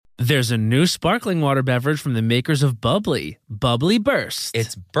There's a new sparkling water beverage from the makers of Bubbly, Bubbly Burst.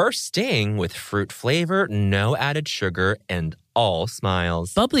 It's bursting with fruit flavor, no added sugar, and all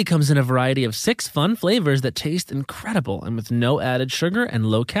smiles. Bubbly comes in a variety of 6 fun flavors that taste incredible. And with no added sugar and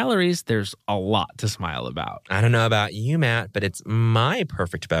low calories, there's a lot to smile about. I don't know about you, Matt, but it's my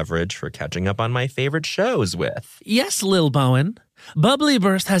perfect beverage for catching up on my favorite shows with. Yes, Lil Bowen. Bubbly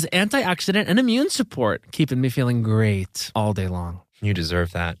Burst has antioxidant and immune support, keeping me feeling great all day long. You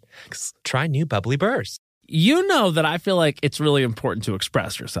deserve that. Try new Bubbly Burst. You know that I feel like it's really important to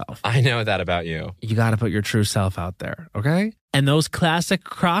express yourself. I know that about you. You got to put your true self out there, okay? And those classic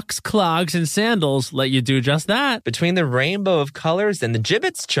Crocs, clogs, and sandals let you do just that. Between the rainbow of colors and the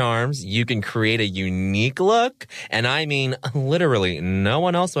Jibbitz charms, you can create a unique look. And I mean, literally, no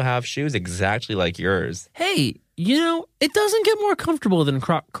one else will have shoes exactly like yours. Hey, you know, it doesn't get more comfortable than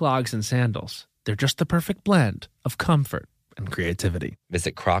Croc clogs and sandals. They're just the perfect blend of comfort and creativity.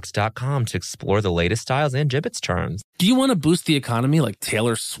 Visit crocs.com to explore the latest styles and Jibbitz charms. Do you want to boost the economy like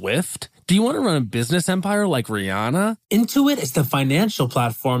Taylor Swift? Do you want to run a business empire like Rihanna? Intuit is the financial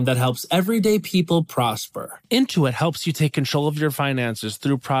platform that helps everyday people prosper. Intuit helps you take control of your finances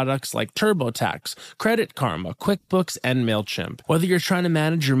through products like TurboTax, Credit Karma, QuickBooks, and MailChimp. Whether you're trying to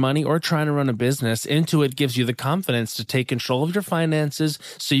manage your money or trying to run a business, Intuit gives you the confidence to take control of your finances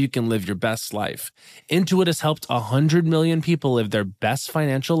so you can live your best life. Intuit has helped 100 million people live their best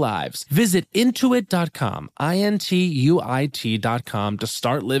financial lives. Visit Intuit.com, INTUIT.com to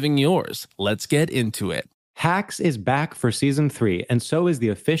start living yours. Let's get into it. Hacks is back for season 3, and so is the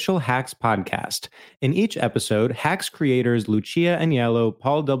official Hacks podcast. In each episode, Hacks creators Lucia Aniello,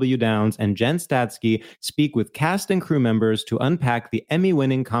 Paul W. Downs, and Jen Statsky speak with cast and crew members to unpack the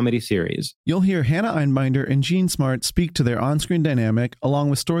Emmy-winning comedy series. You'll hear Hannah Einbinder and Jean Smart speak to their on-screen dynamic,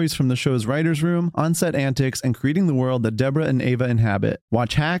 along with stories from the show's writer's room, on-set antics, and creating the world that Deborah and Ava inhabit.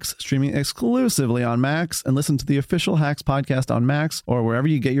 Watch Hacks, streaming exclusively on Max, and listen to the official Hacks podcast on Max or wherever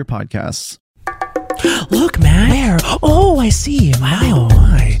you get your podcasts. Look, man. Where? Oh, I see. Wow.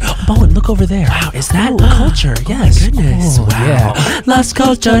 My. Bowen, look over there. Wow, is that culture? Yes. Oh my goodness. Wow. Yeah. Las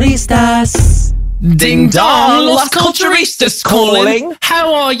Culturistas. Ding dong, Las Culturistas calling.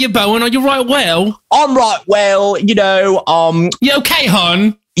 How are you, Bowen? Are you right well? I'm right well, You okay,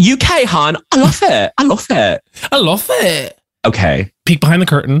 hon? UK, hon. I love it. I love it. Okay. Peek behind the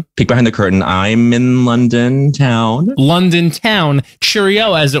curtain. I'm in London town.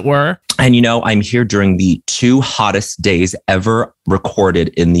 Cheerio, as it were. And I'm here during the 2 hottest days ever recorded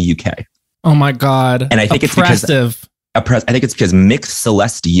in the UK. Oh my God. And I think it's because Mick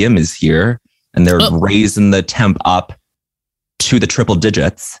Celeste Yim is here and they're raising the temp up to the triple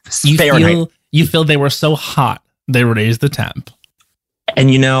digits. You feel they were so hot, they raised the temp.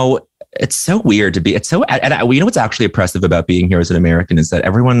 And it's so weird to be, what's actually oppressive about being here as an American is that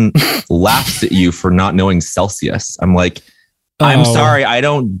everyone laughs at you for not knowing Celsius. I'm like, I'm sorry, I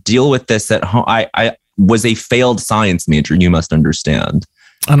don't deal with this at home. I was a failed science major, you must understand.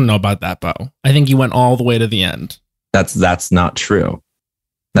 I don't know about that, Bo. I think you went all the way to the end. That's not true.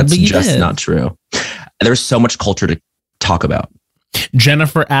 That's just not true. There's so much culture to talk about.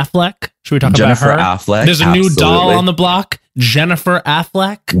 Jennifer Affleck. Should we talk about her? Jennifer Affleck. There's a new doll on the block. Jennifer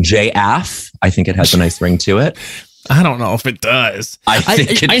Affleck. JAF. I think it has a nice ring to it. I don't know if it does.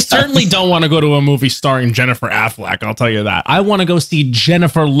 I certainly don't want to go to a movie starring Jennifer Affleck. I'll tell you that. I want to go see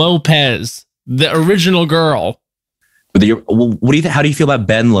Jennifer Lopez, the original girl. What do you think? How do you feel about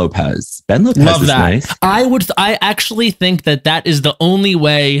Ben Lopez? Ben Lopez Love is that. nice. I actually think that is the only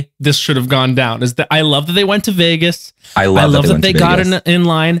way this should have gone down. Is that I love that they went to Vegas. I love that they got in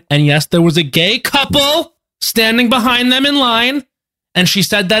line. And yes, there was a gay couple standing behind them in line. And she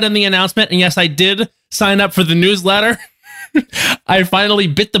said that in the announcement. And yes, I did sign up for the newsletter. I finally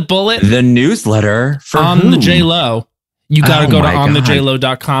bit the bullet. The newsletter for on the J-Lo. You got to go to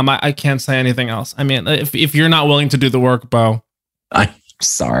onthejlo.com. I can't say anything else. I mean, if you're not willing to do the work, Bo. I'm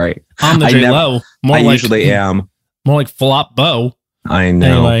sorry. On the J-Lo. I usually am. More like flop Bo. I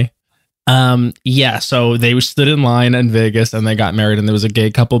know. Anyway, yeah, so they stood in line in Vegas and they got married and there was a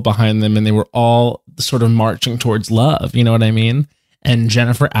gay couple behind them and they were all sort of marching towards love. You know what I mean? And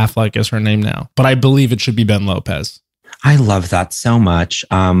Jennifer Affleck is her name now. But I believe it should be Ben Lopez. I love that so much.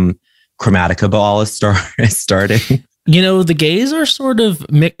 Chromatica Ball is starting. The gays are sort of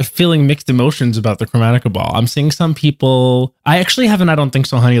feeling mixed emotions about the Chromatica Ball. I'm seeing some people. I actually have an I Don't Think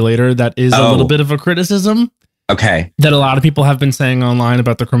So, Honey later that is a little bit of a criticism. Okay. That a lot of people have been saying online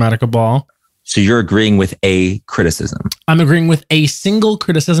about the Chromatica Ball. So you're agreeing with a criticism? I'm agreeing with a single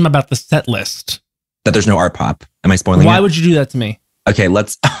criticism about the set list. That there's no art pop. Am I spoiling Why would you do that to me? Okay,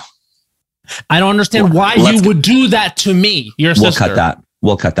 let's... I don't understand why you would do that to me, your sister. We'll cut that.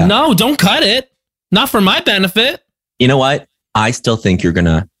 We'll cut that. No, don't cut it. Not for my benefit. You know what? I still think you're going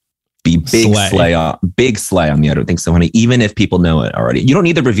to be big slay on the I Don't Think So, honey, even if people know it already. You don't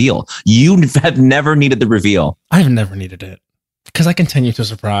need the reveal. You have never needed the reveal. I've never needed it because I continue to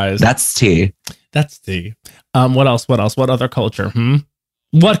surprise. That's tea. That's tea. What else? What other culture?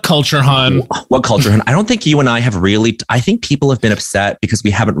 What culture, hon? What culture, hon? I don't think you and I have really... I think people have been upset because we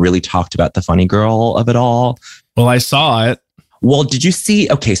haven't really talked about the funny girl of it all. Well, I saw it. Well, did you see?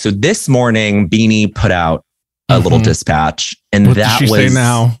 Okay, so this morning, Beanie put out a little dispatch, and what that did she was... say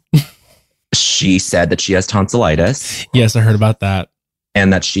now? She said that she has tonsillitis. Yes, I heard about that.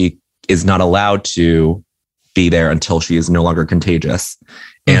 And that she is not allowed to be there until she is no longer contagious.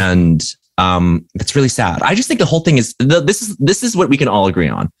 And it's really sad. I just think the whole thing is... This is what we can all agree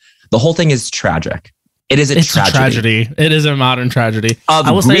on. The whole thing is tragic. It's a tragedy. It is a modern tragedy.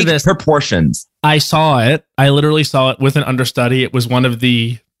 I will say this. Proportions. I saw it. I literally saw it with an understudy. It was one of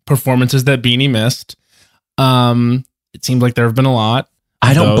the performances that Beanie missed. It seemed like there have been a lot.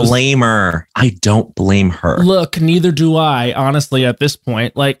 I don't blame her. I don't blame her. Look, neither do I, honestly, at this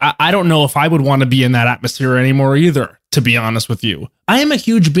point. Like, I don't know if I would want to be in that atmosphere anymore either, to be honest with you. I am a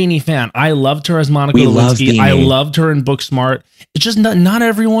huge Beanie fan. I loved her as Monica Lewinsky. I loved her in Booksmart. It's just not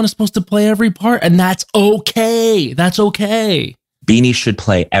everyone is supposed to play every part, and that's okay. That's okay. Beanie should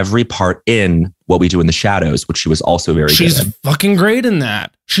play every part in What We Do in the Shadows, which she was also very good in. She's fucking great in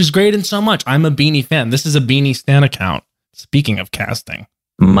that. She's great in so much. I'm a Beanie fan. This is a Beanie Stan account. Speaking of casting.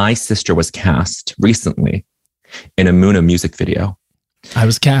 My sister was cast recently in a Muna music video. I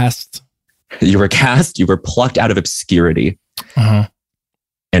was cast. You were cast. You were plucked out of obscurity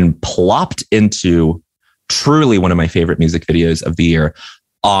and plopped into truly one of my favorite music videos of the year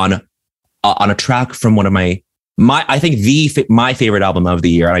on a track from one of my favorite album of the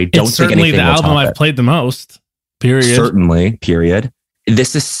year. I don't think anything will top it. Certainly the album I've played the most. Period. Certainly. Period.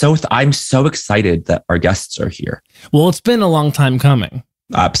 This is I'm so excited that our guests are here. Well, it's been a long time coming.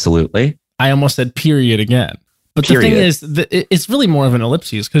 Absolutely. I almost said period again. But the thing is, it's really more of an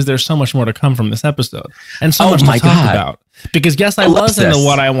ellipsis because there's so much more to come from this episode and so much to talk about. Because guess I was in the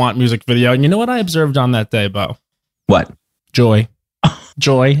What I Want music video. And you know what I observed on that day, Bo? What? Joy,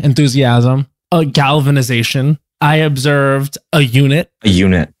 enthusiasm, galvanization. I observed a unit,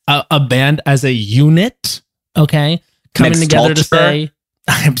 a band as a unit. Okay. Coming together to say,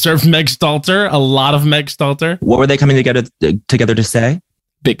 I observed Meg Stalter, a lot of Meg Stalter. What were they coming together to say?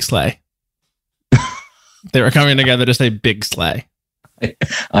 Big slay. They were coming together to say big slay. I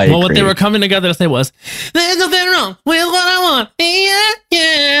agree. What they were coming together to say was, there's nothing wrong with what I want.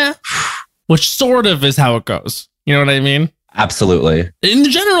 Yeah. Which sort of is how it goes. You know what I mean? Absolutely. In the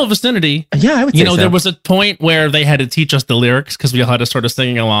general vicinity. Yeah, I would say so. There was a point where they had to teach us the lyrics because we all had to sort of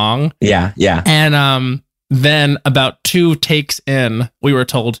sing along. Yeah. And then about 2 takes in, we were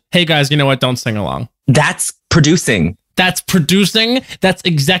told, hey guys, you know what? Don't sing along. That's producing. That's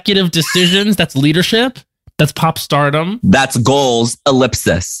executive decisions. That's leadership. That's pop stardom. That's goals,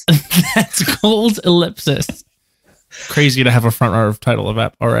 ellipsis. That's goals, ellipsis. Crazy to have a front row title of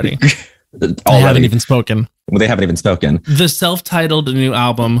that already. They haven't even spoken. Well, they haven't even spoken. The self-titled new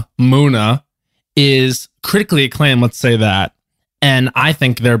album, Muna, is critically acclaimed, let's say that. And I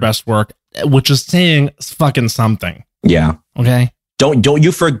think their best work, which is saying fucking something. Yeah. Okay. Don't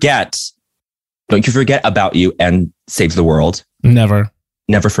you forget About You and Save the World. Never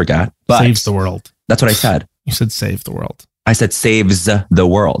forget. But saves the world. That's what I said. You said save the world. I said saves the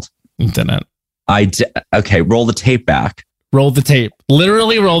world. You didn't. Okay, roll the tape back. Roll the tape.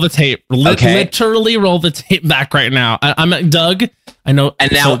 Literally roll the tape. Literally roll the tape back right now. I'm at Doug. I know.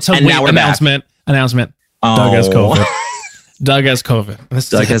 And now, now we're announcement. Back. Announcement. Oh. Doug has COVID. Doug has COVID.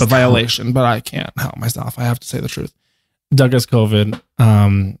 This is a violation, but I can't help myself. I have to say the truth. Doug has COVID.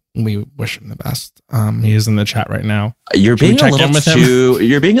 We wish him the best. He is in the chat right now. You're being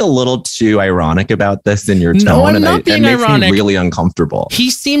a little too ironic about this in your tone. No, I'm not being ironic. It makes me really uncomfortable. He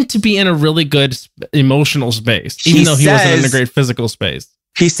seemed to be in a really good emotional space, even though he wasn't in a great physical space.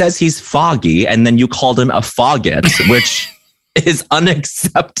 He says he's foggy, and then you called him a faggot, which is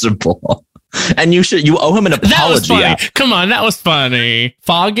unacceptable. And you owe him an apology. That was funny. Come on, that was funny.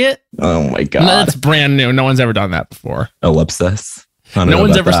 Faggot? Oh my God. That's brand new. No one's ever done that before. Ellipsis. No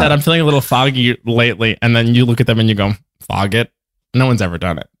one's ever said, I'm feeling a little foggy lately. And then you look at them and you go, faggot? No one's ever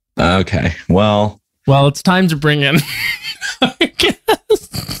done it. Okay. Well, it's time to bring in our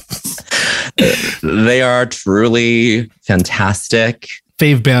guests. They are truly fantastic.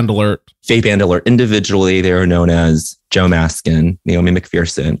 Fave Band Alert. Individually, they are known as Joe Maskin, Naomi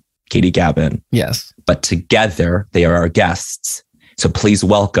McPherson, Katie Gavin. Yes. But together, they are our guests. So please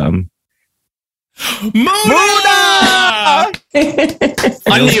welcome Muna!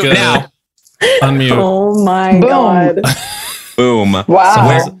 Unmute now. Unmute. Oh my Boom. God. Boom.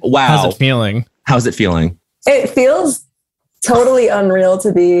 Wow. Wow. How's it feeling? How's it feeling? It feels totally unreal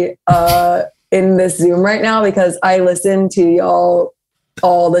to be in this Zoom right now because I listen to y'all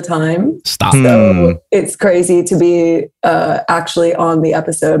all the time. Stop. So it's crazy to be actually on the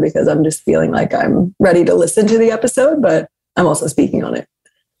episode because I'm just feeling like I'm ready to listen to the episode, but I'm also speaking on it.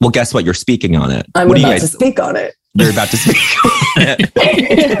 Well, guess what? You're speaking on it. I'm What do you about guys? to speak on it. You're about to speak on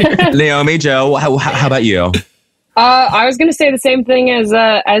it. Naomi, Joe, how about you? I was going to say the same thing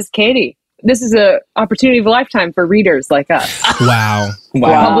as Katie. This is an opportunity of a lifetime for readers like us. Wow.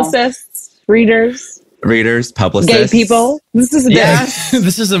 Publicists, readers, Publicists, gay people. This is a day. Yes.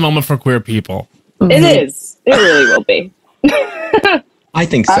 This is a moment for queer people. It is. It really will be. I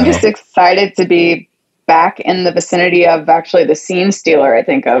think so. I'm just excited to be back in the vicinity of actually the scene stealer, I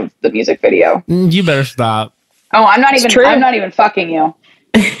think, of the music video. You better stop. Oh, I'm not It's true. even fucking you.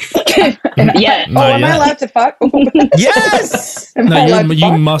 Yeah. Oh, am I allowed to fuck? Yes. Am I allowed No, to you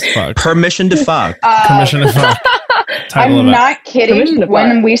fuck? must fuck. Permission to fuck. Permission to fuck. Title of I'm it. not Permission kidding. to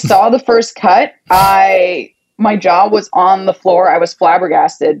When fuck. we saw the first cut, my jaw was on the floor. I was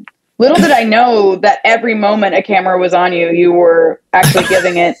flabbergasted. Little did I know that every moment a camera was on you, you were actually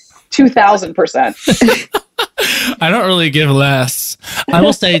giving it 2,000%. I don't really give less. I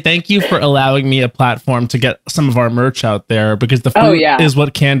will say thank you for allowing me a platform to get some of our merch out there because the Oh, fruit yeah. is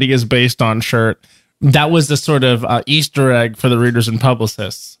what candy is based on shirt. That was the sort of Easter egg for the readers and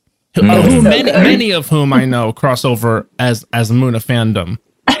publicists. Who many of whom I know cross over as Muna fandom.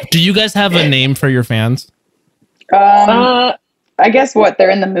 Do you guys have a name for your fans? I guess what they're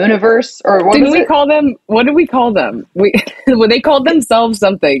in the Mooniverse or what Didn't was we it? call them? What did we call them? Well, they called themselves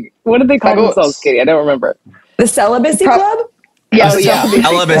something. What did they call Pebbles. themselves, Katie? I don't remember. The Celibacy Club? Yes, Oh, yeah.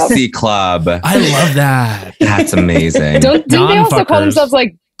 Celibacy Club. I love that. That's amazing. Didn't they also call Non-fuckers. themselves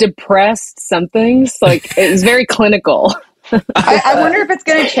like depressed somethings? Like it was very clinical. I wonder if it's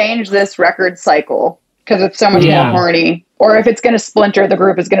going to change this record cycle because it's so much Yeah. more horny, or if it's going to splinter. The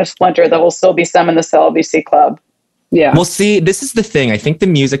group is going to splinter. There will still be some in the Celibacy Club. Yeah. Well, see, this is the thing. I think the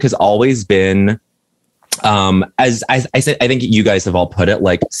music has always been, as I said, I think you guys have all put it,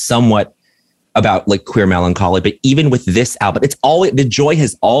 like somewhat about like queer melancholy. But even with this album, it's always the joy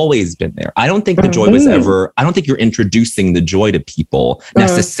has always been there. I don't think the joy was ever. I don't think you're introducing the joy to people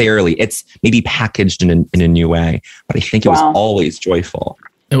necessarily. It's maybe packaged in a new way, but I think it was Wow. always joyful.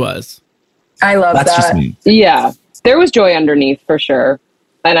 It was. I love That's just that. me. Yeah. There was joy underneath for sure.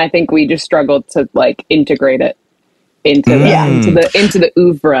 And I think we just struggled to like integrate it into the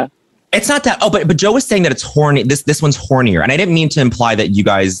oeuvre. It's not that. Oh, but Joe was saying that it's horny. This one's hornier, and I didn't mean to imply that you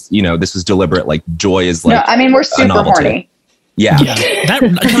guys, this was deliberate. Like joy is like. No, I mean we're super novelty. horny. Yeah. Yeah.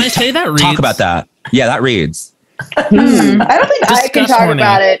 Can I say that reads? Talk about that. Yeah, that reads. I don't think I can Discuss talk horny.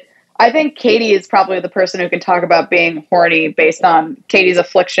 about it. I think Katie is probably the person who can talk about being horny based on Katie's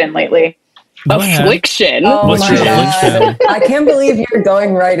affliction lately. Go ahead. Affliction. Oh What's my your God. affliction? I can't believe you're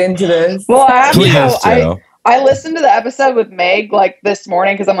going right into this. Well, I have to You go. have to. I listened to the episode with Meg like this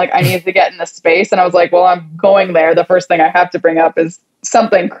morning because I'm like, I need to get in the space. And I was like, well, I'm going there. The first thing I have to bring up is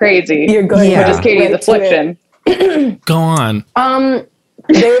something crazy. You're going Which is Katie's right to it. affliction. Go on.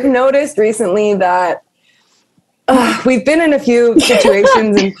 They've noticed recently that we've been in a few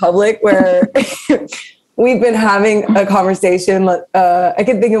situations in public where we've been having a conversation. I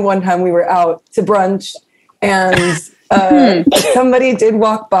can think of one time we were out to brunch and somebody did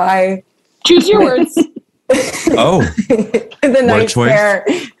walk by Choose your words. Oh, with a nice choice. pair.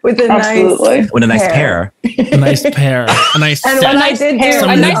 With a Absolutely. with a nice pair. A nice pair. A nice And set. what I did do, Some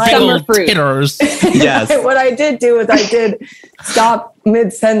a nice I- summer big fruit. titters. Yes. what I did do is I did stop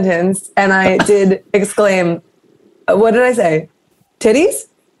mid sentence and I did exclaim, what did I say? Titties?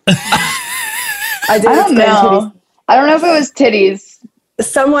 I did I don't exclaim know. I don't know if it was titties.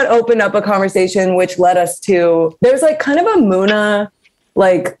 Somewhat opened up a conversation which led us to, there's like kind of a Muna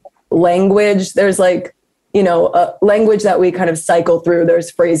like language. There's like, a language that we kind of cycle through. There's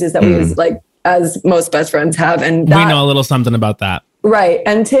phrases that we use like as most best friends have. And We know a little something about that. right.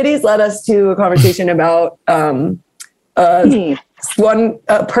 And titties led us to a conversation about one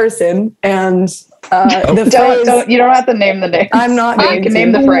person and the phrase. You don't have to name the name. I'm not But going you can to.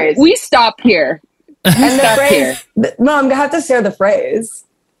 name the phrase. We stop here. And the Stop phrase, Mom, I'm gonna have to share the phrase.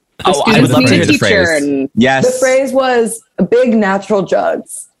 Oh, I would Students love need to a hear the teacher phrase. and Yes. The phrase was big natural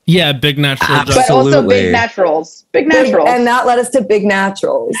jugs. Yeah, big natural Absolutely. But justice. also big naturals. Big naturals. And that led us to big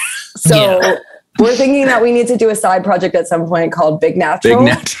naturals. So Yeah. we're thinking that we need to do a side project at some point called Big Natural. Big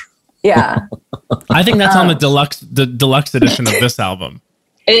natural. Yeah. I think that's on the deluxe edition of this album.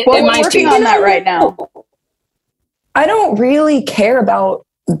 it well, we're might working be. on that right now. I don't really care about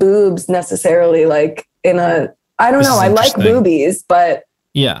boobs necessarily. Like I don't know. I like boobies, but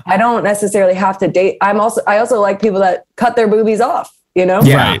yeah, I don't necessarily have to date. I also like people that cut their boobies off, you know?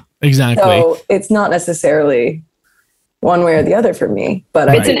 Yeah, right. Exactly. So it's not necessarily one way or the other for me, but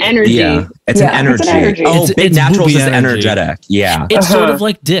it's an energy. Yeah, it's an energy. Oh, Big Naturals is energetic. Yeah, it's sort of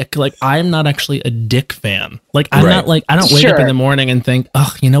like dick. Like I'm not actually a dick fan. Like I'm not like I don't wake up in the morning and think,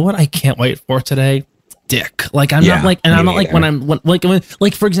 oh, you know what? I can't wait for today. Dick. Like I'm not like, and I'm not like when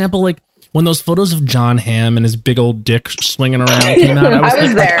for example, like when those photos of John Hamm and his big old dick swinging around came out. I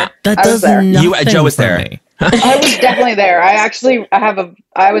was there. That does nothing. Joe was there. Me. I was definitely there.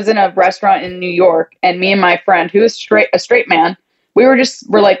 I was in a restaurant in New York, and me and my friend, who is a straight man, we're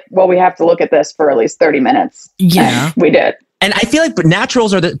like, well, we have to look at this for at least 30 minutes. Yeah, and we did. And I feel like, but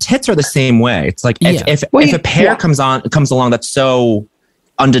naturals tits are the same way. It's like if a pair comes along that's so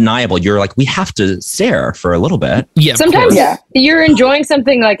undeniable, you're like, we have to stare for a little bit. Yeah, sometimes you're enjoying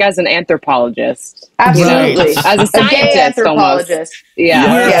something like as an anthropologist. Absolutely. As a scientist, anthropologist.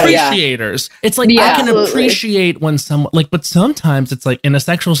 We're appreciators. It's like I can appreciate when someone but sometimes it's like in a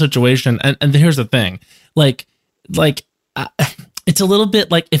sexual situation, and here's the thing, it's a little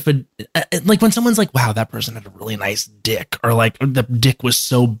bit like if like when someone's like, wow, that person had a really nice dick, or like the dick was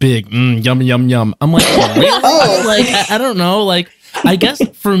so big, yum yum yum. I'm like, really? I don't know, like I guess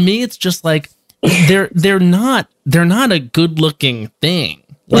for me it's just like they're not a good looking thing.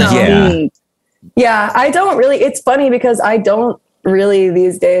 Yeah, I don't really. It's funny because I don't really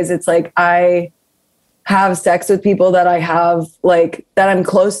these days. It's like I have sex with people that I have that I'm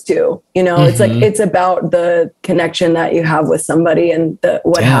close to. You know, it's like it's about the connection that you have with somebody and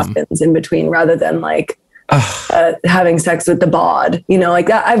what happens in between, rather than having sex with the bod. You know, like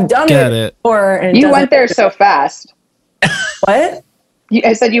that. I've done it before. And you went there so fast. What?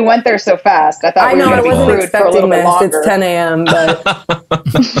 I said you went there so fast. I thought I wasn't expecting this. It's 10 a.m., but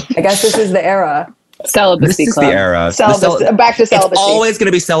I guess this is the era. Celibacy This club. is the era. Back to celibacy. It's always going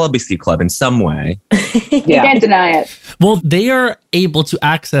to be celibacy club in some way. You can't deny it. Well, they are able to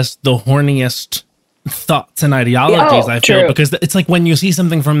access the horniest thoughts and ideologies, I feel, because it's like when you see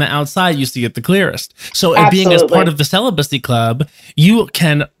something from the outside, you see it the clearest. So being as part of the celibacy club, you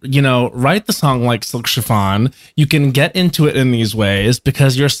can, write the song like Silk Chiffon. You can get into it in these ways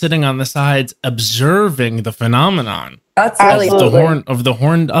because you're sitting on the sides observing the phenomenon. That's really of the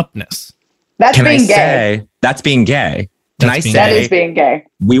horned upness. That's being gay. That's being gay. Can I say that is being gay?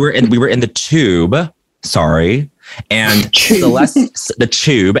 We were in the tube. Sorry. And Celeste, the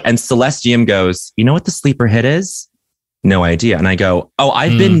tube, and Celestium goes, you know what the sleeper hit is? No idea. And I go, oh,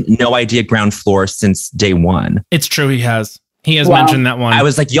 I've been No Idea ground floor since day one. It's true. He has mentioned that one. I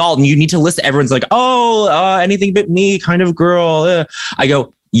was like, y'all, you need to listen. Everyone's like, anything but me kind of girl. I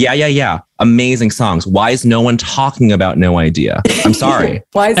go, yeah. Amazing songs. Why is no one talking about No Idea? I'm sorry.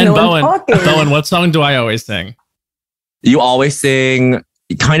 Why is no one talking? Bowen, what song do I always sing? You always sing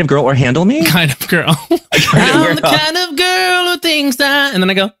Kind of Girl or Handle Me? Kind of Girl. I'm the kind of girl who thinks that. And then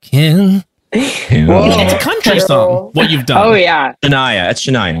I go, it's a country song, what you've done. Oh, yeah. Shania. It's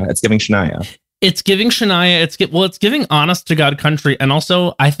Shania. It's giving Shania. It's giving Shania. It's giving honest to God country. And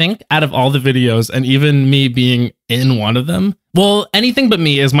also, I think out of all the videos, and even me being in one of them, well, Anything But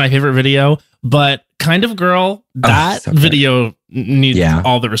Me is my favorite video, but Kind of Girl, that video needs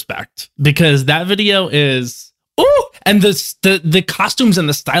all the respect, because that video is... Ooh, and the costumes and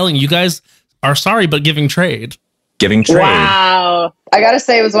the styling, you guys are sorry, but giving trade. Wow. I got to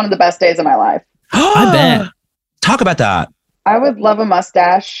say, it was one of the best days of my life. I bet. Talk about that. I would love a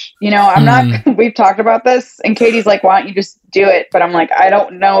mustache. I'm not, we've talked about this, and Katie's like, why don't you just do it? But I'm like, I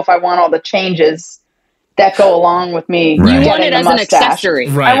don't know if I want all the changes that go along with me. Right. You want it as an accessory.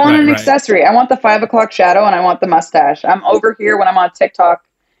 I want an accessory. I want the 5 o'clock shadow, and I want the mustache. I'm over here when I'm on TikTok.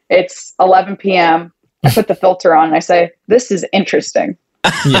 It's 11 p.m. I put the filter on and I say, this is interesting.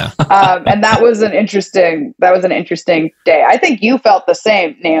 Yeah. And that was an interesting day. I think you felt the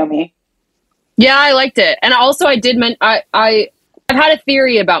same, Naomi. Yeah, I liked it. And also I've had a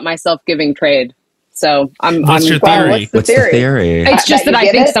theory about myself giving trade. So What's your theory? What's the theory? It's just that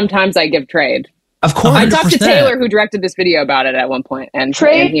I think sometimes I give trade. Of course. 100%. I talked to Taylor, who directed this video, about it at one point, and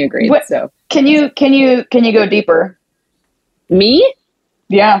he agreed. So can you go deeper? Me?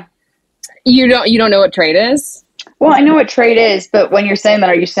 Yeah. You don't know what trade is? Well, I know what trade is, but when you're saying that,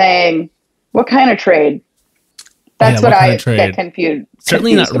 are you saying what kind of trade? That's what I trade? get confused.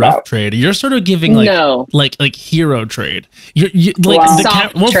 Certainly not about. rough trade. You're sort of giving like hero trade. You like Wow.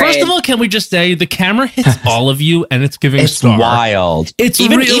 the first of all, can we just say the camera hits all of you and it's giving It's star. wild. It's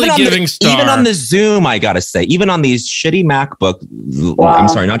really giving star. Even on the Zoom, I gotta say, even on these shitty MacBook. Wow. I'm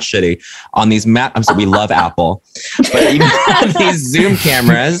sorry, not shitty. On these I'm sorry, we love Apple, but even on these Zoom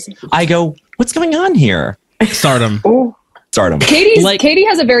cameras, I go, what's going on here? Stardom. Ooh. Stardom. Katie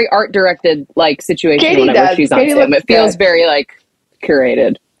has a very art directed like situation Katie whenever does. she's on Katie Zoom. looks It feels good. very like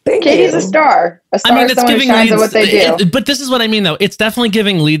curated. Katie's a star. A star is someone who shines at what they do. But this is what I mean, though. It's definitely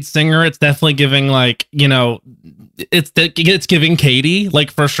giving lead singer. It's definitely giving like, you know, it's giving Katie,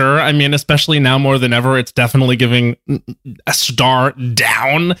 like, for sure. I mean, especially now more than ever, it's definitely giving a star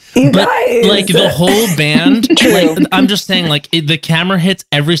down. You but guys. like the whole band, like, I'm just saying, like the camera hits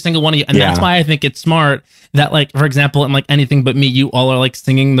every single one of you, and that's why I think it's smart that, like, for example, in like Anything But Me, you all are like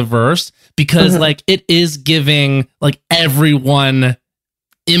singing the verse because like it is giving like everyone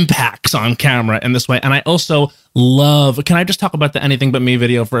impacts on camera in this way. And I also love, can I just talk about the Anything But Me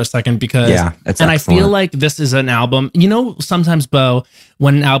video for a second? Because it's and excellent. I feel like this is an album, you know, sometimes, Bo,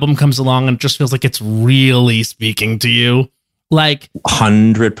 when an album comes along and it just feels like it's really speaking to you, like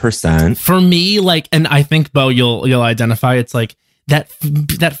 100%. for me, like, and I think, Bo, you'll identify, it's like that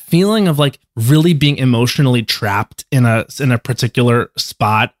feeling of like really being emotionally trapped in a particular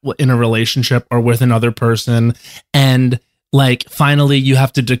spot in a relationship or with another person, and like finally you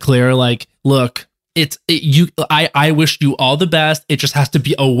have to declare like, look, I wish you all the best. It just has to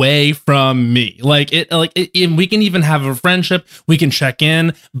be away from me. And we can even have a friendship. We can check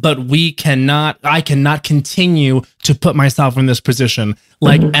in, but I cannot continue to put myself in this position.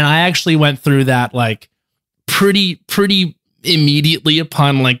 Like, and I actually went through that like pretty immediately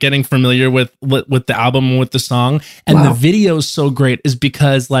upon like getting familiar with the album and with the song. And the video is so great is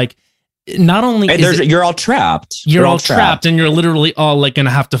because like, not only you're all trapped. You're all trapped, and you're literally all like gonna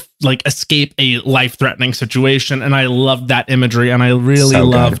have to like escape a life-threatening situation. And I loved that imagery, and I really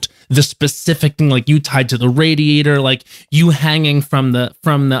loved the specific thing, like you tied to the radiator, like you hanging from the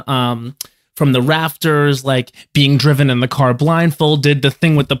rafters, like being driven in the car blindfolded, the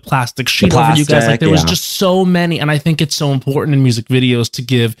thing with the plastic sheet over you guys. Like there was just so many, and I think it's so important in music videos to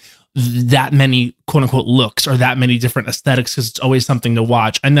give that many quote unquote looks or that many different aesthetics, because it's always something to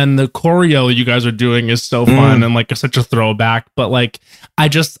watch. And then the choreo you guys are doing is so fun and like such a throwback. But like I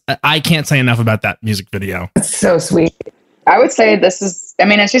can't say enough about that music video. It's so sweet. I would say it's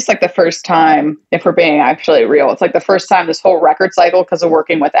just like the first time, if we're being actually real, it's like the first time this whole record cycle, because of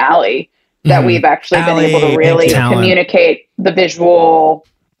working with Allie, that we've actually been able to really communicate the visual,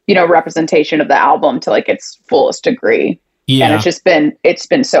 representation of the album to like its fullest degree. Yeah. And it's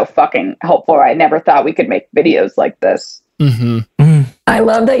been so fucking helpful. I never thought we could make videos like this. I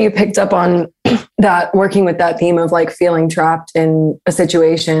love that you picked up on that, working with that theme of like feeling trapped in a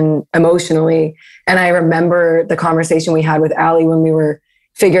situation emotionally. And I remember the conversation we had with Allie when we were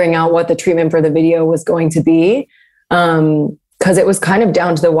figuring out what the treatment for the video was going to be. Cause it was kind of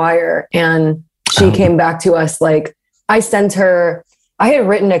down to the wire, and she came back to us. Like I had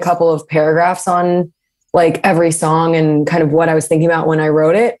written a couple of paragraphs on like every song and kind of what I was thinking about when I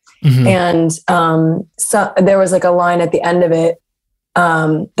wrote it. And so there was like a line at the end of it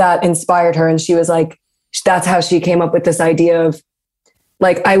that inspired her. And she was like, that's how she came up with this idea of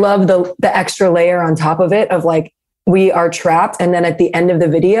like, I love the extra layer on top of it of like, we are trapped. And then at the end of the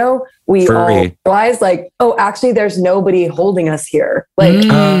video, we all realize like, oh, actually there's nobody holding us here. Like,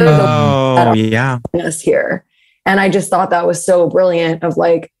 us here. And I just thought that was so brilliant of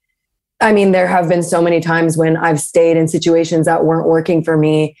like, I mean, there have been so many times when I've stayed in situations that weren't working for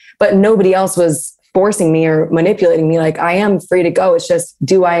me, but nobody else was forcing me or manipulating me. Like I am free to go. It's just,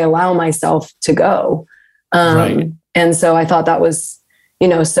 do I allow myself to go? And so I thought that was,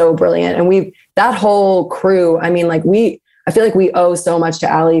 so brilliant. And that whole crew, I mean, like I feel like we owe so much to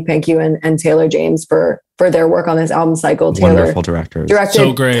Allie Panku and Taylor James for their work on this album cycle. Taylor, wonderful directors. Directed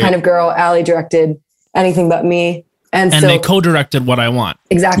so great. Kind of Girl. Allie directed Anything But Me. And so, they co-directed What I Want.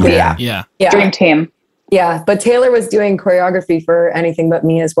 Exactly. Yeah. Dream team. Yeah. But Taylor was doing choreography for Anything But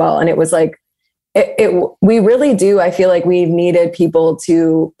Me as well. And it was like, we really do. I feel like we've needed people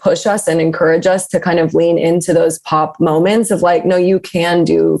to push us and encourage us to kind of lean into those pop moments of like, no, you can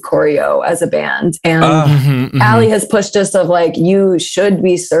do choreo as a band. And Allie has pushed us of like, you should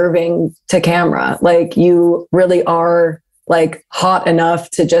be serving to camera. Like you really are like hot enough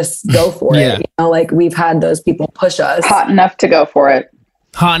to just go for it. Like we've had those people push us. Hot enough to go for it.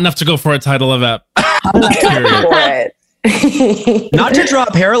 Hot enough to go for a title of it. Hot enough to go for it. Not to draw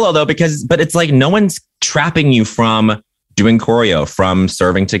a parallel though, but it's like no one's trapping you from doing choreo, from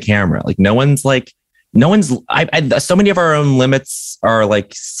serving to camera. Like no one's like no one's, so many of our own limits are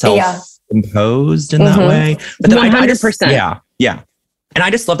like self-imposed in that way. But then 100%. Yeah. And I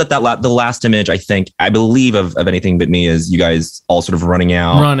just love that the last image, I believe of Anything But Me is you guys all sort of running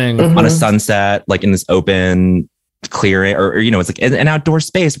out on a sunset, like in this open clearing, or it's like an outdoor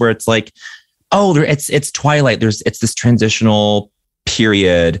space where it's like, oh, it's twilight. It's this transitional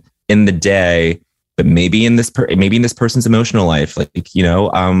period in the day, but maybe in this person's emotional life,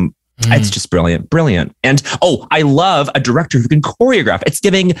 it's just brilliant. And I love a director who can choreograph. It's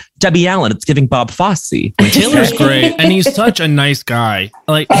giving Debbie Allen. It's giving Bob Fosse. Taylor's great, and he's such a nice guy.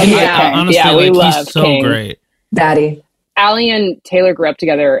 Like, honestly, he's so King. Great. Daddy. Allie and Taylor grew up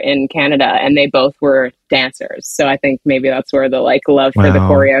together in Canada, and they both were dancers. So I think maybe that's where the love for the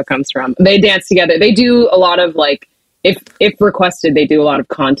choreo comes from. They dance together. They do a lot of if requested, they do a lot of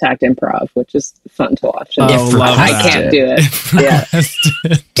contact improv, which is fun to watch. I can't do it.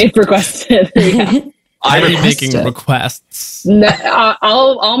 If requested. Yeah. I'm making requests. No,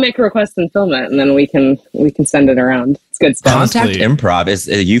 I'll make a request and film it, and then we can send it around. It's good stuff. Contact improv is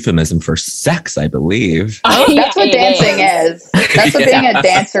a euphemism for sex, I believe. That's what dancing is. That's what being a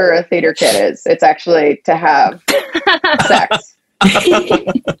dancer or a theater kid is. It's actually to have sex.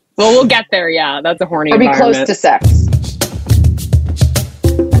 Well, we'll get there. Yeah, that's a horny. Or be close to sex.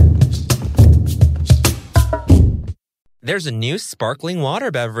 There's a new sparkling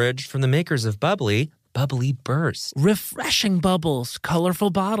water beverage from the makers of Bubbly, Bubbly Burst. Refreshing bubbles, colorful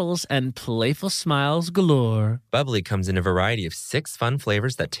bottles, and playful smiles galore. Bubbly comes in a variety of 6 fun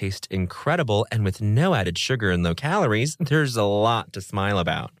flavors that taste incredible, and with no added sugar and low calories, there's a lot to smile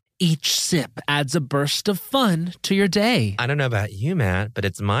about. Each sip adds a burst of fun to your day. I don't know about you, Matt, but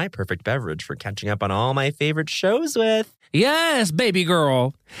it's my perfect beverage for catching up on all my favorite shows with. Yes, baby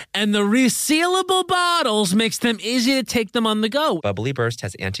girl. And the resealable bottles makes them easy to take them on the go. Bubbly Burst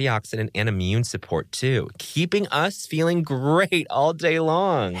has antioxidant and immune support, too, keeping us feeling great all day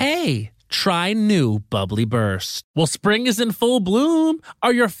long. Hey, try new Bubbly Burst. Well, spring is in full bloom.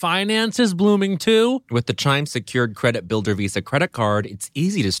 Are your finances blooming too? With the Chime Secured Credit Builder Visa credit card, it's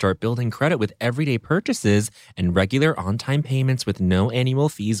easy to start building credit with everyday purchases and regular on-time payments with no annual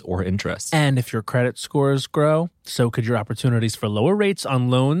fees or interest. And if your credit scores grow, so could your opportunities for lower rates on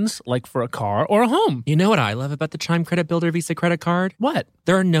loans, like for a car or a home. You know what I love about the Chime Credit Builder Visa credit card? What?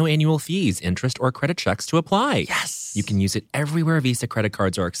 There are no annual fees, interest, or credit checks to apply. Yes! You can use it everywhere Visa credit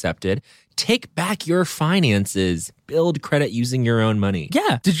cards are accepted. Take back your finances. Build credit using your own money.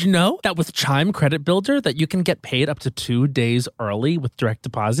 Yeah. Did you know that with Chime Credit Builder that you can get paid up to 2 days early with direct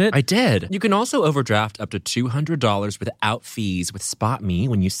deposit? I did. You can also overdraft up to $200 without fees with SpotMe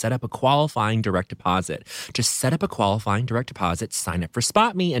when you set up a qualifying direct deposit. Just set up a qualifying direct deposit, sign up for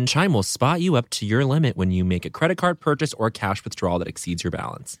SpotMe, and Chime will spot you up to your limit when you make a credit card purchase or cash withdrawal that exceeds your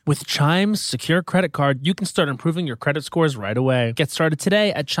balance. With Chime's secure credit card, you can start improving your credit scores right away. Get started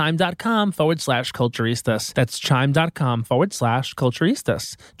today at chime.com/culturistas. That's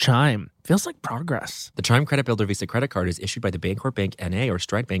chime.com/culturistas. Chime. Feels like progress. The Chime Credit Builder Visa credit card is issued by the Bancorp Bank N.A. or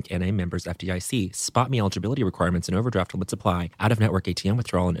Stride Bank N.A. members FDIC. SpotMe eligibility requirements and overdraft limits apply. Out-of-network ATM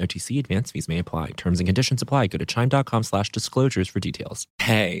withdrawal and OTC advance fees may apply. Terms and conditions apply. Go to chime.com/disclosures for details.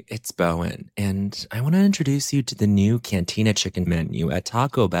 Hey, it's Bowen, and I want to introduce you to the new Cantina Chicken menu at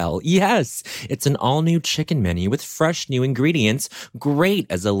Taco Bell. Yes, it's an all-new chicken menu with fresh new ingredients, great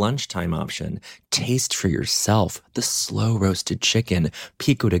as a lunchtime option. Taste for yourself the slow-roasted chicken,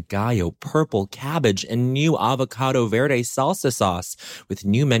 pico de gallo, purple cabbage, and new avocado verde salsa sauce. With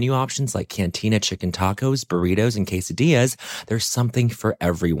new menu options like Cantina chicken tacos, burritos, and quesadillas, there's something for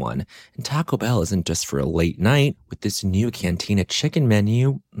everyone. And Taco Bell isn't just for a late night. With this new Cantina chicken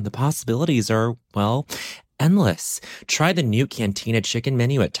menu, the possibilities are, well, endless. Try the new Cantina chicken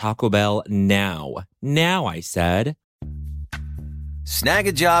menu at Taco Bell now. Now, I said. Snag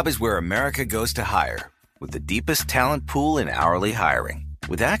a Job is where America goes to hire, with the deepest talent pool in hourly hiring.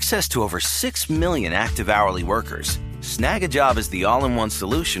 With access to over 6 million active hourly workers, Snag a Job is the all-in-one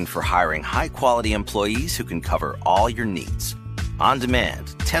solution for hiring high-quality employees who can cover all your needs. On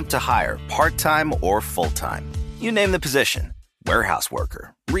demand, temp to hire, part-time or full-time. You name the position. Warehouse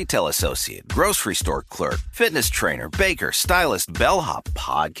worker, retail associate, grocery store clerk, fitness trainer, baker, stylist, bellhop,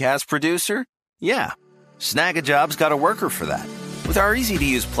 podcast producer. Yeah, Snag a Job's got a worker for that. With our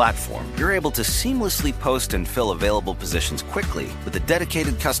easy-to-use platform, you're able to seamlessly post and fill available positions quickly with a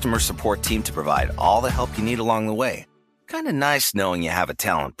dedicated customer support team to provide all the help you need along the way. Kind of nice knowing you have a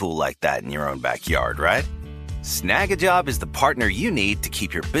talent pool like that in your own backyard, right? Snag a Job is the partner you need to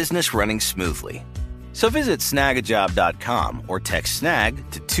keep your business running smoothly. So visit snagajob.com or text SNAG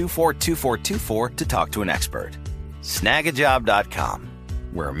to 242424 to talk to an expert. Snagajob.com,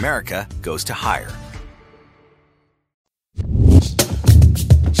 where America goes to hire.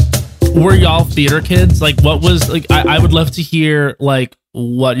 were y'all theater kids? Like, what was like? I would love to hear like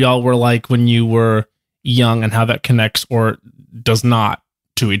what y'all were like when you were young and how that connects or does not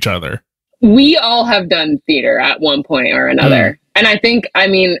to each other. We all have done theater at one point or another, and I think, I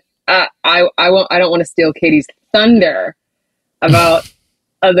mean, I don't want to steal Katie's thunder about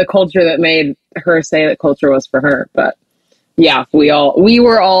the culture that made her say that culture was for her, but yeah, we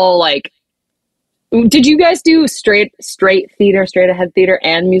were all like. Did you guys do straight theater, straight ahead theater,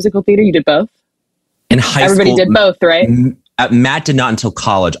 and musical theater? You did both? In high Everybody school, did both, right? Matt did not until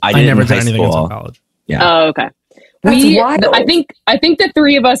college. I never did anything until college. Yeah. Oh, okay. That's wild. I think the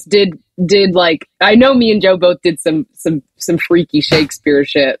three of us did like, I know me and Joe both did some freaky Shakespeare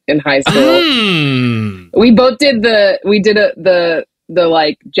shit in high school. We both did the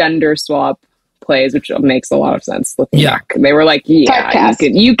like gender swap plays, which makes a lot of sense looking back. They were like, yeah,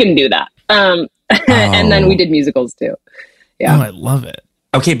 you can do that. And then we did musicals too. Yeah. Oh, I love it.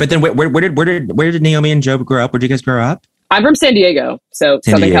 Okay, but then where did Naomi and Joe grow up? Where did you guys grow up? I'm from San Diego, so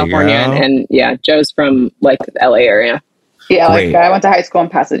Southern California, and yeah, Joe's from like the LA area. Yeah, like I went to high school in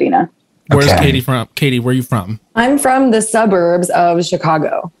Pasadena. Where's Katie from? Katie, where are you from? I'm from the suburbs of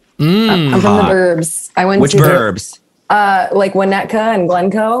Chicago. I'm from the burbs. I went Which to burbs? Like Winnetka and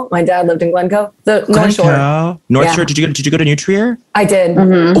Glencoe. My dad lived in Glencoe. The North Shore. North Shore. Did you go to New Trier? I did.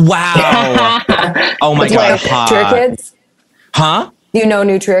 Mm-hmm. Wow. Oh my God. New Trier kids? Huh? Do you know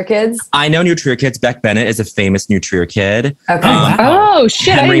New Trier kids? I know New Trier kids. Beck Bennett is a famous New Trier kid. Okay. Oh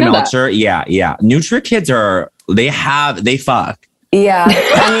shit! Henry I didn't know Melcher. That. Yeah. New Trier kids they fuck. Yeah.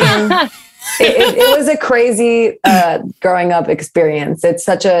 I mean, it was a crazy growing up experience. It's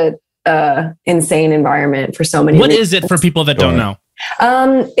such a insane environment for so many. What is it for people that don't know?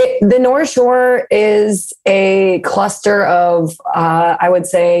 The North Shore is a cluster of, I would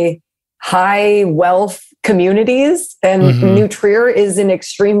say, high wealth communities, and New Trier is an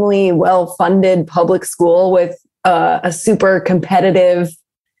extremely well-funded public school with a super competitive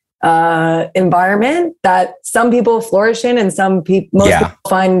environment that some people flourish in, and most people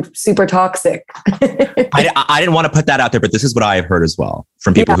find super toxic. I didn't want to put that out there, but this is what I have heard as well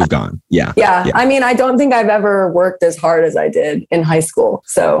from people who've gone. Yeah. I mean, I don't think I've ever worked as hard as I did in high school.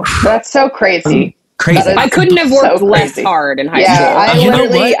 So that's so crazy. I couldn't have worked less hard in high school.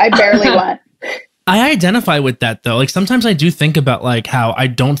 I barely went. I identify with that though. Like sometimes I do think about like how I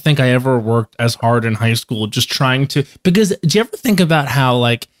don't think I ever worked as hard in high school, just trying to, because do you ever think about how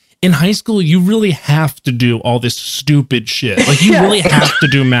like in high school, you really have to do all this stupid shit. Like you really have to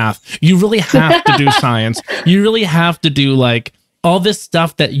do math. You really have to do science. You really have to do like all this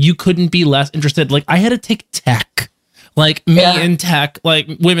stuff that you couldn't be less interested. Like I had to take tech, like me in tech, like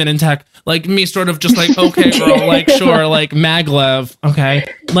women in tech, like me sort of just like, okay, girl, like sure. Like maglev. Okay.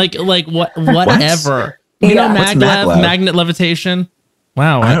 Like whatever. You know, maglev, magnet levitation.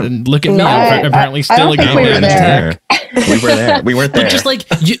 Wow. Look at me. Apparently still a game in tech. We were there. We weren't there. But just like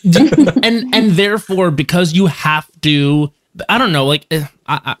and therefore, because you have to, I don't know, like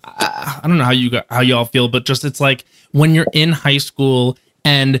I don't know how y'all feel, but just it's like when you're in high school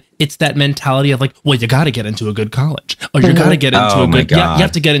and it's that mentality of like, well, you got to get into a good college, or you got to get into a good. You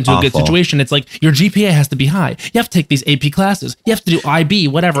have to get into a good situation. It's like your GPA has to be high. You have to take these AP classes. You have to do IB,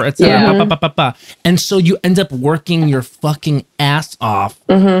 whatever, etc. And so you end up working your fucking ass off,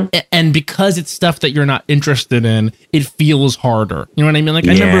 and because it's stuff that you're not interested in, it feels harder. You know what I mean? Like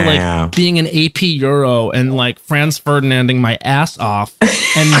I remember like being an AP Euro and like Franz Ferdinanding my ass off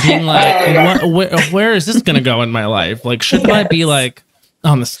and being like, where is this gonna go in my life? Like, shouldn't I be like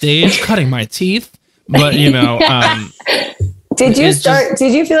on the stage cutting my teeth? But you know, did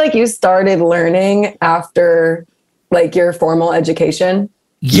you feel like you started learning after like your formal education?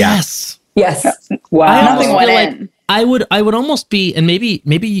 Yes. Wow. Nothing went in. I would almost be, and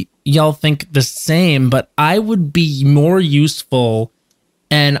maybe y'all think the same, but I would be more useful,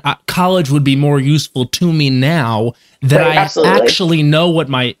 and college would be more useful to me now that I actually know what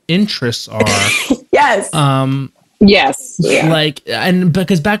my interests are. Yes. Yes. Yeah. Like, and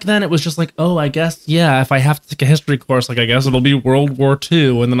because back then it was just like, oh, I guess, if I have to take a history course, like, I guess it'll be World War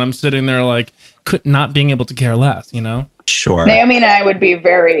II. And then I'm sitting there like, not being able to care less, you know? Sure. Naomi and I would be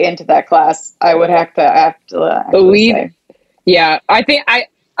very into that class. I would have to say. Yeah. I think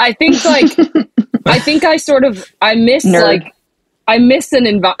like, I think I miss Nerd. like, I miss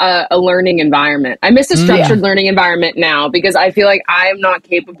a learning environment. I miss a structured learning environment now, because I feel like I am not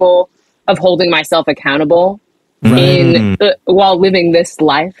capable of holding myself accountable while living this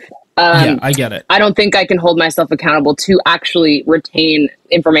life. I get it. I don't think I can hold myself accountable to actually retain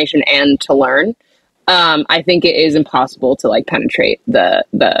information and to learn. I think it is impossible to like penetrate the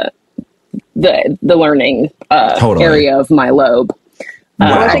learning area of my lobe.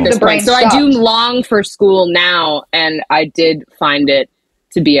 I think the brain So I do long for school now, and I did find it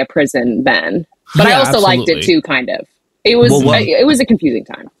to be a prison then. But I also liked it too, kind of. It was a confusing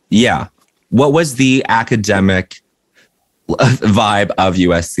time. Yeah. What was the academic vibe of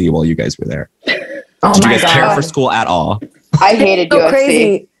USC while you guys were there? Oh Did you guys care for school at all? I hated USC.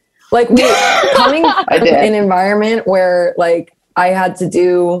 Crazy. Like coming from an environment where like I had to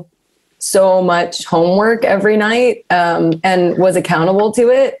do so much homework every night and was accountable to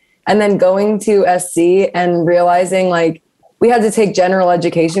it. And then going to SC and realizing like we had to take general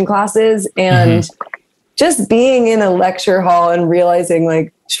education classes and just being in a lecture hall and realizing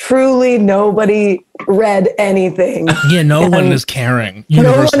like truly nobody read anything. Yeah, no one is caring.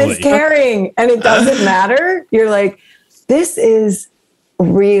 No one is caring. And it doesn't matter. You're like, this is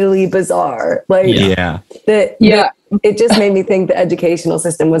really bizarre. Like, it just made me think the educational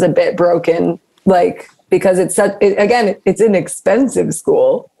system was a bit broken. Like, because it's it's an expensive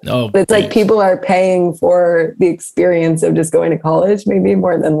school. It's like people are paying for the experience of just going to college, maybe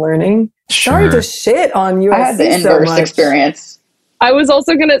more than learning. Sure. Sorry to shit on USC. I had the inverse experience. I was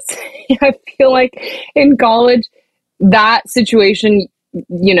also going to say, I feel like in college, that situation,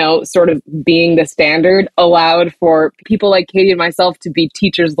 you know, sort of being the standard allowed for people like Katie and myself to be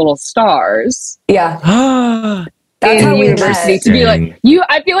teachers' little stars. Yeah. That's in university to be like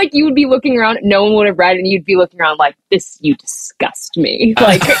I feel like you would be looking around, no one would have read it, and you'd be looking around like, this, you disgust me.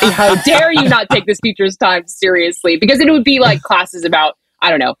 Like, how dare you not take this teacher's time seriously? Because it would be like classes about,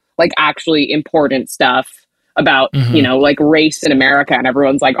 I don't know, like actually important stuff about, you know, like race in America, and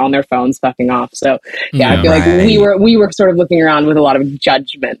everyone's like on their phones fucking off. So I feel like we were sort of looking around with a lot of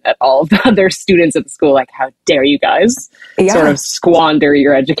judgment at all of the other students at the school, like, how dare you guys sort of squander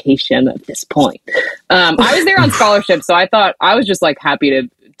your education at this point. I was there on scholarship, so I thought I was just like happy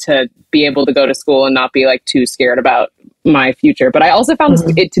to be able to go to school and not be like too scared about my future. But I also found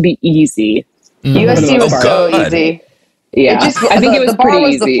it to be easy. USC was so easy. Yeah, I think it was pretty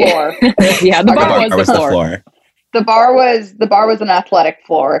easy. The floor. Yeah, the bar was the floor. The bar was an athletic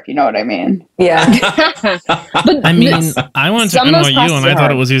floor, if you know what I mean. Yeah. But I mean, I went to NYU and I thought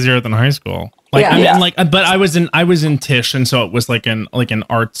it was easier than high school. Like, I mean, like, but I was in Tisch, and so it was like an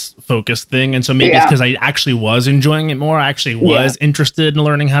arts focused thing, and so maybe it's because I actually was enjoying it more. I actually was interested in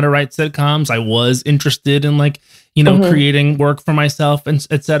learning how to write sitcoms. I was interested in like, you know, creating work for myself and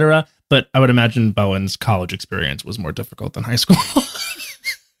etc. But I would imagine Bowen's college experience was more difficult than high school.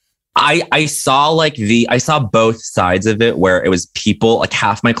 I saw both sides of it, where it was people, like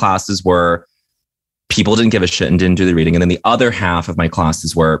half my classes were people didn't give a shit and didn't do the reading. And then the other half of my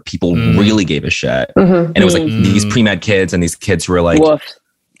classes where people really gave a shit. And it was like these pre-med kids and these kids who were like,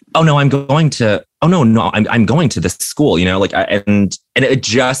 I'm going to this school, you know, like, and it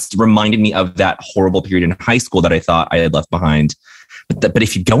just reminded me of that horrible period in high school that I thought I had left behind. But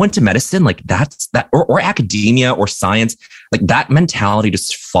if you go into medicine, like that's that, or academia or science, like that mentality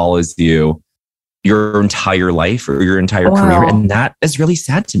just follows you your entire life or your entire career. And that is really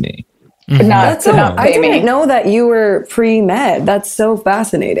sad to me. I didn't know that you were pre-med. That's so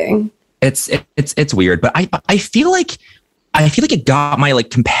fascinating. It's weird, but I feel like it got my like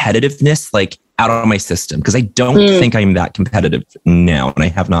competitiveness like out of my system, because I don't think I'm that competitive now, and I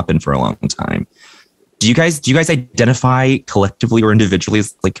have not been for a long time. Do you guys identify collectively or individually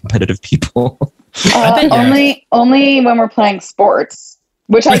as like competitive people? Only when we're playing sports,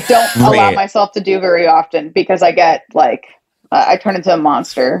 which I don't allow myself to do very often, because I get like I turn into a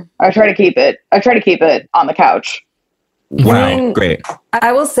monster. I try to keep it on the couch. Wow, great.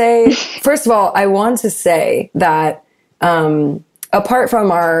 I will say, first of all, I want to say that apart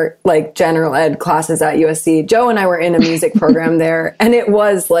from our like general ed classes at USC, Joe and I were in a music program there, and it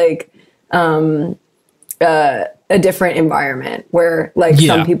was like a different environment where like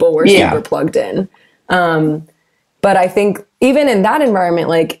some people were super plugged in. But I think even in that environment,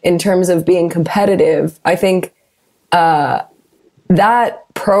 like in terms of being competitive, I think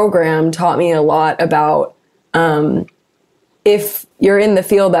that program taught me a lot about if you're in the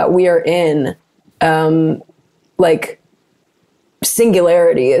field that we are in, like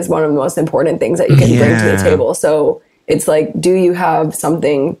singularity is one of the most important things that you can bring to the table. So it's like, do you have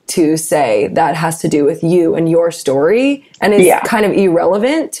something to say that has to do with you and your story and is kind of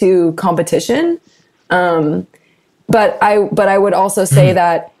irrelevant to competition? But I would also say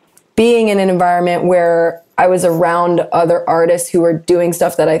that being in an environment where I was around other artists who were doing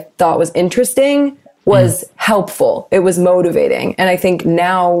stuff that I thought was interesting was helpful. It was motivating. And I think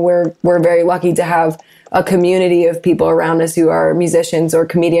now we're very lucky to have a community of people around us who are musicians or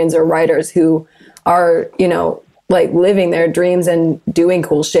comedians or writers who are, you know, like living their dreams and doing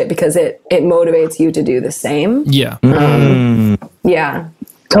cool shit because it motivates you to do the same. Yeah. Yeah.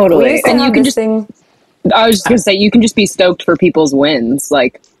 Totally. And you can just I was just gonna say, you can just be stoked for people's wins.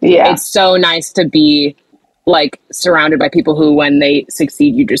 Like, it's so nice to be like surrounded by people who, when they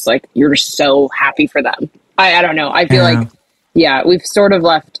succeed, you're just so happy for them. I don't know. I feel like, we've sort of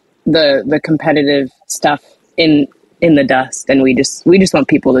left the competitive stuff in the dust, and we just want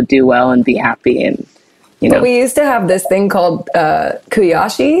people to do well and be happy. And But we used to have this thing called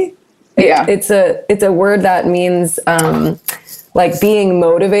kuyashi. It's a word that means like being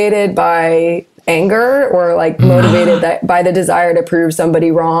motivated by anger, or like motivated by the desire to prove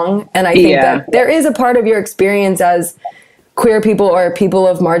somebody wrong. And I think that there is a part of your experience as queer people or people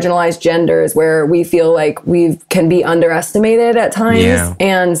of marginalized genders where we feel like we can be underestimated at times. Yeah.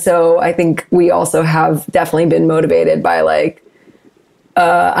 And so I think we also have definitely been motivated by like,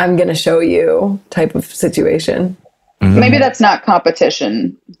 I'm going to show you type of situation. Mm-hmm. Maybe that's not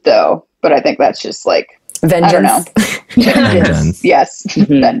competition though, but I think that's just like, vengeance. I don't know. Vengeance. Yes.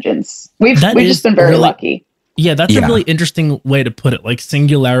 Mm-hmm. Vengeance. We've just been very lucky. Yeah, that's a really interesting way to put it. Like,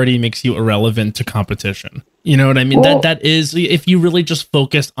 singularity makes you irrelevant to competition. You know what I mean? Well, that is, if you really just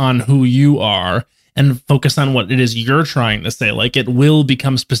focus on who you are and focus on what it is you're trying to say, like, it will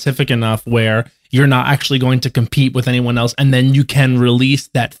become specific enough where you're not actually going to compete with anyone else. And then you can release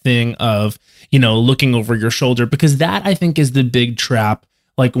that thing of, looking over your shoulder, because that, I think, is the big trap.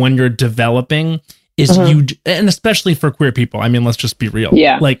 Like, when you're developing, is and especially for queer people, I mean, let's just be real.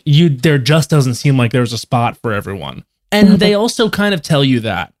 Yeah. Like, there just doesn't seem like there's a spot for everyone. And they also kind of tell you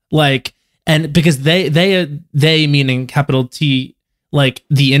that, like, and because they meaning capital T, like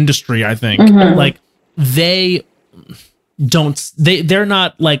the industry, I think, like they're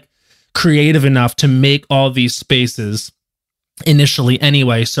not like creative enough to make all these spaces initially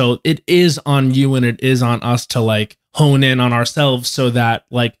anyway. So it is on you and it is on us to like hone in on ourselves so that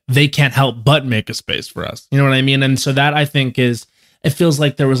like they can't help but make a space for us. You know what I mean? And so that, I think, it feels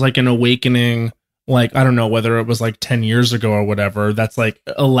like there was like an awakening, like, I don't know whether it was like 10 years ago or whatever, that's like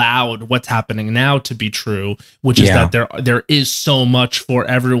allowed what's happening now to be true, which is that there is so much for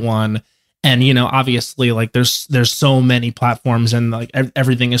everyone. And, obviously, like there's so many platforms and like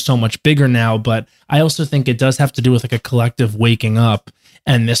everything is so much bigger now. But I also think it does have to do with like a collective waking up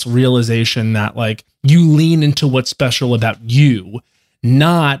and this realization that like you lean into what's special about you,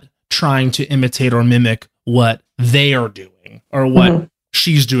 not trying to imitate or mimic what they are doing or what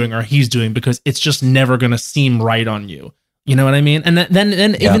she's doing or he's doing, because it's just never going to seem right on you. You know what I mean? And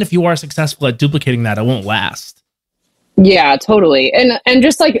then even if you are successful at duplicating that, it won't last. Yeah, totally. And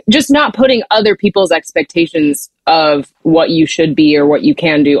just not putting other people's expectations of what you should be or what you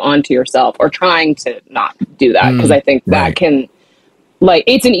can do onto yourself, or trying to not do that. Because I think that can, like,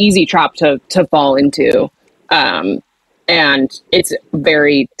 it's an easy trap to fall into. And it's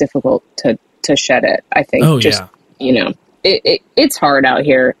very difficult to shed it, I think. It's hard out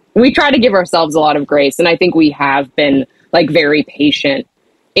here. We try to give ourselves a lot of grace, and I think we have been like very patient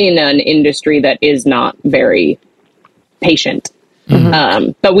in an industry that is not very patient.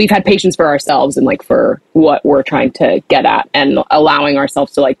 But we've had patience for ourselves and like for what we're trying to get at, and allowing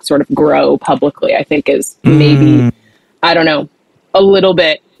ourselves to like sort of grow publicly, I think is maybe, I don't know, a little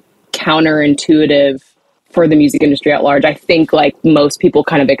bit counterintuitive for the music industry at large. I think like most people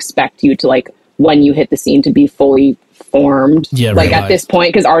kind of expect you to, like, when you hit the scene, to be fully formed, at this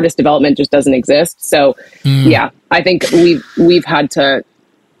point, because artist development just doesn't exist. So I think we've had to,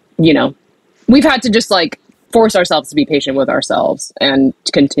 just like force ourselves to be patient with ourselves, and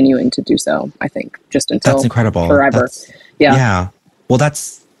continuing to do so, I think, just until that's incredible forever. Well,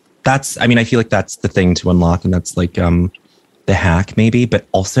 that's I mean, I feel like that's the thing to unlock, and that's like the hack maybe. But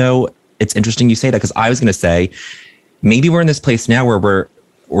also, it's interesting you say that, because I was going to say maybe we're in this place now where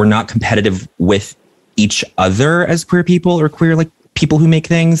we're not competitive with each other as queer people or queer like people who make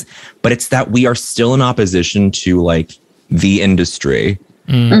things, but it's that we are still in opposition to like the industry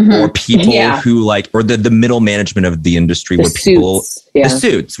or people who like, or the middle management of the industry, where people, the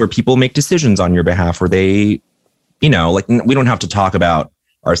suits, where people make decisions on your behalf, where they, like, we don't have to talk about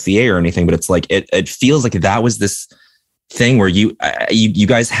RCA or anything, but it's like, it feels like that was this thing where you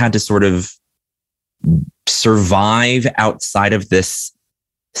guys had to sort of survive outside of this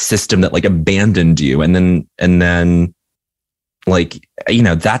system that like abandoned you. And then like,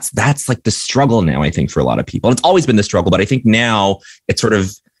 that's like the struggle now, I think, for a lot of people. And it's always been the struggle, but I think now it's sort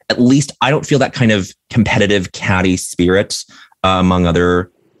of, at least I don't feel that kind of competitive, catty spirit among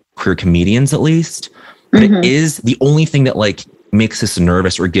other queer comedians, at least. But it is the only thing that like makes us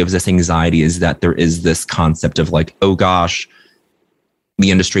nervous or gives us anxiety, is that there is this concept of like, oh gosh,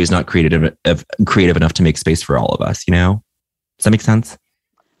 the industry is not creative enough to make space for all of us, you know? Does that make sense?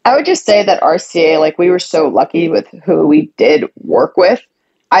 I would just say that RCA, like, we were so lucky with who we did work with.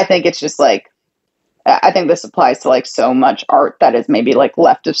 I think it's just like, I think this applies to like so much art that is maybe like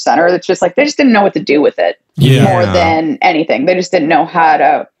left of center. It's just like, they just didn't know what to do with it more than anything. They just didn't know how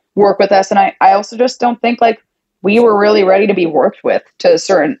to work with us. And I also just don't think like we were really ready to be worked with to a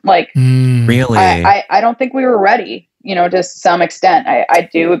certain, like, really, I don't think we were ready, you know, to some extent. I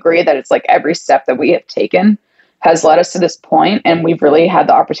do agree that it's like every step that we have taken has led us to this point, and we've really had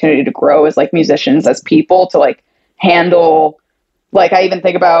the opportunity to grow as like musicians, as people, to like handle, like, I even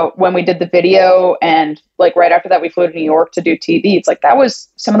think about when we did the video and like right after that we flew to New York to do TV. It's like that was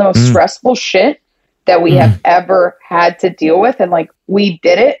some of the most stressful shit that we have ever had to deal with, and like we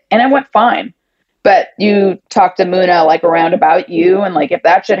did it and it went fine. But you talk to Muna like around about you, and like if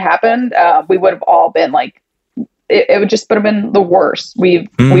that shit happened, we would have all been like, it would just would have been the worst. We've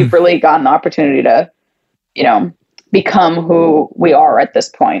really gotten the opportunity to, you know, become who we are at this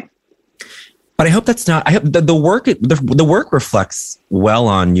point. But I hope that's not, I hope the work reflects well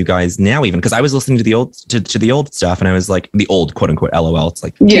on you guys now, even because I was listening to the old, to the old stuff, and I was like, the old quote unquote LOL. It's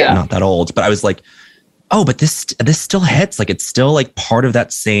like, not that old, but I was like, oh, but this still hits. Like, it's still like part of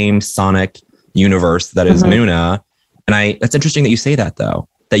that same sonic universe that is Muna. And that's interesting that you say that though,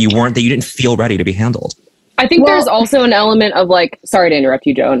 that you didn't feel ready to be handled. I think there's also an element of like, sorry to interrupt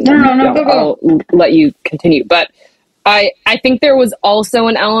you, Joe. No, go. I'll let you continue. But I think there was also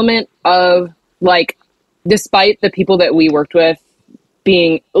an element of like, despite the people that we worked with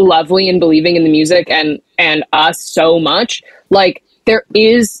being lovely and believing in the music and us so much, like there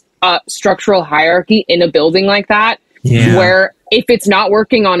is a structural hierarchy in a building like that where if it's not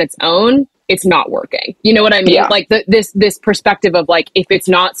working on its own, it's not working. You know what I mean? Yeah. Like this perspective of like, if it's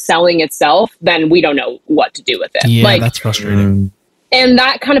not selling itself, then we don't know what to do with it. Yeah, like, that's frustrating. And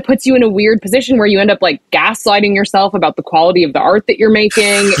that kind of puts you in a weird position where you end up like gaslighting yourself about the quality of the art that you're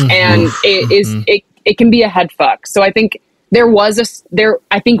making. And it can be a head fuck. So I think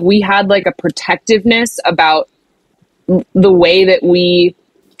I think we had like a protectiveness about the way that we,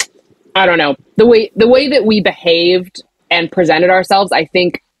 I don't know, the way that we behaved and presented ourselves, I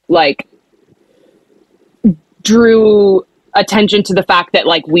think like drew attention to the fact that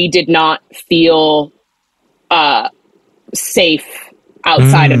like we did not feel safe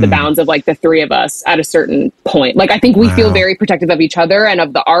outside of the bounds of like the three of us at a certain point. Like I think we feel very protective of each other and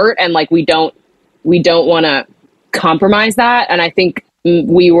of the art, and like we don't want to compromise that. And I think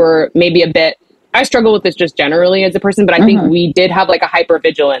we were maybe a bit, I struggle with this just generally as a person, but I think we did have like a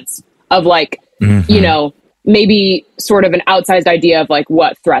hypervigilance of like, you know, maybe sort of an outsized idea of like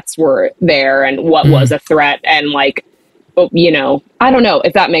what threats were there and what was a threat, and like, you know, I don't know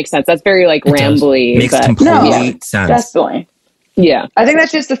if that makes sense. That's very like rambly. Makes complete sense. Definitely. Yeah. I think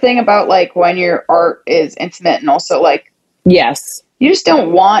that's just the thing about like when your art is intimate, and also like, yes, you just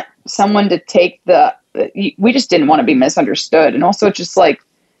don't want someone to take we just didn't want to be misunderstood. And also just like,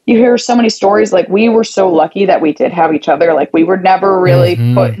 you hear so many stories, like we were so lucky that we did have each other. Like we were never really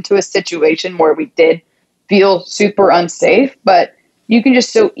put into a situation where we did feel super unsafe, but you can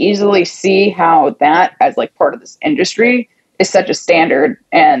just so easily see how that as like part of this industry is such a standard.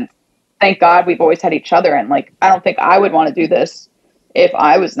 And thank God we've always had each other. And like, I don't think I would want to do this if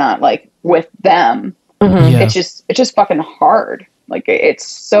I was not like with them. It's just fucking hard. Like it's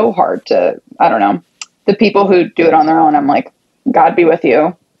so hard to, I don't know, the people who do it on their own, I'm like, God be with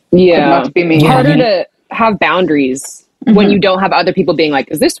you. Yeah. Not be me. Harder to have boundaries when you don't have other people being like,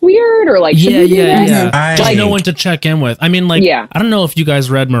 is this weird? Or like, Just no one to check in with. I mean, like, I don't know if you guys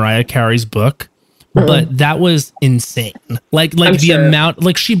read Mariah Carey's book, but that was insane. Like the amount,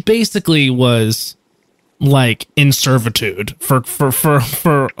 like she basically was like in servitude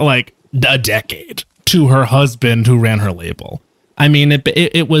for like a decade to her husband who ran her label. I mean,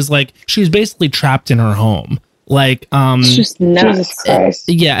 it was like she's basically trapped in her home. Like, it's just nuts.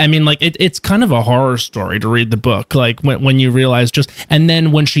 I mean, like it's kind of a horror story to read the book. Like when you realize and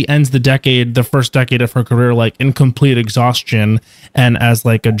then when she ends the first decade of her career, like in complete exhaustion and as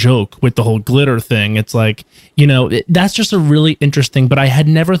like a joke with the whole glitter thing, it's like, you know, that's just a really interesting, but I had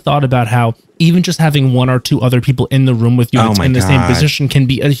never thought about how even just having one or two other people in the room with you in the same position can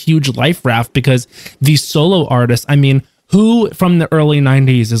be a huge life raft, because these solo artists, I mean, who from the early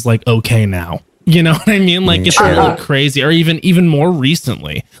 90s is like, okay now? You know what I mean? Like it's really crazy, or even more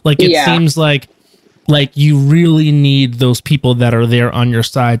recently. Like it seems like you really need those people that are there on your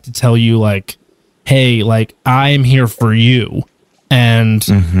side to tell you like, hey, like I am here for you. And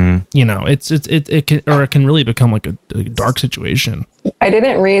you know, it can really become like a dark situation. I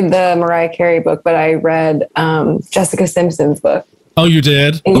didn't read the Mariah Carey book, but I read Jessica Simpson's book. Oh, you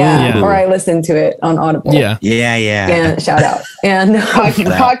did? Yeah. Or I listened to it on Audible. Yeah. Shout out. And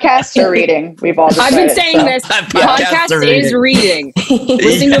podcasts are reading. We've all I've been saying this. Podcast is reading.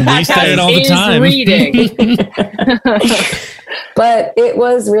 Listening to a podcast is reading. But it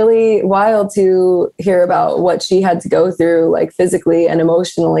was really wild to hear about what she had to go through, like physically and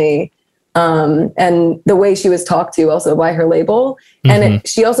emotionally. And the way she was talked to also by her label. And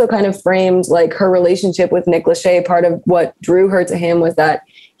she also kind of framed like her relationship with Nick Lachey. Part of what drew her to him was that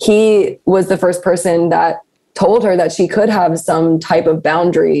he was the first person that told her that she could have some type of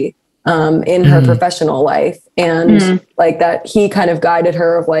boundary in her professional life. And like that he kind of guided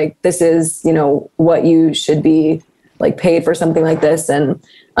her of like, this is, you know, what you should be like paid for something like this. And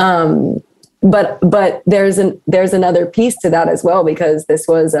but there's another piece to that as well, because this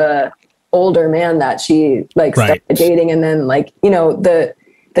was a older man that she like started dating, and then like, you know, the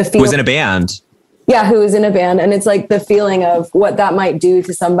feeling, who was in a band. Yeah, who was in a band. And it's like the feeling of what that might do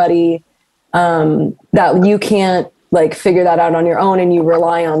to somebody that you can't like figure that out on your own, and you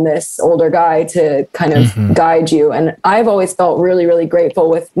rely on this older guy to kind of guide you. And I've always felt really, really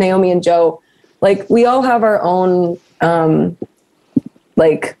grateful with Naomi and Joe. Like we all have our own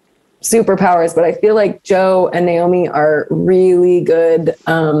like superpowers, but I feel like Joe and Naomi are really good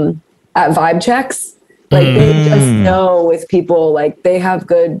at vibe checks. Like they just know with people, like they have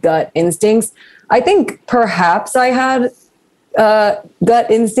good gut instincts. I think perhaps I had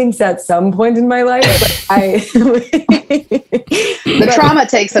gut instincts at some point in my life, but the trauma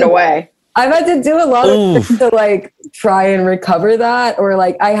takes it away. I've had to do a lot of things to like try and recover that, or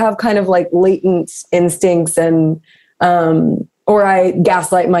like I have kind of like latent instincts, and or I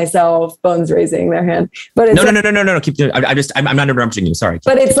gaslight myself. Bones raising their hand, but it's no. Keep doing. I'm not interrupting you. Sorry.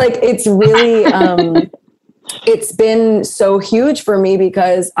 But it's like it's really it's been so huge for me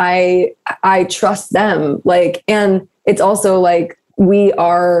because I trust them. Like, and it's also like we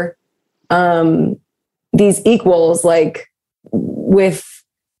are these equals, like with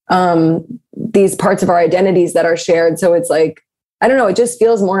these parts of our identities that are shared. So it's like, I don't know, it just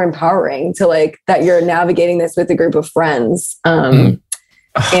feels more empowering to like that you're navigating this with a group of friends. And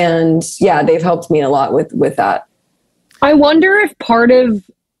yeah, they've helped me a lot with that. I wonder if part of,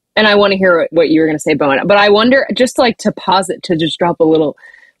 and I want to hear what you were going to say, Bowen, but I wonder, just like to pause it, to just drop a little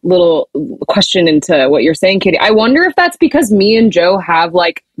question into what you're saying, Katie. I wonder if that's because me and Joe have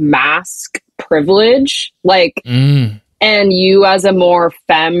like mask privilege, like, and you as a more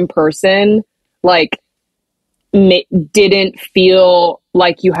femme person, like didn't feel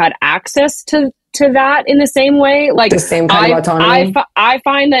like you had access to that in the same way. Like the same kind of autonomy. I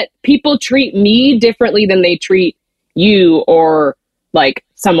find that people treat me differently than they treat you or like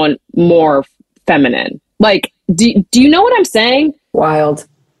someone more feminine. Like, do you know what I'm saying? Wild.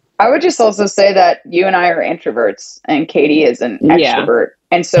 I would just also say that you and I are introverts and Katie is an extrovert.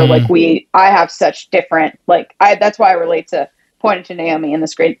 And so like I have such different, like that's why I relate to pointing to Naomi in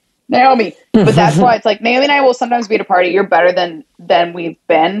this great Naomi. But that's why it's like Naomi and I will sometimes be at a party. You're better than we've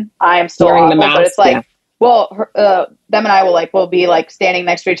been. I am still awful, but it's like, well, them and I will be like standing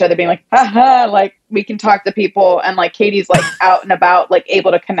next to each other being like, haha, like we can talk to people. And like Katie's like out and about, like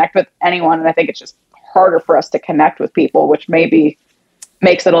able to connect with anyone. And I think it's just harder for us to connect with people, which maybe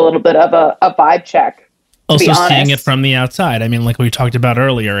makes it a little bit of a vibe check. Also seeing it from the outside. I mean, like we talked about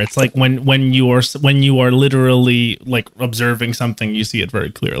earlier, it's like when you are literally like observing something, you see it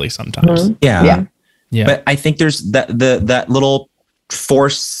very clearly sometimes. Yeah. But I think there's that little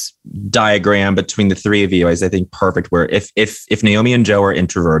force diagram between the three of you is, I think, perfect. Where if Naomi and Joe are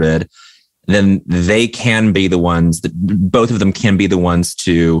introverted, then they can be the ones that both of them can be the ones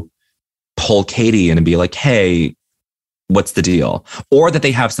to pull Katie in and be like, hey, what's the deal? Or that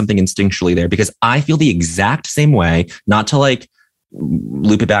they have something instinctually there, because I feel the exact same way, not to like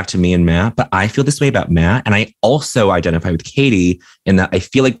loop it back to me and Matt, but I feel this way about Matt. And I also identify with Katie in that I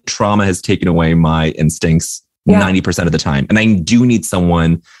feel like trauma has taken away my instincts 90% of the time. And I do need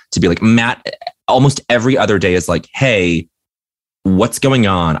someone to be like, Matt, almost every other day is like, hey, what's going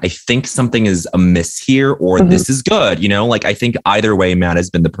on? I think something is amiss here, or this is good. You know, like I think either way, Matt has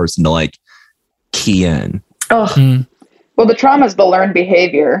been the person to like key in. Well, the trauma is the learned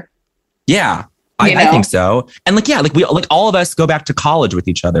behavior. Yeah, I think so. And like, like we, like all of us go back to college with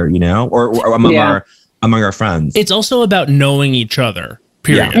each other, you know, or among our friends. It's also about knowing each other,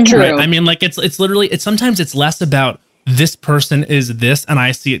 period. Yeah. True. Right? I mean, like it's literally, sometimes it's less about this person is this and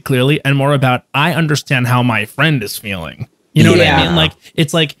I see it clearly, and more about I understand how my friend is feeling. You know what I mean? Like,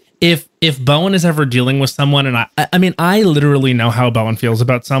 it's like, if Bowen is ever dealing with someone, and I mean, I literally know how Bowen feels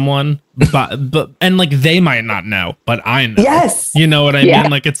about someone, but and like they might not know, but I know. Yes. You know what I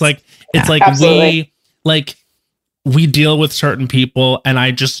mean? Like, it's like absolutely. we like we deal with certain people, and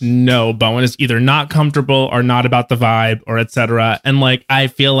I just know Bowen is either not comfortable or not about the vibe or etc. And like, I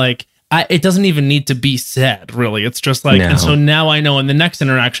feel like it doesn't even need to be said, really. It's just like, and so now I know in the next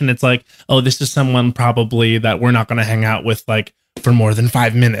interaction, it's like, oh, this is someone probably that we're not going to hang out with like for more than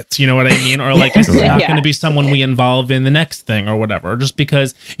 5 minutes. You know what I mean? Or like, it's not going to be someone we involve in the next thing or whatever. Just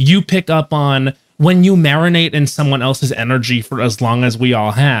because you pick up on when you marinate in someone else's energy for as long as we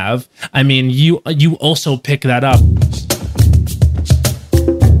all have, I mean, you also pick that up.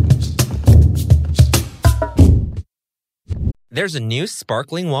 There's a new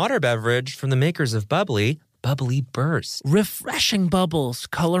sparkling water beverage from the makers of Bubbly, Bubbly Burst. Refreshing bubbles,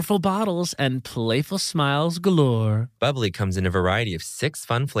 colorful bottles, and playful smiles galore. Bubbly comes in a variety of 6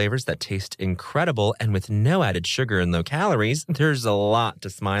 fun flavors that taste incredible, and with no added sugar and low calories, there's a lot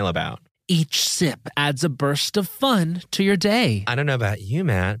to smile about. Each sip adds a burst of fun to your day. I don't know about you,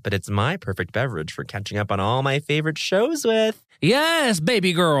 Matt, but it's my perfect beverage for catching up on all my favorite shows with. Yes,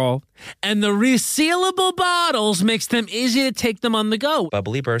 baby girl. And the resealable bottles makes them easy to take them on the go.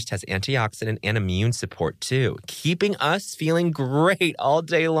 Bubbly Burst has antioxidant and immune support, too, keeping us feeling great all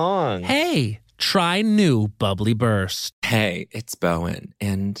day long. Hey, try new Bubbly Burst. Hey, it's Bowen,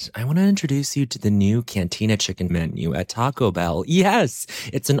 and I want to introduce you to the new Cantina Chicken menu at Taco Bell. Yes,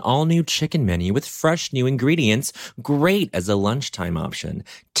 it's an all-new chicken menu with fresh new ingredients, great as a lunchtime option.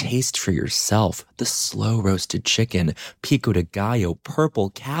 Taste for yourself the slow-roasted chicken, pico de gallo, purple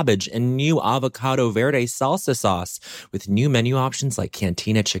cabbage, and new avocado verde salsa sauce. With new menu options like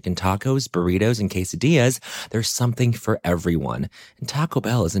Cantina Chicken tacos, burritos, and quesadillas, there's something for everyone. And Taco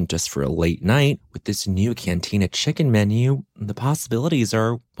Bell isn't just for a late night. With this new Cantina Chicken menu, the possibilities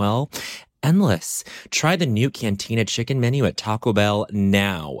are, well, endless. Try the new Cantina Chicken menu at Taco Bell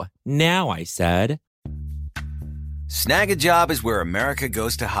now. Now, I said. Snag a Job is where America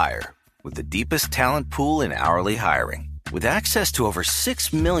goes to hire, with the deepest talent pool in hourly hiring. With access to over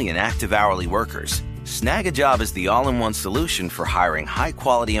 6 million active hourly workers, Snag a Job is the all-in-one solution for hiring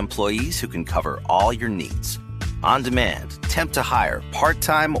high-quality employees who can cover all your needs. On demand, temp to hire,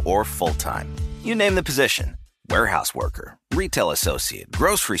 part-time or full-time. You name the position. Warehouse worker, retail associate,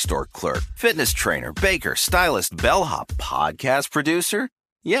 grocery store clerk, fitness trainer, baker, stylist, bellhop, podcast producer.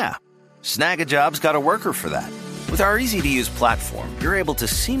 Yeah, Snag a Job's got a worker for that. With our easy-to-use platform, you're able to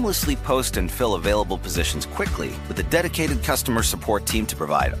seamlessly post and fill available positions quickly with a dedicated customer support team to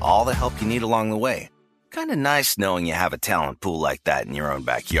provide all the help you need along the way. Kind of nice knowing you have a talent pool like that in your own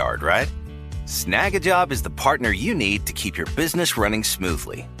backyard, right? Snag a Job is the partner you need to keep your business running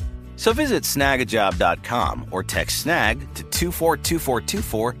smoothly. So visit snagajob.com or text snag to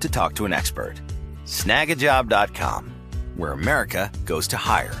 242424 to talk to an expert. Snagajob.com, where America goes to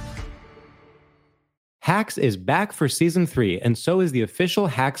hire. Hacks is back for season 3, and so is the official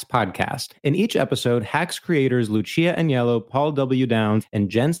Hacks podcast. In each episode, Hacks creators Lucia Aniello, Paul W. Downs, and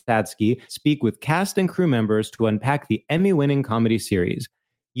Jen Statsky speak with cast and crew members to unpack the Emmy-winning comedy series.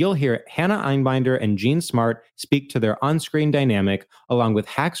 You'll hear Hannah Einbinder and Jean Smart speak to their on-screen dynamic, along with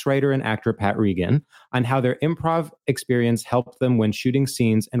Hacks writer and actor Pat Regan, on how their improv experience helped them when shooting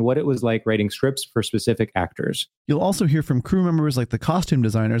scenes and what it was like writing scripts for specific actors. You'll also hear from crew members like the costume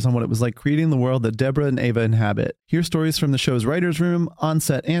designers on what it was like creating the world that Deborah and Ava inhabit. Hear stories from the show's writer's room,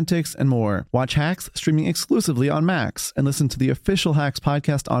 on-set antics, and more. Watch Hacks streaming exclusively on Max, and listen to the official Hacks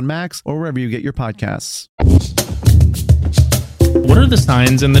podcast on Max or wherever you get your podcasts. What are the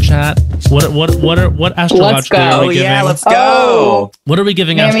signs in the chat? What astrologically are we giving? Let's go. What are we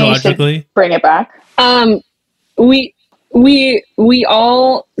giving astrologically? Bring it back. We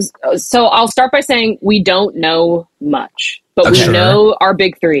all, so I'll start by saying we don't know much, but we know our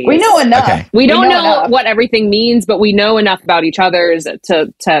big threes. We know enough. Okay. We don't know what everything means, but we know enough about each other's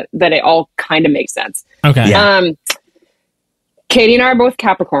to that it all kind of makes sense. Okay. Yeah. Katie and I are both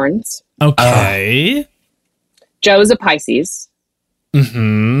Capricorns. Okay. Joe's a Pisces.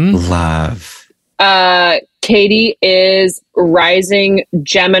 Mm-hmm. Love. Katie is rising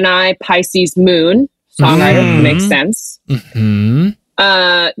Gemini Pisces moon. Songwriter, makes sense. Mm-hmm.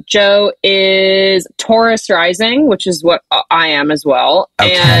 Joe is Taurus rising, which is what I am as well.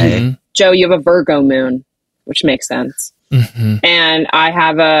 Okay. And Joe, you have a Virgo moon, which makes sense. Mm-hmm. And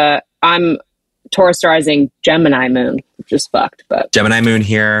I'm Taurus rising Gemini moon, which is fucked, but Gemini moon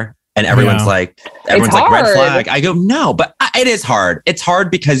here. And everyone's like, red flag. I go, no, but it is hard. It's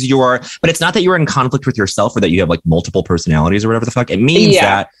hard because but it's not that you're in conflict with yourself or that you have like multiple personalities or whatever the fuck. It means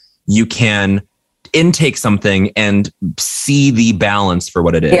that you can intake something and see the balance for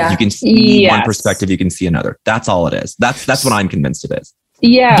what it is. You can see one perspective, you can see another. That's all it is. That's what I'm convinced it is.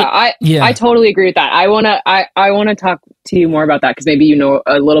 I totally agree with that. I want to talk to you more about that because maybe you know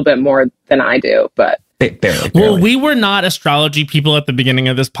a little bit more than I do, but Barely. Well, we were not astrology people at the beginning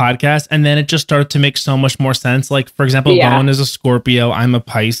of this podcast, and then it just started to make so much more sense. Like, for example, Bowen is a Scorpio, I'm a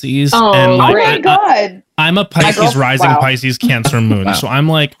Pisces. Oh, and like, my God. I'm a Pisces rising, Pisces, Cancer moon. So I'm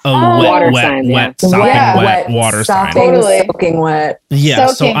like a wet water sign. Totally. Soaking wet. Yeah.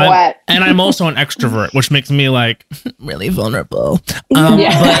 Soaking wet. And I'm also an extrovert, which makes me like really vulnerable.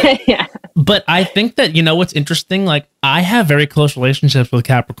 But I think that, you know, what's interesting, like I have very close relationships with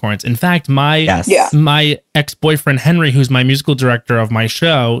Capricorns. In fact, my ex-boyfriend, Henry, who's my musical director of my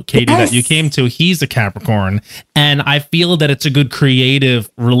show, Katie, that you came to, he's a Capricorn. And I feel that it's a good creative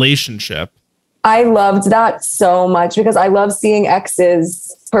relationship. I loved that so much because I love seeing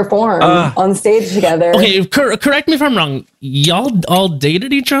exes perform on stage together. Okay, correct me if I'm wrong. Y'all all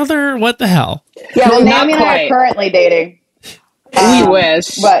dated each other? What the hell? Yeah, well, Naomi and I are currently dating. We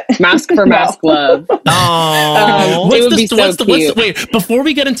wish, but mask for mask love. Oh, wait, before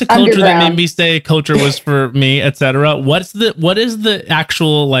we get into culture that made me say culture was for me, etc. What is the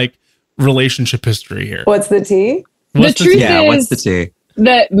actual like relationship history here? What's the tea? What's the tea?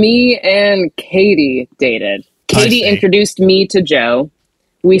 That me and Katie dated. Katie introduced me to Joe.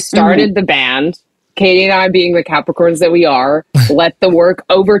 We started the band. Katie and I, being the Capricorns that we are, let the work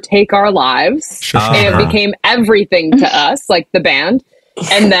overtake our lives. And it became everything to us, like the band.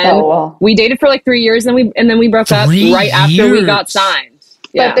 And then we dated for like 3 years, and then we broke up right after we got signed.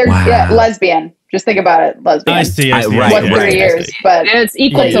 But they're lesbian. Just think about it, lesbian. I see. What 3 years? But it's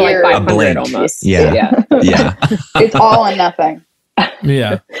equal to like 500 almost. Yeah. It's all or nothing.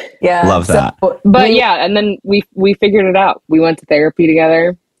 Yeah. Love that. But and then we figured it out. We went to therapy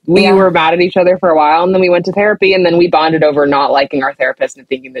together. We were mad at each other for a while, and then we went to therapy, and then we bonded over not liking our therapist and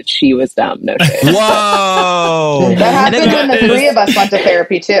thinking that she was dumb. No shit. Whoa! That happened when the three of us went to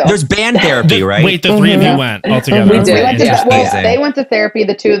therapy too. There's band therapy, right? Wait, the three of you went all together. We did. They went to therapy,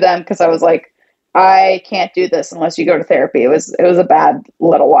 the two of them, because I was like, I can't do this unless you go to therapy. It was a bad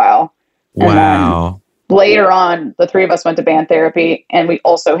little while. Wow. Later on, the three of us went to band therapy, and we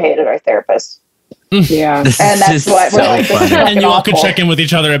also hated our therapist. Yeah. And that's what we're like. This is and you all could check in with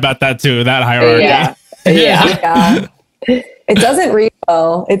each other about that too, that hierarchy. Yeah. It doesn't read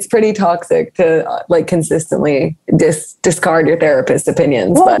well. It's pretty toxic to like consistently discard your therapist's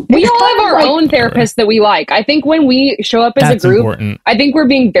opinions. But we all have our own therapist that we like. I think when we show up as a group, I think we're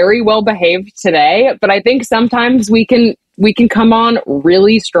being very well behaved today, but I think sometimes we can come on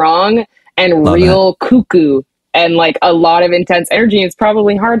really strong and real cuckoo and like a lot of intense energy. It's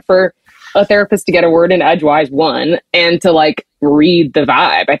probably hard for a therapist to get a word in edgewise and to like read the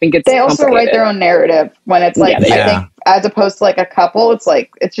vibe. I think they also write their own narrative when it's like, I think as opposed to like a couple,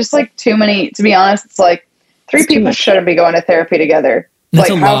 it's just like too many, to be honest. It's like three people shouldn't be going to therapy together. That's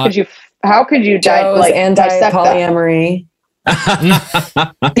like how could you like anti-polyamory?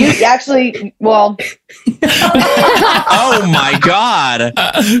 You actually, well, oh my God!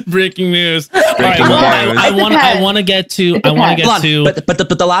 Breaking news. I want to get to. But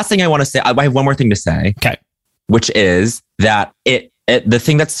the last thing I want to say, I have one more thing to say. Okay, which is that the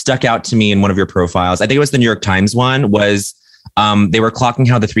thing that stuck out to me in one of your profiles, I think it was the New York Times one, was they were clocking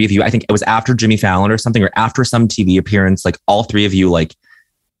how the three of you, I think it was after Jimmy Fallon or something, or after some TV appearance, like all three of you like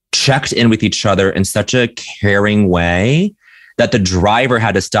checked in with each other in such a caring way that the driver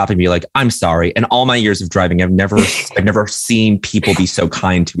had to stop and be like, I'm sorry. In all my years of driving, I've never seen people be so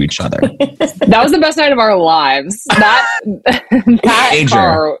kind to each other. That was the best night of our lives. That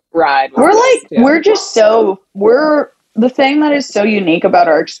car ride. The thing that is so unique about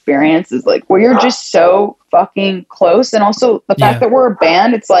our experience is like, we're just so fucking close. And also the fact that we're a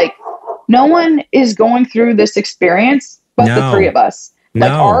band, it's like, no one is going through this experience but the three of us.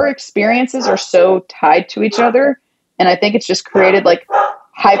 Like our experiences are so tied to each other. And I think it's just created like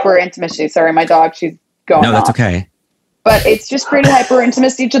hyper intimacy. Sorry, my dog, she's going No, that's off. okay. But it's just created hyper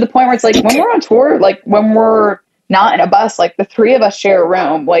intimacy to the point where it's like when we're on tour, like when we're not in a bus, like the three of us share a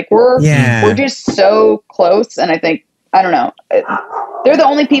room. Like we're just so close. And I think, I don't know, they're the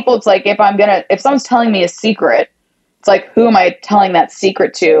only people. It's like, if someone's telling me a secret, it's like, who am I telling that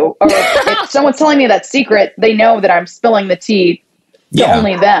secret to? Or if someone's telling me that secret, they know that I'm spilling the tea to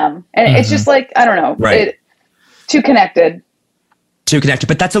only them. And it's just like, I don't know. Right. Too connected.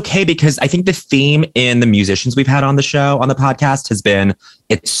 But that's okay, because I think the theme in the musicians we've had on the show, on the podcast, has been,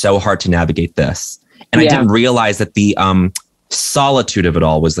 it's so hard to navigate this. And I didn't realize that the solitude of it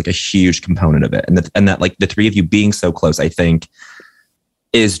all was like a huge component of it. And that like the three of you being so close, I think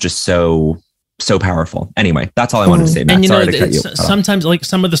is just so powerful. Anyway, that's all I wanted to say, Matt. And Sorry to cut you. Sometimes like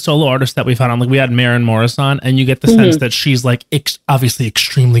some of the solo artists that we've had on, like we had Maren Morris on, and you get the sense that she's like obviously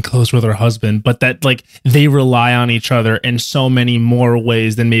extremely close with her husband, but that like they rely on each other in so many more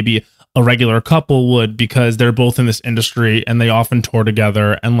ways than maybe a regular couple would, because they're both in this industry and they often tour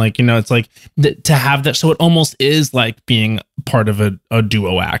together. And like, you know, it's like to have that. So it almost is like being part of a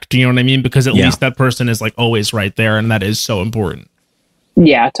duo act. Do you know what I mean? Because at least that person is like always right there. And that is so important.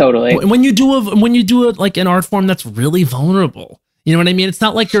 Yeah, totally. When you do like an art form that's really vulnerable, you know what I mean? It's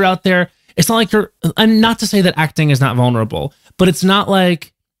not like you're out there. It's not like you're, and not to say that acting is not vulnerable, but it's not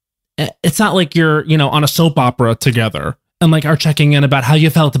like you're, you know, on a soap opera together and like are checking in about how you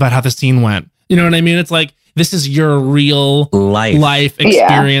felt about how the scene went. You know what I mean? It's like, this is your real life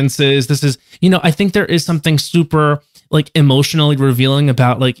experiences. This is, you know, I think there is something super like emotionally revealing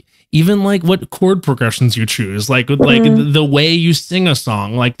about like, even like what chord progressions you choose, like the way you sing a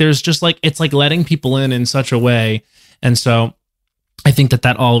song. Like there's just like, it's like letting people in such a way. And so I think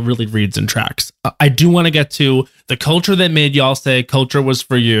that all really reads and tracks. I do want to get to the culture that made y'all say culture was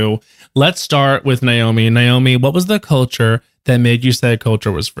for you. Let's start with Naomi. Naomi, what was the culture that made you say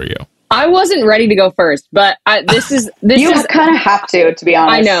culture was for you? I wasn't ready to go first, but this is you kind of have to be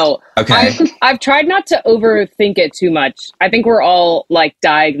honest. I know. Okay. I've tried not to overthink it too much. I think we're all like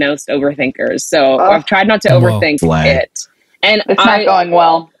diagnosed overthinkers, so I've tried not to overthink it. And it's not going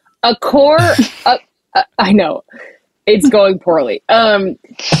well. A core, I know. It's going poorly.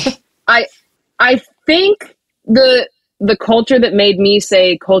 I think the culture that made me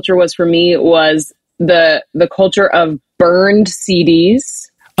say culture was for me was the culture of burned CDs.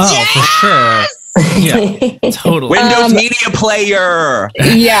 Oh, for sure. Yeah, totally. Windows Media Player.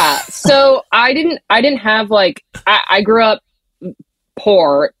 Yeah. So I didn't have like, I grew up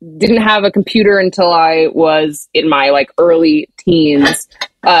poor, didn't have a computer until I was in my like early teens,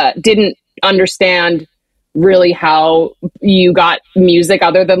 didn't understand really how you got music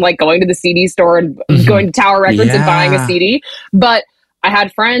other than like going to the CD store and going to Tower Records and buying a CD. But I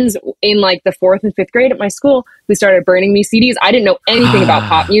had friends in like the 4th and 5th grade at my school who started burning me CDs. I didn't know anything about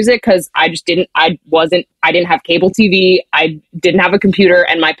pop music because I didn't have cable TV. I didn't have a computer,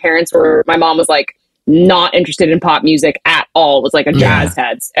 and my mom was like not interested in pop music at all, was like a jazz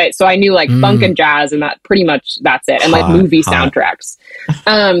head. So I knew like funk and jazz, and that's it. And like movie soundtracks.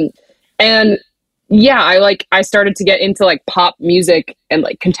 And yeah, I started to get into like pop music and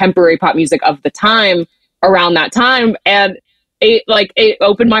like contemporary pop music of the time around that time. And it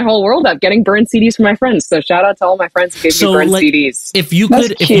opened my whole world up, getting burned CDs from my friends. So shout out to all my friends who gave me burned CDs. If you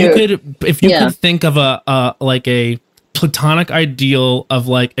could think of a platonic ideal of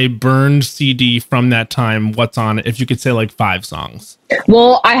like a burned CD from that time, what's on it? If you could say like 5 songs.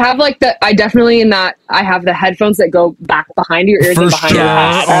 Well, I have like I have the headphones that go back behind your ears and behind your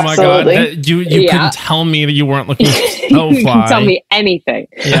head. Oh my God. You couldn't tell me that you weren't looking so You can tell me anything.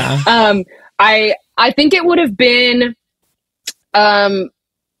 Yeah. I think it would have been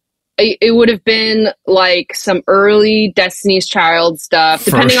it would have been like some early Destiny's Child stuff.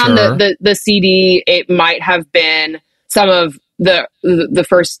 Depending on the CD, it might have been some of the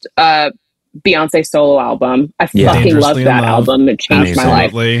first Beyonce solo album. I fucking loved that album. It changed my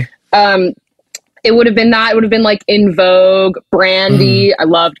life. It would have been that. It would have been like In Vogue, Brandy. I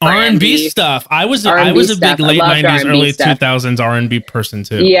loved Brandy. R&B stuff. I was a big late 90s, early 2000s R&B person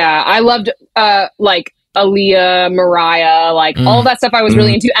too. Yeah, I loved like Aaliyah, Mariah, like all that stuff I was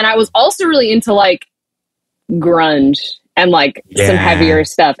really into. And I was also really into like grunge and like some heavier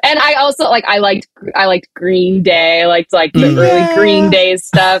stuff. And I also I liked Green Day. I liked like the early Green Day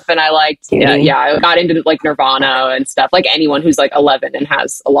stuff. And I liked, I got into like Nirvana and stuff. Like anyone who's like 11 and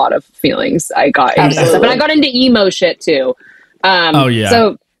has a lot of feelings, I got into that stuff. And I got into emo shit too.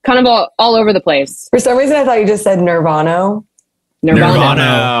 So kind of all over the place. For some reason, I thought you just said Nirvana.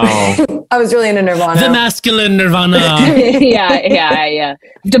 Nirvana. I was really into Nirvana. The masculine Nirvana. yeah. I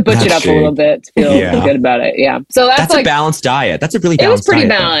have to butch it up a little bit to feel good about it. Yeah. So that's like a balanced diet. That's a really balanced diet. It was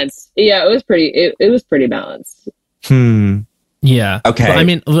pretty balanced. Yeah, it was pretty balanced. Yeah. Okay. But, I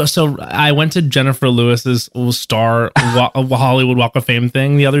mean, so I went to Jennifer Lewis's Star Hollywood Walk of Fame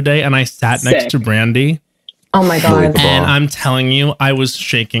thing the other day, and I sat next to Brandy. Oh my God. And I'm telling you, I was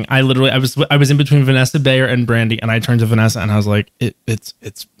shaking. I was in between Vanessa Bayer and Brandy, and I turned to Vanessa and I was like, it's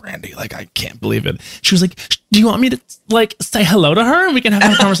Brandy. Like, I can't believe it. She was like, do you want me to like say hello to her and we can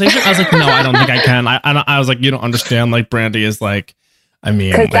have a conversation? I was like, no, I don't think I can. I was like, you don't understand. Like, Brandy is like, I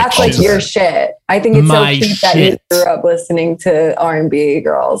mean, because that's like your shit. I think it's so cute that you grew up listening to R&B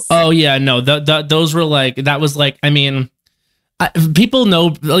girls. Oh yeah, no, those were like, that was like, I mean, people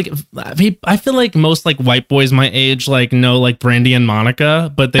know, like, I feel like most like white boys my age like know like Brandy and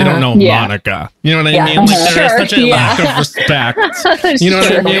Monica, but they don't know Monica. You know what I mean? Like, there's such a lack of respect. You know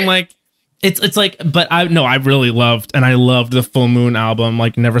what I mean? Like, It's like, but I really loved the Full Moon album,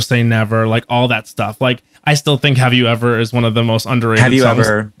 like Never Say Never, like all that stuff. Like I still think Have You Ever is one of the most underrated Have You songs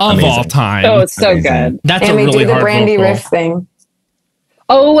Ever? of Amazing. all time. Oh, it's so good. That's and a we really do the hard Brandy vocal. riff thing.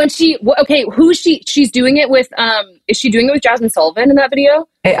 Oh, and who's she's doing it with, is she doing it with Jasmine Sullivan in that video?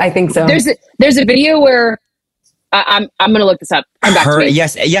 I think so. There's a video where, I'm going to look this up. Come back to me.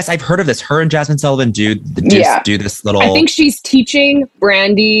 Yes, I've heard of this. Her and Jasmine Sullivan do this little... I think she's teaching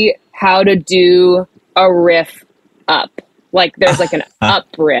Brandy how to do a riff up. Like there's like an up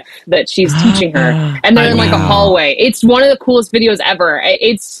riff that she's teaching her. And they're in like a hallway. It's one of the coolest videos ever.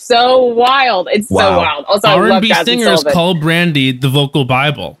 It's so wild. It's so wild. Also, I love R&B Jasmine singers Sullivan. call Brandy the vocal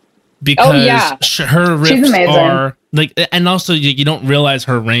Bible because her riffs are like, and also you don't realize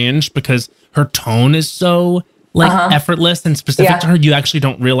her range because her tone is so like effortless and specific to her. You actually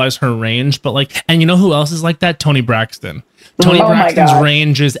don't realize her range, but like, and you know who else is like that? Toni Braxton. Toni Braxton's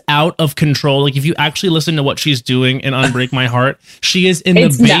range is out of control. Like if you actually listen to what she's doing in Unbreak My Heart, she is in the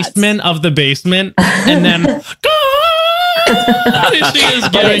basement of the basement, and then she is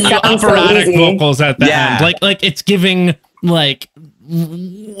giving you operatic vocals at the end. Like it's giving like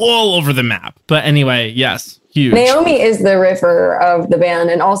all over the map. But anyway, yes. Huge. Naomi is the riffer of the band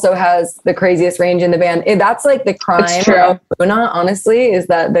and also has the craziest range in the band. That's like the crime of Muna, honestly, is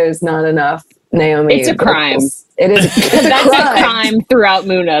that there's not enough Naomi. It's a crime. It is. That's a crime throughout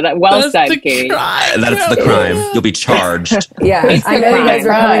Muna. Well said, Katie. That's the crime. You'll be charged. Yeah, I know you guys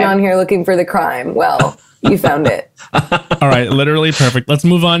are coming on here looking for the crime. Well, you found it. All right, literally perfect. Let's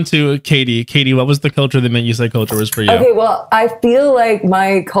move on to Katie. Katie, what was the culture that meant you say culture was for you? Okay, well, I feel like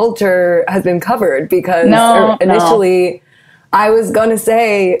my culture has been covered because initially I was going to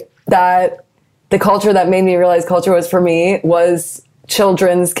say that the culture that made me realize culture was for me was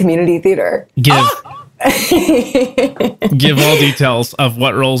children's community theater. Give all details of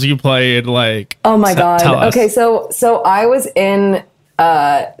what roles you played. Like, oh my God. Tell us. Okay, so I was in.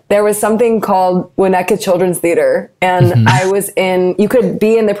 There was something called Winnetka Children's Theater, and I was in. You could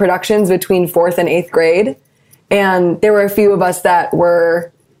be in the productions between 4th and 8th grade, and there were a few of us that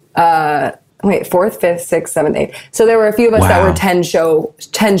were 4th, 5th, 6th, 7th, 8th. So there were a few of us that were 10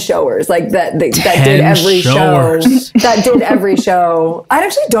 showers, like that did every show. That did every show. I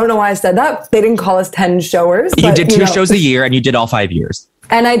actually don't know why I said that. They didn't call us 10 showers. You did 2 shows a year, and you did all 5 years.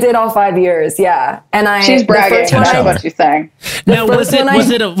 And I did all 5 years, yeah. And she's bragging. That's what she's saying. Now, was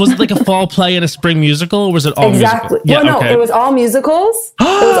it like a fall play and a spring musical, or was it all exactly? Musical? Well, no, it was all musicals. It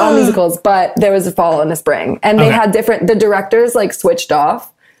was all musicals, but there was a fall and a spring, and they had different. The directors like switched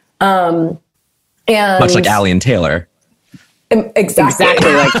off, and much like Allie and Taylor. Exactly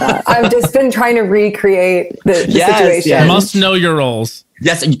like that. I've just been trying to recreate the situation. Yes. Must know your roles.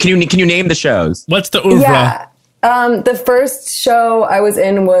 Yes, can you name the shows? What's the oeuvre? Yeah. The first show I was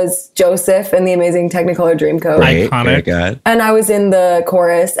in was Joseph and the Amazing Technicolor Dreamcoat. Iconic. Very good. And I was in the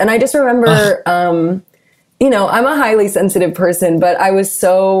chorus. And I just remember, I'm a highly sensitive person, but I was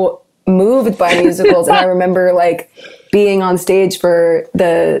so moved by musicals. And I remember like being on stage for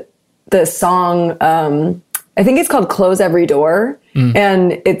the song, I think it's called Close Every Door.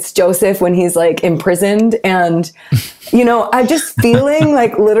 And it's Joseph when he's like imprisoned, and I'm just feeling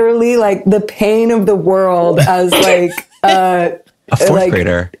like literally like the pain of the world as like a 4th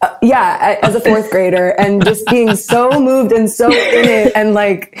grader. As a 4th grader, and just being so moved and so in it and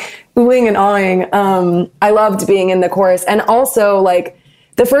like oohing and awing. I loved being in the chorus, and also like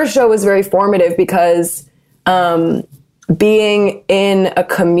the first show was very formative because being in a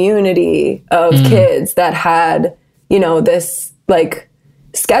community of kids that had this like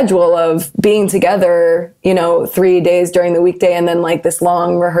schedule of being together, 3 days during the weekday and then like this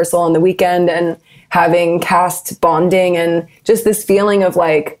long rehearsal on the weekend and having cast bonding and just this feeling of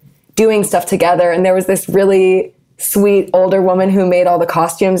like doing stuff together. And there was this really sweet older woman who made all the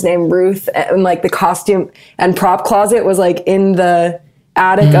costumes named Ruth, and like the costume and prop closet was like in the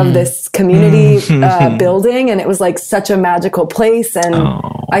attic of this community building, and it was like such a magical place. And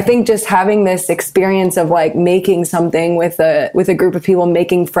I think just having this experience of like making something with a group of people,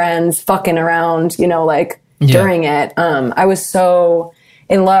 making friends, fucking around, during it, I was so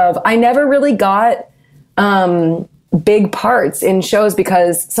in love. I never really got big parts in shows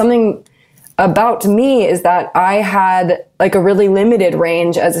because something about me is that I had like a really limited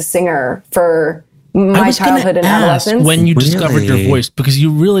range as a singer for my childhood and adolescence. When you discovered your voice, because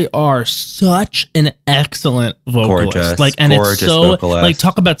you really are such an excellent vocalist. It's so vocalist. Like,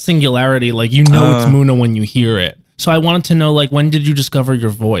 talk about singularity. Like, it's Muna when you hear it. So I wanted to know, like, when did you discover your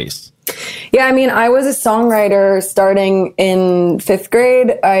voice? Yeah, I mean, I was a songwriter starting in 5th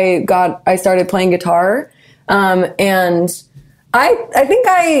grade. I started playing guitar, and I think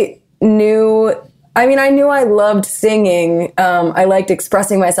knew I loved singing. I liked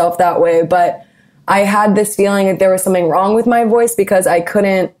expressing myself that way, but I had this feeling that there was something wrong with my voice because I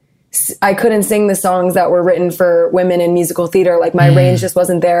couldn't sing the songs that were written for women in musical theater. Like my range just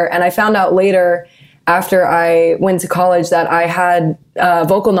wasn't there. And I found out later after I went to college that I had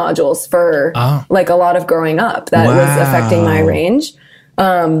vocal nodules for like a lot of growing up that was affecting my range.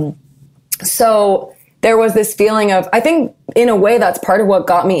 So there was this feeling of, I think in a way that's part of what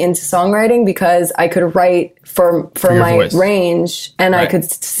got me into songwriting, because I could write for my voice. Range, and I could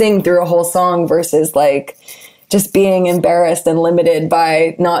sing through a whole song versus like just being embarrassed and limited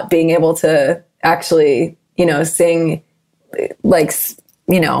by not being able to actually, sing like,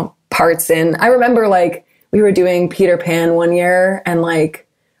 parts in. I remember like we were doing Peter Pan one year, and like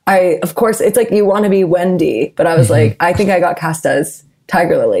of course it's like you want to be Wendy, but I was like, I think I got cast as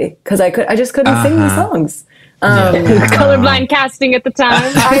Tiger Lily because I just couldn't sing these songs. Colorblind casting at the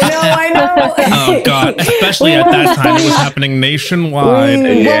time. I know. Oh God! Especially at that time, it was happening nationwide.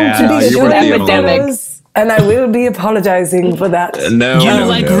 And I will be apologizing for that.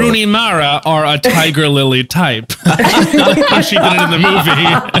 Rooney Mara are a Tiger Lily type. She did it in the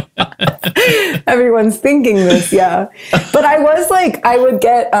movie. Everyone's thinking this, yeah. But I was like, I was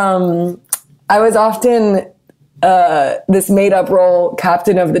often this made up role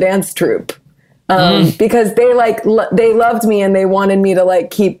captain of the dance troupe. Because they loved me and they wanted me to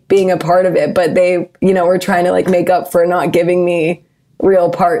like keep being a part of it, but they, were trying to like make up for not giving me real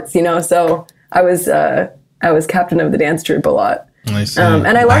parts, so I was captain of the dance troupe a lot. I see.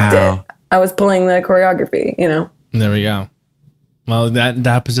 And I liked it. I was pulling the choreography, There we go. Well,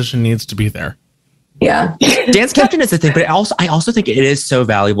 that position needs to be there. Yeah. Dance captain is the thing, but I also think it is so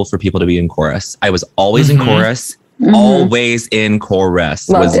valuable for people to be in chorus. I was always in chorus. Always in chorus.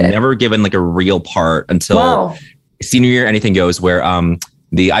 Was never given like a real part until senior year. Anything Goes, where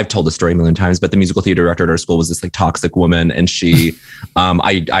I've told the story a million times, but the musical theater director at our school was this like toxic woman, and she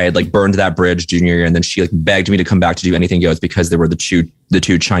I had like burned that bridge junior year, and then she like begged me to come back to do Anything Goes because there were the two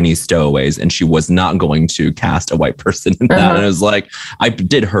Chinese stowaways, and she was not going to cast a white person in that. And it was like I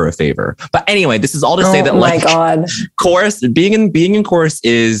did her a favor. But anyway, this is all to say that like chorus, being in chorus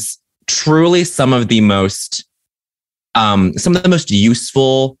is truly some of the most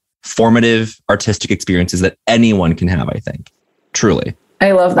useful, formative, artistic experiences that anyone can have, I think. Truly.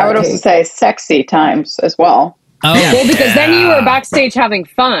 I love that. I would also say sexy times as well. Oh, yeah. Well, because then you were backstage having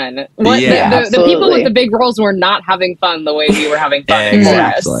fun. The people with the big roles were not having fun the way we were having fun.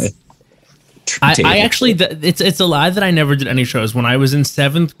 Exactly. I actually, it's a lie that I never did any shows. When I was in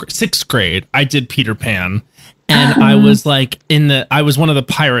 6th grade, I did Peter Pan, and I was like I was one of the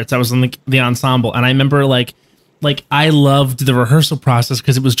pirates. I was in the ensemble, and I remember like I loved the rehearsal process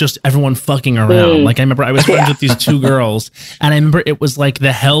because it was just everyone fucking around. Like I remember I was friends with these 2 girls, and I remember it was like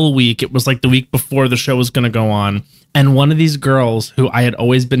the hell week. It was like the week before the show was going to go on. And one of these girls who I had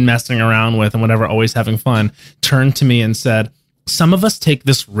always been messing around with and whatever, always having fun, turned to me and said, "Some of us take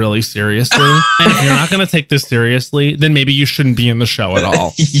this really seriously. And if you're not going to take this seriously, then maybe you shouldn't be in the show at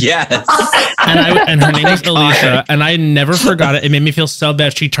all." Yes. And her name is Alicia, and I never forgot it. It made me feel so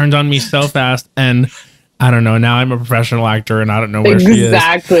bad. She turned on me so fast, and I don't know. Now I'm a professional actor, and I don't know where she is.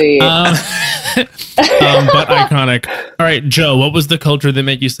 Exactly. But iconic. All right, Joe, what was the culture that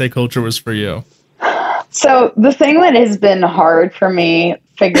made you say culture was for you? So the thing that has been hard for me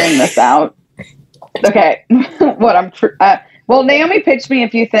figuring this out. Okay, well, Naomi pitched me a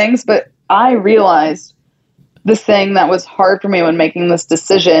few things, but I realized the thing that was hard for me when making this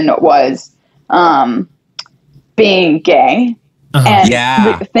decision was being gay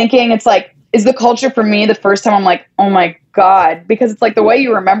and thinking it's like, is the culture for me the first time I'm like, oh my God, because it's like the way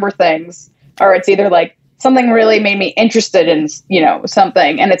you remember things, or it's either like something really made me interested in,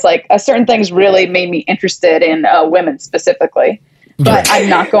 something. And it's like a certain things really made me interested in women specifically, but I'm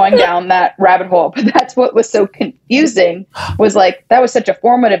not going down that rabbit hole. But that's what was so confusing was like, that was such a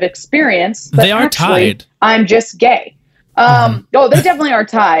formative experience. But they are tied. I'm just gay. Oh, they definitely are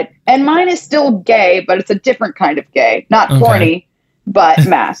tied. And mine is still gay, but it's a different kind of gay, not horny, but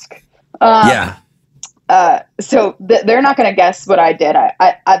mask. So they're not going to guess what I did.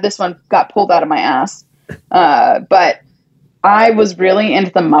 I this one got pulled out of my ass. But I was really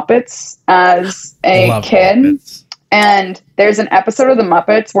into the Muppets as a kid. Muppets. And there's an episode of the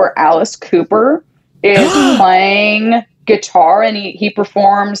Muppets where Alice Cooper is playing guitar, and he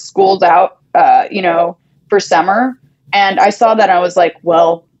performs Schooled Out, for summer. And I saw that, and I was like,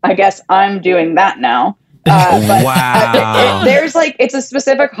 well, I guess I'm doing that now. Wow. There's like, it's a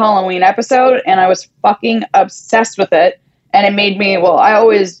specific Halloween episode, and I was fucking obsessed with it. And it made me, well, I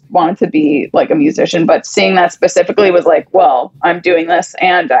always wanted to be like a musician, but seeing that specifically was like, well, I'm doing this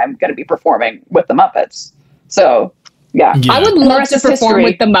and I'm going to be performing with the Muppets. So, yeah. I would love to perform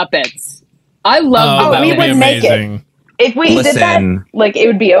with the Muppets. I love we would make it. If we did that, like, it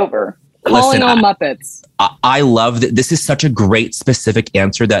would be over. Calling all Muppets. I love that. This is such a great specific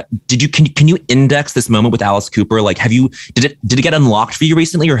answer. That can you index this moment with Alice Cooper? Like, did it get unlocked for you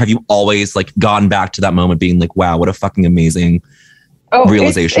recently, or have you always like gone back to that moment being like, wow, what a fucking amazing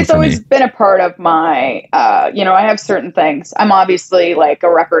realization? It's always been a part of my, I have certain things. I'm obviously like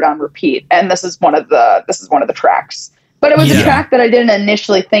a record on repeat, and this is one of the tracks. But it was a track that I didn't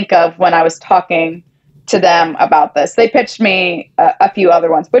initially think of when I was talking to them about this. They pitched me a few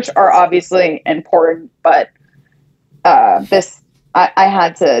other ones, which are obviously important, but I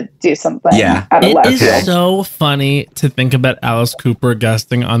had to do something out of left field. It is so funny to think about Alice Cooper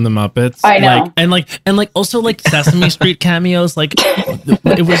guesting on the Muppets. I know. And also like Sesame Street cameos. Like,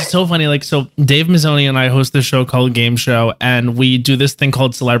 it was so funny. Like, so Dave Mazzoni and I host this show called Game Show, and we do this thing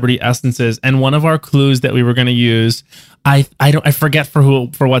called Celebrity Essences. And one of our clues that we were going to use, I forget for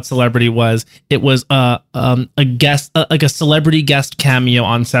what celebrity was. It was a guest, like a celebrity guest cameo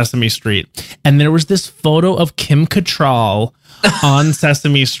on Sesame Street, and there was this photo of Kim Cattrall on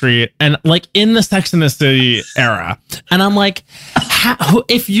Sesame Street, and like in the Sex and the City era. And I'm like,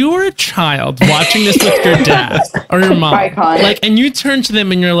 if you were a child watching this with your dad or your mom, like, and you turn to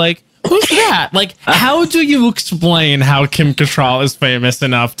them and you're like, who's that? Like, how do you explain how Kim Cattrall is famous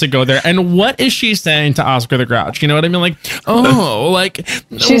enough to go there? And what is she saying to Oscar the Grouch? You know what I mean? Like, like,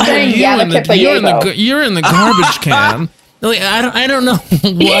 she's saying, you're in the garbage can. Like, I don't know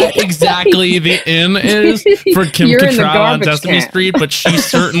what exactly the in is for Kim Cattrall on Sesame Street, but she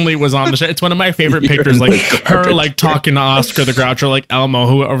certainly was on the show. It's one of my favorite pictures, like her like talking to Oscar the Grouch or like Elmo,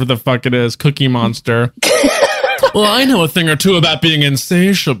 whoever the fuck it is, Cookie Monster. Well, I know a thing or two about being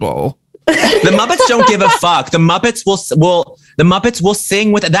insatiable. The Muppets don't give a fuck. The Muppets will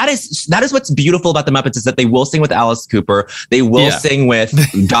sing with that is what's beautiful about the Muppets is that they will sing with Alice Cooper. They will sing with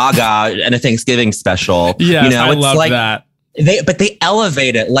Gaga in a Thanksgiving special. Yeah, I love that. They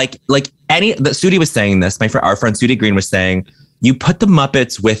elevate it Sudi was saying this. Our friend Sudi Green was saying, you put the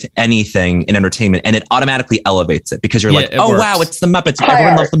Muppets with anything in entertainment and it automatically elevates it because you're like, oh, wow, it's the Muppets.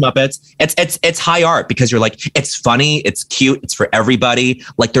 Everyone loves the Muppets. It's high art because you're like, it's funny, it's cute, it's for everybody.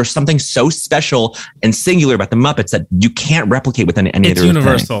 Like, there's something so special and singular about the Muppets that you can't replicate with any other thing. It's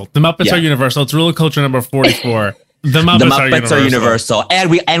universal. The Muppets are universal. It's rule of culture number 44. The Muppets are universal.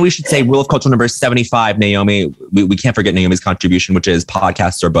 And we should say rule of culture number 75, Naomi. We can't forget Naomi's contribution, which is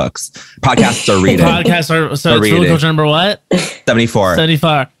podcasts or books. Podcasts are reading. Podcasts are, so it's rule of culture number what? 74.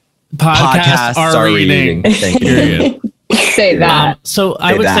 75. Podcasts are reading. Thank you. Say that. So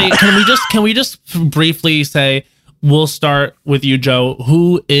I would say, can we just briefly say, we'll start with you, Joe.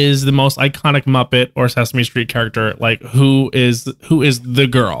 Who is the most iconic Muppet or Sesame Street character? Like, who is the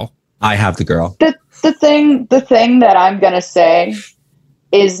girl? I have the girl. The thing that I'm going to say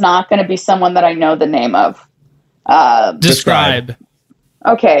is not going to be someone that I know the name of. Describe.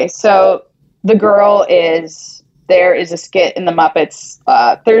 Okay, so the girl there is a skit in the Muppets.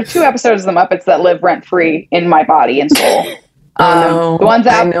 There are 2 episodes of the Muppets that live rent-free in my body and soul. The one's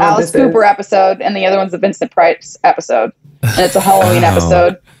Alice Cooper episode, and the other one's the Vincent Price episode. And it's a Halloween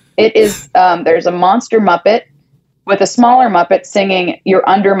episode. It is, there's a monster Muppet with a smaller Muppet singing "You're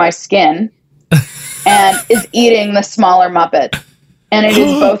Under My Skin," and is eating the smaller Muppet. And it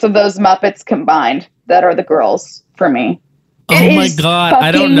is both of those Muppets combined that are the girls for me. Oh my God,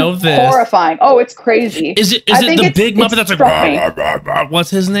 I don't know this. Horrifying. Oh, it's crazy. Is it the big Muppet that's like, what's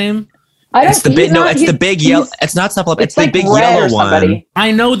his name? It's the big yellow. It's not Snuffleupagus. It's the big yellow one.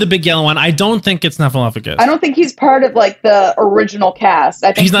 I know the big yellow one. I don't think it's Snuffleupagus. I don't think he's part of like the original cast.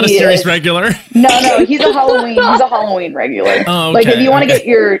 I think he's not a series regular. No, he's a Halloween regular. Oh, okay, like if you want to get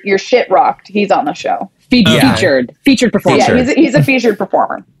your shit rocked, he's on the show. Featured performer. Yeah, he's a featured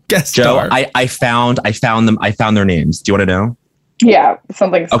performer. Guest Joe, star. I found their names. Do you want to know? Yeah,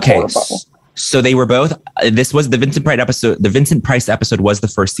 something. Okay. So they were both. This was the Vincent Price episode. The Vincent Price episode was the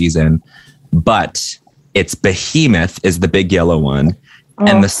first season, but it's Behemoth is the big yellow one,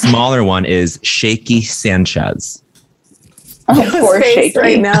 and the smaller one is Shaky Sanchez. Oh, poor Shaky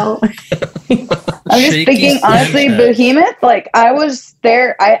right now. I'm just thinking, honestly, Behemoth. Like I was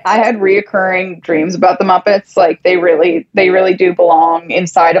there. I had reoccurring dreams about the Muppets. Like they really do belong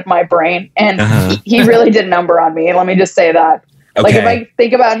inside of my brain, and he really did a number on me. Let me just say that. Okay. Like if I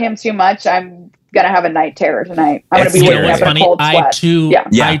think about him too much, I'm gonna have a night terror tonight. I'm gonna be waking up in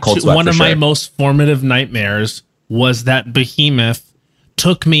a cold sweat. One of my most formative nightmares was that Behemoth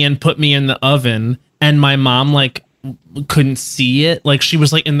took me and put me in the oven, and my mom like couldn't see it. Like she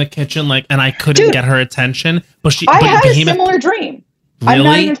was like in the kitchen, like, and I couldn't get her attention. But I had a similar dream. Really? I'm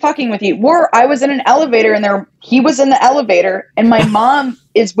not even fucking with you. I was in an elevator and he was in the elevator and my mom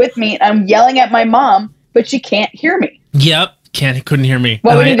is with me and I'm yelling at my mom, but she can't hear me. Yep. Couldn't hear me.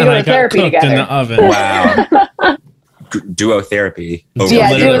 Well, we need to go to therapy together. In the oven. Wow. Duo therapy. Duo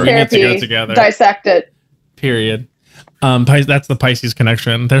therapy. Together. Dissect it. Period. That's the Pisces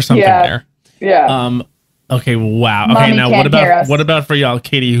connection. There's something there. Yeah. Okay. Wow. Mommy, okay. Now what about for y'all,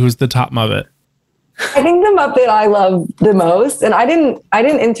 Katie? Who's the top Muppet? I think the Muppet I love the most, and I didn't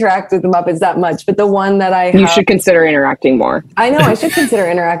interact with the Muppets that much, but the one that you should consider interacting more. I know I should consider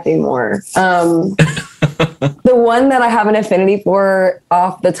interacting more. The one that I have an affinity for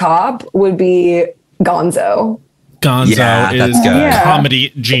off the top would be Gonzo. Gonzo is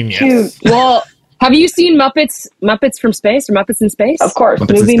comedy genius. Cute. Well, have you seen Muppets from Space or Muppets in Space? Of course.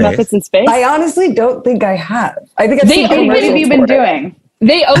 Muppets in Space? I honestly don't think I have. I think what have you been doing?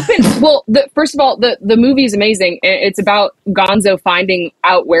 They opened, well, first of all, the movie is amazing. It's about Gonzo finding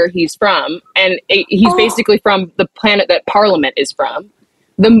out where he's from. And he's basically from the planet that Parliament is from.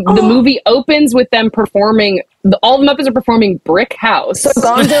 The movie opens with them performing, all the Muppets are performing Brick House. So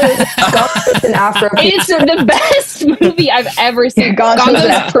Gonzo is an Afro-futurist. It's the best movie I've ever seen. Gonzo's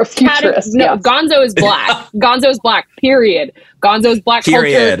an Afro-futurist. Gonzo is black. Gonzo is black, period. Gonzo's black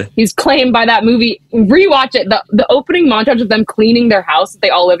culture. He's claimed by that movie. Rewatch it. The opening montage of them cleaning their house that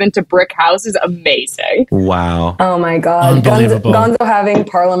they all live in to Brick House is amazing. Wow. Oh my God. Gonzo having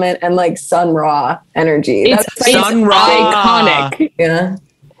Parliament and like Sun Ra energy. It's Sun Ra. Iconic. Yeah.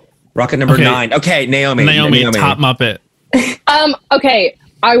 Rocket number 9. Okay, Naomi, top Muppet. Okay,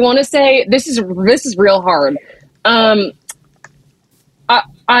 I want to say this is real hard. It's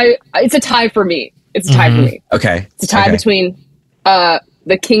a tie for me. It's a tie for me. Okay. It's a tie between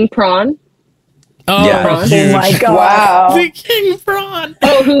the King Prawn. Oh, oh my God. Wow. The King Prawn.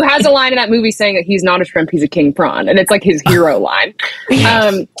 Oh, who has a line in that movie saying that he's not a shrimp, he's a king prawn. And it's like his hero line.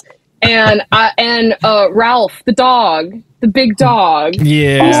 And Ralph, the dog. The big dog.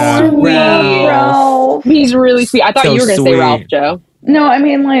 Yeah. Ralph. He's really sweet. I thought you were going to say Ralph, Joe. No, I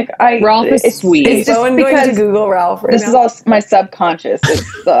mean, like, Ralph is sweet. It's just going to Google Ralph right now. This is all my subconscious.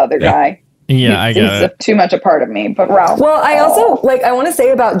 It's the other guy. Yeah, I get it. Too much a part of me, but Ralph. Well, I also, I want to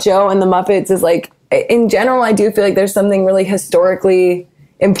say about Joe and the Muppets is, in general, I do feel like there's something really historically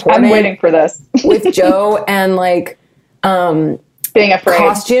important. I'm waiting for this. with Joe and, being afraid.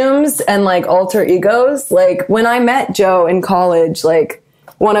 Costumes and alter egos. When I met Joe in college,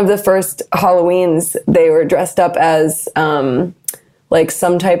 one of the first Halloweens, they were dressed up as some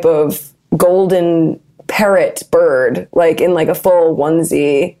type of golden parrot bird, in a full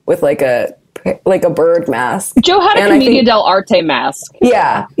onesie with a bird mask. Joe had a Commedia dell'arte mask.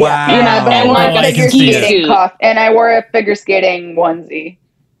 Yeah. Wow. And a figure skating cuff. And I wore a figure skating onesie.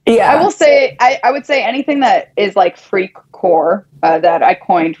 Yeah. I will say, I would say anything that is freak core that I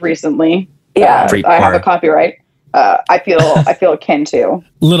coined recently. Yeah. I have a copyright. I feel akin to.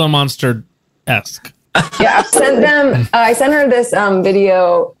 Little Monster-esque. Yeah, absolutely. I sent her this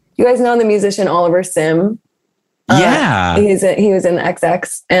video. You guys know the musician Oliver Sim? Yeah. He was in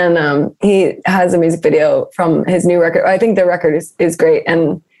XX, and he has a music video from his new record. I think the record is great,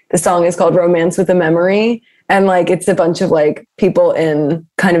 and the song is called Romance with a Memory. And it's a bunch of people in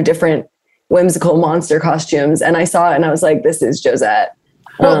kind of different whimsical monster costumes. And I saw it and I was like, this is Josette.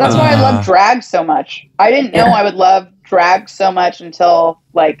 Well, that's why I love drag so much. I didn't know I would love drag so much until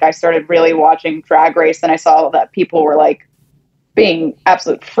I started really watching Drag Race, and I saw that people were being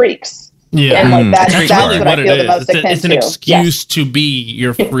absolute freaks. Yeah. And that's really what I feel the most akin to. It's an excuse to be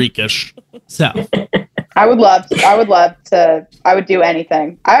your freakish self. I would do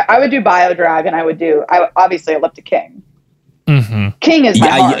anything. I would do bio drag, and I would love to King. Mm-hmm. King is my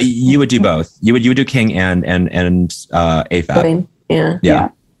heart. You would do both. You would do King and AFAB. Yeah.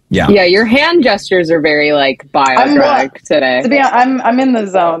 Yeah, your hand gestures are very bio drag today. To be honest, I'm in the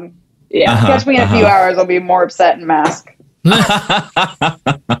zone. Yeah. Catch me in a few hours, I'll be more upset in mask.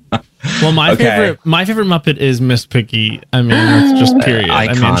 Well, my favorite Muppet is Miss Piggy. I mean, that's just period.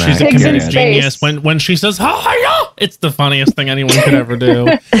 Iconic. I mean, she's a comedic genius. When she says "Hiya," it's the funniest thing anyone could ever do.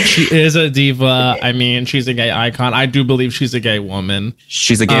 She is a diva. I mean, she's a gay icon. I do believe she's a gay woman.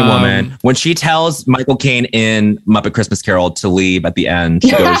 She's a gay woman. When she tells Michael Caine in Muppet Christmas Carol to leave at the end, she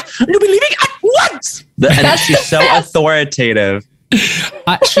goes, "You'll be leaving at once." And she's so authoritative.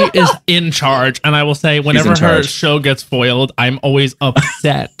 She is in charge, and I will say, whenever her show gets foiled, I'm always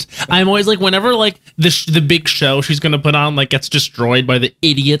upset. I'm always whenever the big show she's gonna put on gets destroyed by the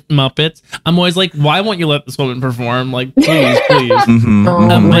idiot Muppets, I'm always why won't you let this woman perform? Please. Mm-hmm.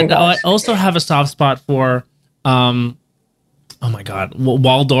 Oh but I also have a soft spot for Oh my God,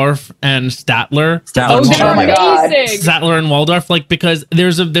 Waldorf and Statler. Oh, they're amazing. Statler and Waldorf, like, because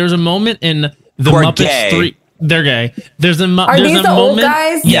there's a moment in the Muppets 3. They're gay. There's a Are these the old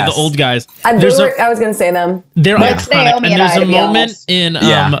guys? Yeah, the old guys. I was going to say them. They're iconic. And there's a moment in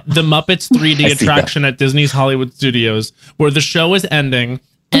the Muppets 3D attraction at Disney's Hollywood Studios where the show is ending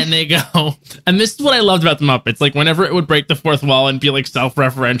and they go, and this is what I loved about the Muppets. Like, whenever it would break the fourth wall and be like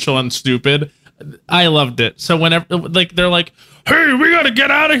self-referential and stupid, I loved it. So whenever, like, they're like, hey, we gotta get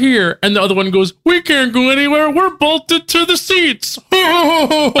out of here, and the other one goes, we can't go anywhere, we're bolted to the seats.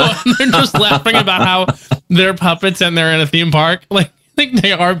 And they're just laughing about how they're puppets and they're in a theme park. Like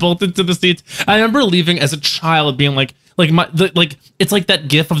they are bolted to the seats. I remember leaving as a child being like it's like that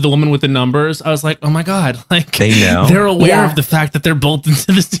gif of the woman with the numbers. I was like, oh my God, like they know, they're aware of the fact that they're bolted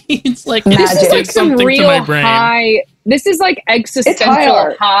to the seats. Like, this is like something to my brain. This is like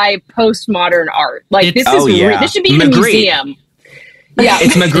existential high postmodern art. Like, this is this should be in a museum. Yeah,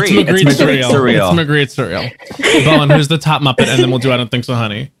 it's Magritte. It's surreal. Bowen, who's the top Muppet? And then we'll do I Don't Think So,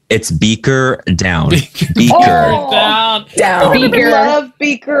 Honey. It's Beaker down. Beaker down. Beaker. I love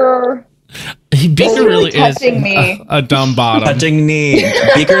Beaker. Beaker really is a dumb bottom. Touching me.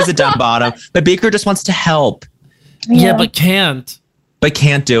 Beaker is a dumb bottom, but Beaker just wants to help. Yeah, but can't. But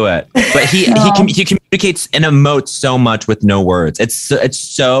can't do it. But he communicates and emotes so much with no words. It's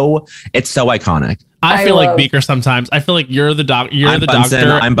so iconic. I feel like Beaker sometimes. I feel like you're the doctor. I'm Bunsen.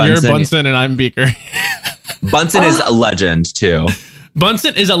 You're Bunsen and I'm Beaker. Bunsen is a legend too.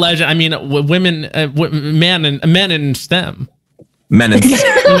 Bunsen is a legend. I mean, men in STEM. Men in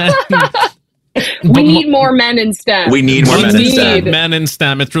STEM. We need more men in STEM. We need more men in STEM. Men in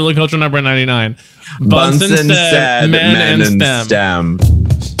STEM. It's Really Culture number 99. Bunsen said men in STEM.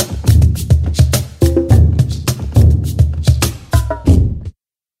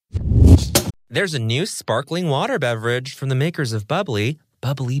 There's a new sparkling water beverage from the makers of Bubbly,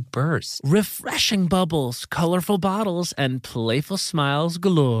 Bubbly Burst. Refreshing bubbles, colorful bottles, and playful smiles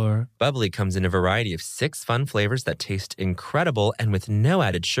galore. Bubbly comes in a variety of 6 fun flavors that taste incredible, and with no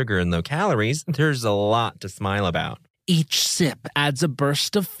added sugar and low calories, there's a lot to smile about. Each sip adds a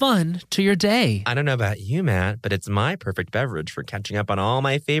burst of fun to your day. I don't know about you, Matt, but it's my perfect beverage for catching up on all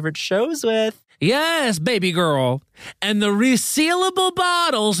my favorite shows with. Yes, baby girl. And the resealable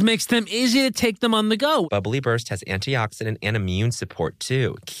bottles makes them easy to take them on the go. Bubbly Burst has antioxidant and immune support,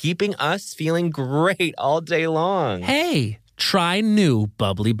 too, keeping us feeling great all day long. Hey, try new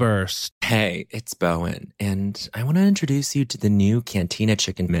Bubbly Burst. Hey, it's Bowen, and I want to introduce you to the new Cantina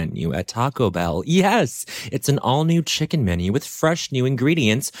Chicken menu at Taco Bell. Yes, it's an all-new chicken menu with fresh new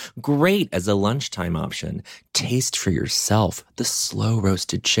ingredients, great as a lunchtime option. Taste for yourself the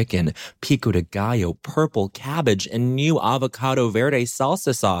slow-roasted chicken, pico de gallo, purple cabbage, and new avocado verde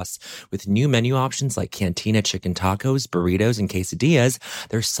salsa sauce. With new menu options like Cantina Chicken tacos, burritos, and quesadillas,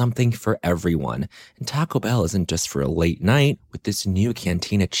 there's something for everyone. And Taco Bell isn't just for a late night. With this new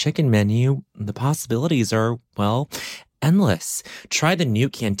Cantina Chicken menu, the possibilities are, well, endless. Try the new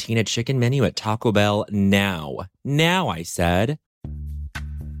Cantina Chicken menu at Taco Bell now. Now, I said.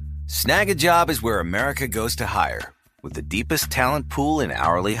 Snag a Job is where America goes to hire, with the deepest talent pool in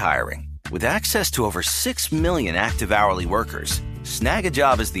hourly hiring. With access to over 6 million active hourly workers, Snag a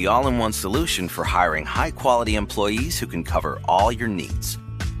Job is the all-in-one solution for hiring high-quality employees who can cover all your needs.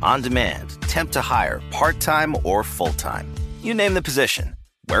 On demand, temp to hire, part-time or full-time. You name the position.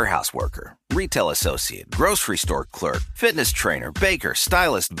 Warehouse worker, retail associate, grocery store clerk, fitness trainer, baker,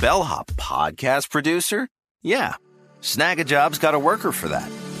 stylist, bellhop, podcast producer. Yeah, Snag a Job's got a worker for that.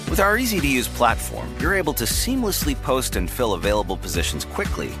 With our easy-to-use platform, you're able to seamlessly post and fill available positions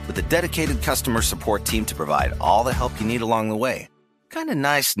quickly with a dedicated customer support team to provide all the help you need along the way. Kind of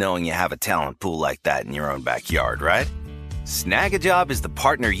nice knowing you have a talent pool like that in your own backyard, right? Snag a Job is the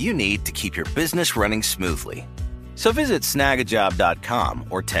partner you need to keep your business running smoothly. So visit snagajob.com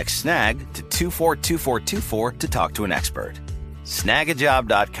or text snag to 242424 to talk to an expert.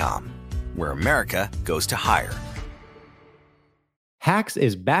 Snagajob.com, where America goes to hire. Hacks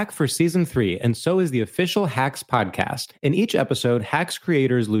is back for season 3, and so is the official Hacks podcast. In each episode, Hacks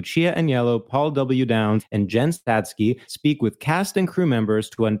creators Lucia Aniello, Paul W. Downs, and Jen Statsky speak with cast and crew members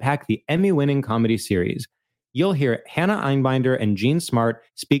to unpack the Emmy-winning comedy series. You'll hear Hannah Einbinder and Jean Smart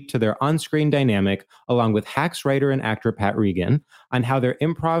speak to their on-screen dynamic, along with Hacks writer and actor Pat Regan, on how their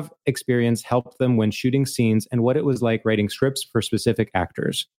improv experience helped them when shooting scenes and what it was like writing scripts for specific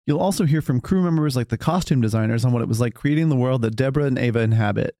actors. You'll also hear from crew members like the costume designers on what it was like creating the world that Deborah and Ava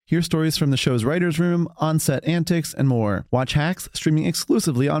inhabit. Hear stories from the show's writer's room, on-set antics, and more. Watch Hacks streaming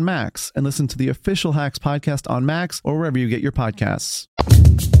exclusively on Max, and listen to the official Hacks podcast on Max or wherever you get your podcasts.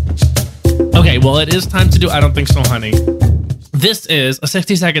 Okay, well, it is time to do I Don't Think So, Honey. This is a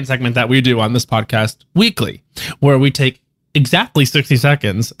 60-second segment that we do on this podcast weekly, where we take exactly 60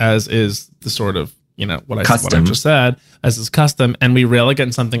 seconds, as is the sort of, what I just said, as is custom, and we rail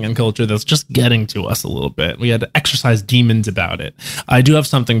against something in culture that's just getting to us a little bit. We had to exercise demons about it. I do have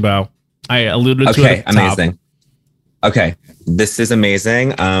something, Bo. I alluded to it. Okay, amazing. Okay, this is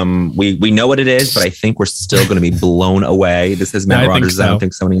amazing. We know what it is, but I think we're still going to be blown away. This is Matt Rogers. I Don't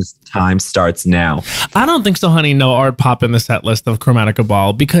Think So, Honey's time starts now. I Don't Think So, Honey. No art pop in the set list of Chromatica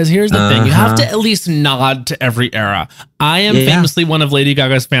Ball, because here's the thing: you have to at least nod to every era. I am famously one of Lady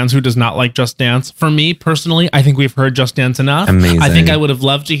Gaga's fans who does not like Just Dance. For me personally, I think we've heard Just Dance enough. Amazing. I think I would have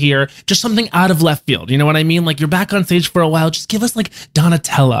loved to hear just something out of left field. You know what I mean? Like, you're back on stage for a while. Just give us like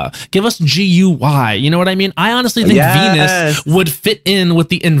Donatella. Give us GUY. You know what I mean? I honestly think Venus would fit in with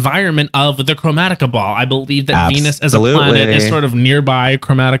the environment of the Chromatica Ball. I believe that Venus as a planet is sort of nearby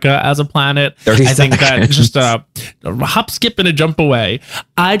Chromatica as a planet. I think that just a hop, skip, and a jump away.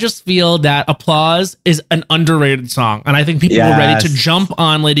 I just feel that Applause is an underrated song. And I think people were ready to jump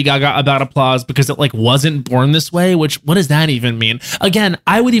on Lady Gaga about Applause because it like wasn't Born This Way, which what does that even mean? Again,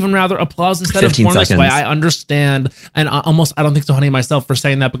 I would even rather Applause instead of Born This Way. I understand, and I don't think so, honey, myself for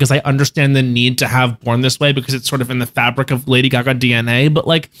saying that, because I understand the need to have Born This Way because it's sort of in the fabric of Lady Gaga DNA. But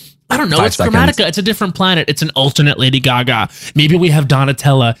like, I don't know, it's Chromatica. It's a different planet. It's an alternate Lady Gaga. Maybe we have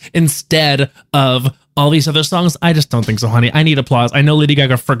Donatella instead of all these other songs. I just don't think so, honey. I need Applause. I know Lady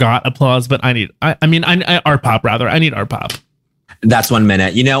Gaga forgot Applause, but I need art pop rather. I need art pop. That's 1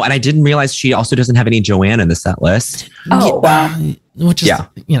 minute, and I didn't realize she also doesn't have any Joanne in the set list. Oh, wow. Which is,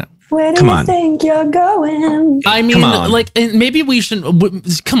 Where do you think you're going? I mean, like, maybe we should.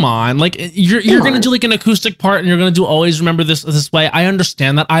 Come on, like, you're gonna do like an acoustic part, and you're gonna do Always Remember This Way. I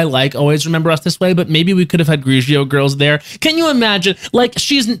understand that. I like Always Remember Us This Way, but maybe we could have had Grigio Girls there. Can you imagine? Like,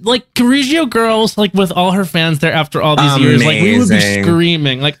 she's like Grigio Girls, like with all her fans there after all these years. Like, we would be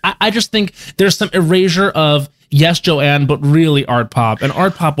screaming. Like, I just think there's some erasure of yes, Joanne, but really art pop, and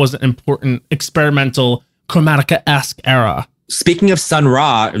art pop was an important experimental Chromatica-esque era. Speaking of Sun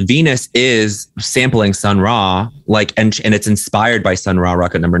Ra, Venus is sampling Sun Ra, like, and it's inspired by Sun Ra,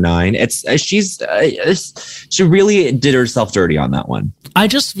 Rocket Number 9. She really did herself dirty on that one. I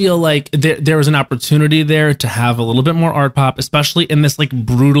just feel like there was an opportunity there to have a little bit more art pop, especially in this like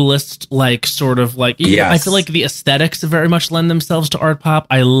brutalist, like sort of like, I feel like the aesthetics very much lend themselves to art pop.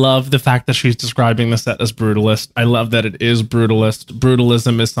 I love the fact that she's describing the set as brutalist. I love that it is brutalist.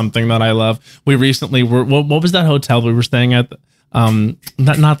 Brutalism is something that I love. We recently were, what was that hotel we were staying at?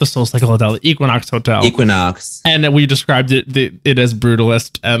 Not the Soul Cycle Hotel, the Equinox Hotel. Equinox. And we described it as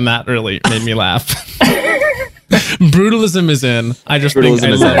brutalist, and that really made me laugh. Brutalism is in. I just think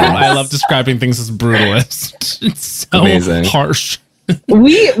I love describing things as brutalist. It's so amazing. Harsh.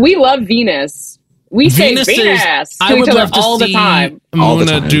 We love Venus. We Venus say Venus to each other all the time.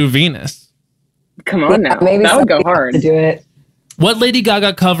 Muna do Venus. Come on now. Maybe that would go hard to do it. What Lady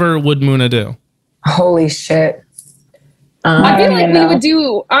Gaga cover would Muna do? Holy shit. I feel like we would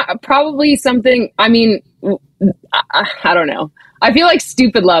do probably something. I mean, I don't know. I feel like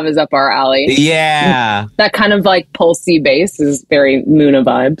Stupid Love is up our alley. Yeah. That kind of like pulsy bass is very Muna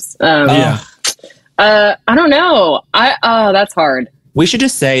vibes. I don't know. That's hard. We should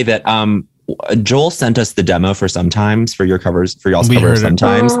just say that Joel sent us the demo for Sometimes, for your covers, for y'all's covers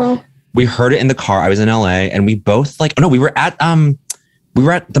Sometimes. We heard it in the car. I was in LA and we both we were at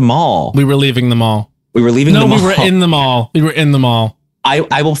the mall. We were leaving the mall. We were leaving the mall. No, we were in the mall. We were in the mall.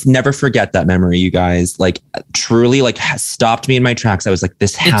 I will never forget that memory, you guys. Like, truly, like, stopped me in my tracks. I was like,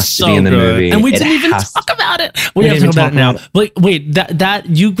 this has to be in the movie. And we didn't even talk about it. We have to talk about it now. Like, wait, that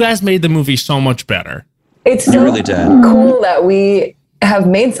you guys made the movie so much better. It's so really cool that we have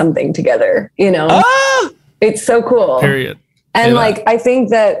made something together, It's so cool. Period. And like, I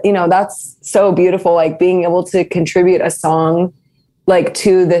think that, that's so beautiful. Like, being able to contribute a song like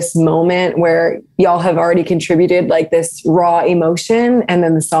to this moment where y'all have already contributed like this raw emotion, and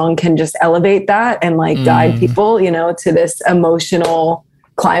then the song can just elevate that and like guide people, to this emotional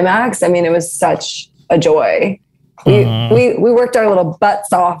climax. I mean, it was such a joy. We worked our little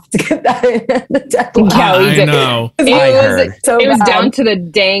butts off to get that in the deadline. Yeah, we did. I know. It was down to the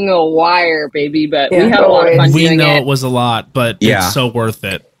dang wire, baby, but we had a lot of fun doing it. We know it was a lot, but it's so worth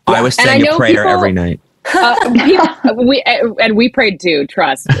it. I was saying a prayer every night. We prayed too,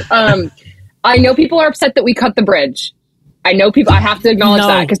 trust. I know people are upset that we cut the bridge. I know people, I have to acknowledge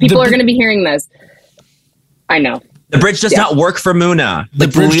that because people are going to be hearing this. I know. The bridge does not work for Muna. The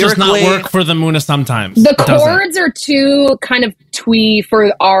bridge does not work for the Muna sometimes. The chords are too kind of twee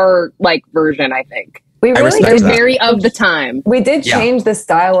for our like version, I think. We really They're very of the time. We did change the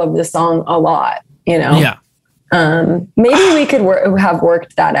style of the song a lot, you know? Yeah. Maybe we could have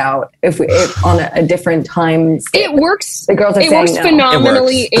worked that out if on a different time. It works. The girls are saying works no.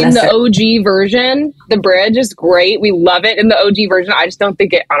 phenomenally in the OG version. The bridge is great. We love it in the OG version. I just don't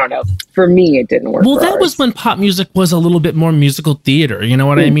think I don't know. For me, it didn't work. Well, that was when pop music was a little bit more musical theater. You know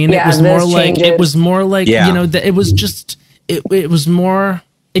what I mean? Yeah, it was more like, you know, it was just, it was more,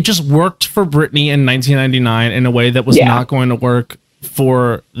 it just worked for Britney in 1999 in a way that was not going to work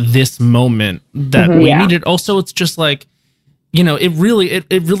for this moment that we needed. Also, it's just like, you know, it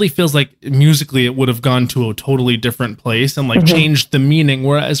really feels like musically it would have gone to a totally different place and like changed the meaning.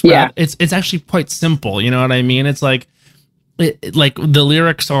 Whereas it's actually quite simple. You know what I mean? It's like, like the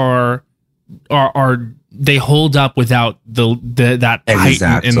lyrics are they hold up without that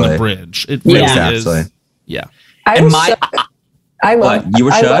heighten in the bridge. It really is. Yeah. I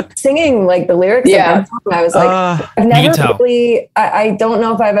loved singing like the lyrics of that song. I was like, I've never really, I don't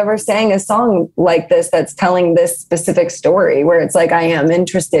know if I've ever sang a song like this that's telling this specific story where it's like, I am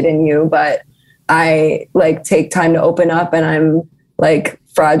interested in you, but I like take time to open up and I'm like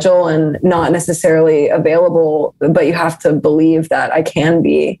fragile and not necessarily available, but you have to believe that I can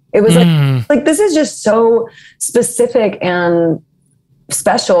be. It was like this is just so specific and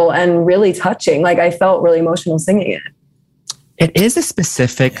special and really touching. Like I felt really emotional singing it. It is a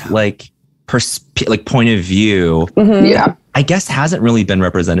specific like point of view. Yeah, I guess hasn't really been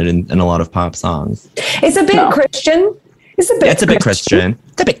represented in a lot of pop songs. It's a bit Christian. It's a bit Christian.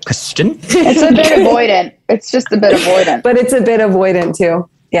 It's a bit Christian. It's a bit avoidant. It's just a bit avoidant. But it's a bit avoidant too.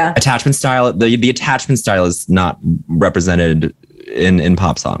 Yeah. Attachment style. The attachment style is not represented in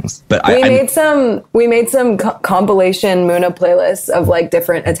pop songs. But we made some compilation Muna playlists of like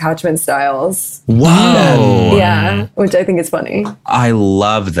different attachment styles. Whoa. Yeah, which I think is funny. I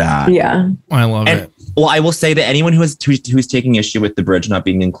love that. Yeah. I love it. Well, I will say that anyone who's taking issue with the bridge not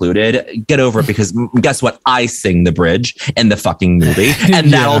being included, get over it, because guess what? I sing the bridge in the fucking movie,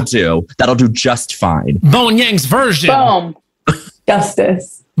 and that'll do just fine. Bowen Yang's version. Boom.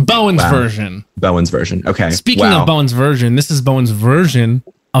 Justice. Bowen's version. Bowen's version. Okay. Speaking of Bowen's version, this is Bowen's version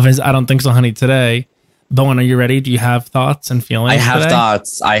of his I Don't Think So, Honey today. Bowen, are you ready? Do you have thoughts and feelings? I have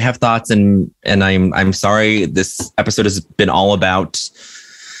thoughts, and I'm sorry. This episode has been all about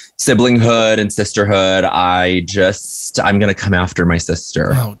siblinghood and sisterhood. I'm gonna come after my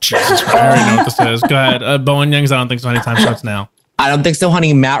sister. Oh Jesus! I already know what this is. Go ahead, Bowen Yang's I Don't Think So, Honey time starts now. I Don't Think So,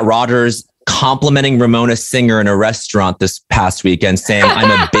 Honey. Matt Rogers complimenting Ramona Singer in a restaurant this past weekend, saying,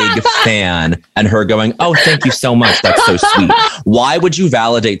 I'm a big fan, and her going, oh, thank you so much. That's so sweet. Why would you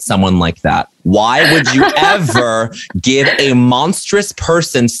validate someone like that? Why would you ever give a monstrous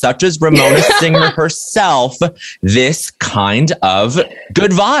person such as Ramona Singer herself this kind of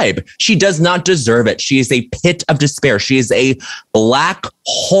good vibe? She does not deserve it. She is a pit of despair. She is a black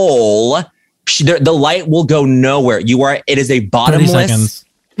hole. The light will go nowhere. It is a bottomless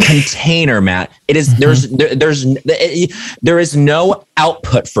container, Matt. It is there is no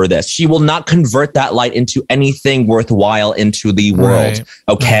output for this. She will not convert that light into anything worthwhile into the world. Right.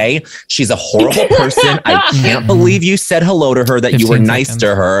 Okay, she's a horrible person. I can't believe you said hello to her, that you were nice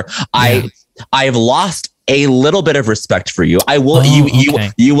to her. Yeah. I have lost a little bit of respect for you. I will.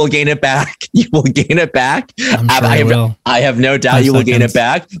 You will gain it back. You will gain it back. I have no doubt you will gain it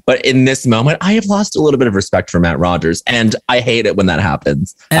back. But in this moment, I have lost a little bit of respect for Matt Rogers, and I hate it when that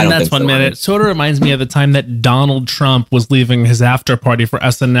happens. And that's 1 minute. Sort of reminds me of the time that Donald Trump was leaving his after party for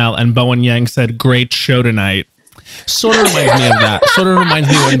SNL, and Bowen Yang said, "Great show tonight." Sort of reminds me of that. Sort of reminds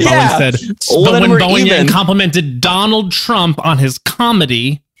me when Bowen said, but when Bowen Yang complimented Donald Trump on his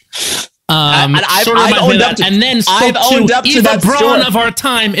comedy. And I've owned up to Eva Braun of our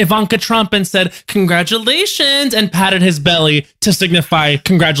time, Ivanka Trump, and said congratulations and patted his belly to signify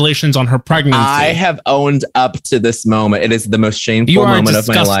congratulations on her pregnancy. I have owned up to this moment. It is the most shameful moment of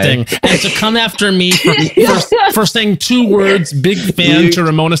my life. And to come after me for saying 2 words, big fan to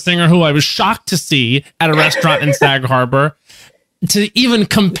Ramona Singer, who I was shocked to see at a restaurant in Sag Harbor. To even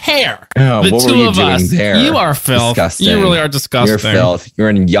compare the two of us, there? You are filth. Disgusting. You really are disgusting. You're filth. You're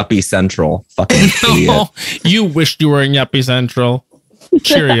in Yuppie Central. Fucking idiot. You wished you were in Yuppie Central.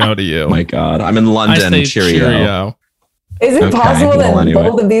 Cheerio to you. Oh my God, I'm in London. Cheerio. Is it possible that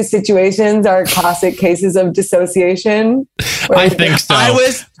both of these situations are classic cases of dissociation? I think so.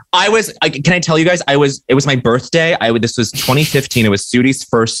 Can I tell you guys? It was my birthday. This was 2015. It was Sudi's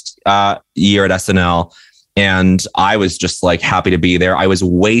first year at SNL. And I was just like happy to be there. I was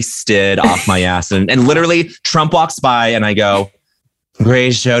wasted off my ass. And literally Trump walks by and I go,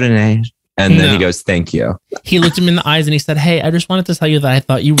 great show tonight. And then he goes, thank you. He looked him in the eyes and he said, hey, I just wanted to tell you that I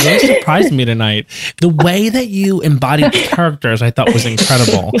thought you really surprised me tonight. The way that you embodied the characters, I thought was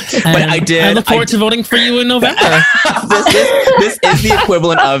incredible. And but I did. I look forward to voting for you in November. This is the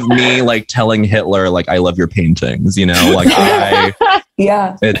equivalent of me like telling Hitler, like, I love your paintings, you know, like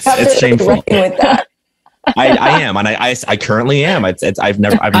yeah, it's shameful. With that. I am, and I currently am. I've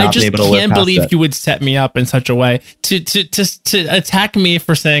not been able to live past can't believe it. you would set me up in such a way to attack me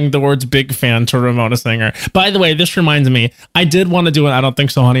for saying the words "big fan" to Ramona Singer. By the way, this reminds me, I did want to do an "I Don't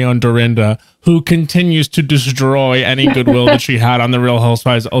Think So, Honey" on Dorinda, who continues to destroy any goodwill that she had on the Real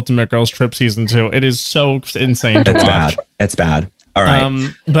Housewives Ultimate Girls Trip season 2. It is so insane to watch. It's bad. All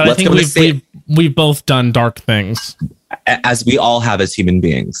right, but I think we've both done dark things, as we all have as human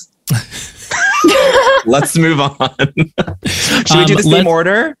beings. Let's move on. Should we do the same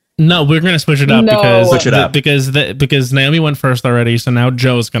order? No, we're going to switch it up because Naomi went first already. So now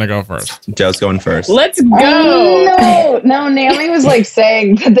Joe's going to go first. Joe's going first. Let's go. No, Naomi was like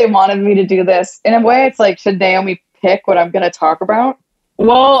saying that they wanted me to do this. In a way, it's like, should Naomi pick what I'm going to talk about?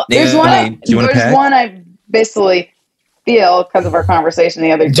 Well, there's one I basically feel because of our conversation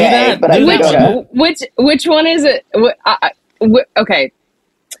the other day. Which one is it? Okay.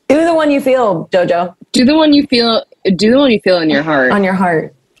 Do the one you feel, Jojo. Do the one you feel in your heart. On your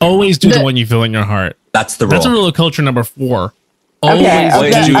heart. Always do the one you feel in your heart. That's the rule. That's a rule of culture number 4. Always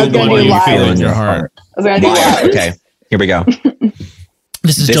do the one you feel in your heart. Okay, here we go.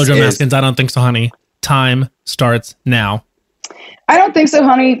 This is Jojo Maskins. I Don't Think So, Honey. Time starts now. I don't think so,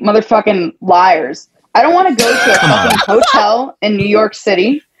 honey. Motherfucking liars. I don't want to go to a fucking hotel in New York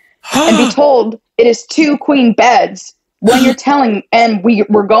City and be told it is 2 queen beds when you're telling, and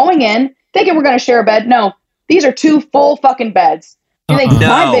we're going in thinking we're going to share a bed. No, these are 2 full fucking beds. You think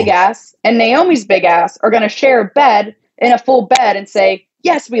my big ass and Naomi's big ass are going to share a bed in a full bed and say,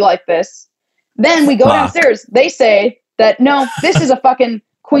 yes, we like this. Then we go downstairs. They say that, no, this is a fucking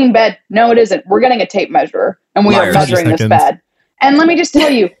queen bed. No, it isn't. We're getting a tape measure and we are measuring this bed. And let me just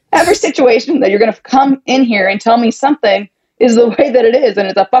tell you, every situation that you're going to come in here and tell me something is the way that it is and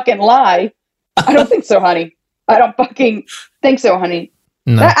it's a fucking lie. I don't think so, honey. I don't fucking think so, honey.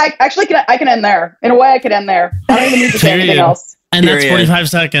 No. I can end there. In a way, I could end there. I don't even need to say anything else. And that's 45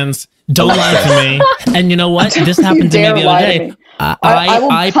 seconds. Don't lie to me. And you know what? This happened to me the other day. I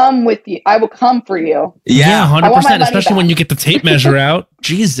will come with you. I will come for you. Yeah, 100%. Especially when you get the tape measure out.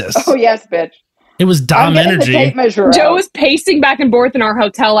 Jesus. Oh, yes, bitch. It was Dom energy. Joe was pacing back and forth in our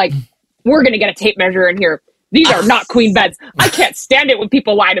hotel like, we're going to get a tape measure in here. These are not queen beds. I can't stand it when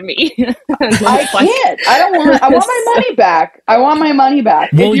people lie to me. I can't. I want my money back. I want my money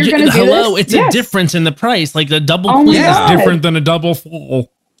back. Well, if you're going to do this, it's a difference in the price. Like the double queen is different than a double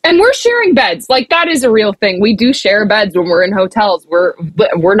full. And we're sharing beds. Like that is a real thing. We do share beds when we're in hotels. We're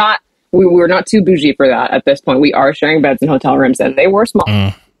not too bougie for that at this point. We are sharing beds in hotel rooms, and they were small.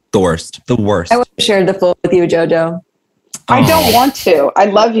 The worst. I would have shared the floor with you, Jojo. I don't want to. I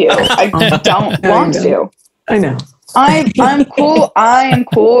love you. I don't want to. I know. I'm cool. I am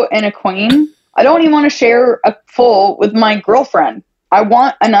cool and a queen. I don't even want to share a full with my girlfriend. I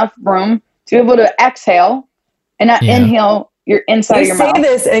want enough room to be able to exhale and not inhale your inside of your mouth. You say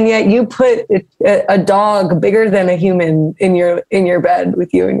this, and yet you put a dog bigger than a human in your bed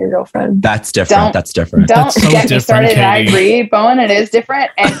with you and your girlfriend. That's different. Don't get me started. I agree, Bowen. It is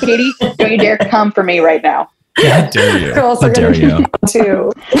different. And Katie, don't you dare come for me right now. How dare you? How dare you?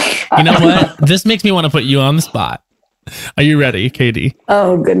 Too. You know what? This makes me want to put you on the spot. Are you ready, Katie?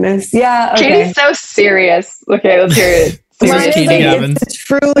 Oh, goodness. Yeah. Okay. Katie's so serious. Okay, let's hear it. It's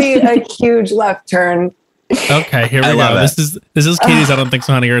truly a huge left turn. Okay, here we go. This is Katie's I Don't Think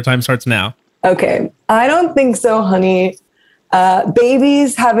So, Honey. Your time starts now. Okay. I don't think so, honey.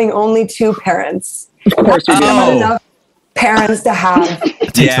 Babies having only 2 parents. Of course you do. Not enough parents to have.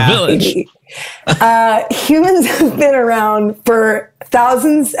 It takes a village. Humans have been around for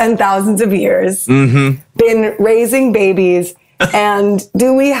thousands and thousands of years, been raising babies. And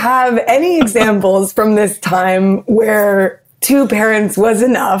do we have any examples from this time where 2 parents was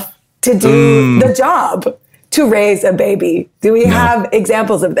enough to do the job to raise a baby? Do we have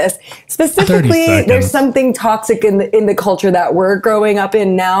examples of this? Specifically, there's something toxic in the culture that we're growing up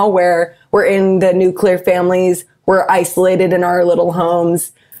in now, where we're in the nuclear families, we're isolated in our little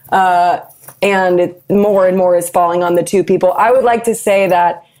homes, and more and more is falling on the 2 people. I would like to say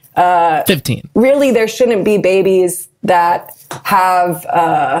that 15. Really, there shouldn't be babies that have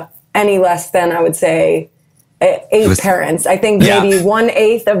any less than, I would say, 8 parents. I think maybe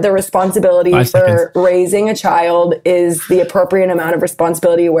 1/8 of the responsibility for raising a child is the appropriate amount of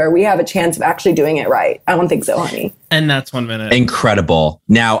responsibility where we have a chance of actually doing it right. I don't think so, honey. And that's 1 minute. Incredible.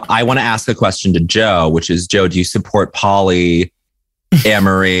 Now, I want to ask a question to Joe, which is, Joe, do you support polyamory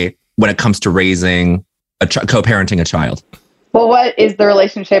when it comes to raising co-parenting a child? Well, what is the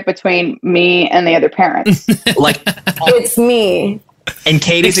relationship between me and the other parents? Like, it's me. In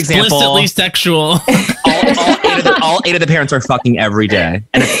Katie's example, explicitly sexual. all 8 of the parents are fucking every day,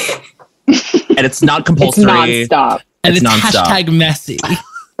 and it's not compulsory. It's nonstop, and it's nonstop. hashtag messy.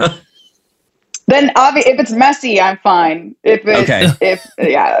 Then, if it's messy, I'm fine. If it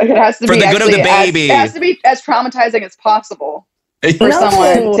has to for be the good of the baby. It has to be as traumatizing as possible for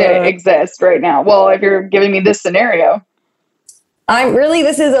someone to exist right now. Well, if you're giving me this scenario.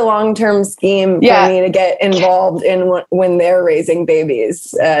 This is a long-term scheme for me to get involved in when they're raising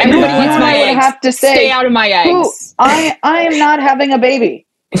babies. Everybody wants my eggs. Have to say, stay out of my eggs. I am not having a baby.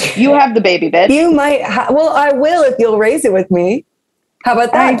 You have the baby, bitch. You might. Well, I will if you'll raise it with me. How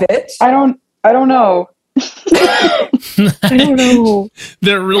about that, bitch? I don't know. I don't know.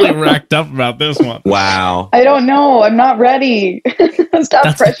 They're really racked up about this one. Wow. I don't know. I'm not ready. Stop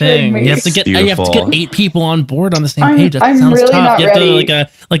That's pressuring me. You have to get 8 people on board on the same page. That I'm sounds really tough. not You have ready. to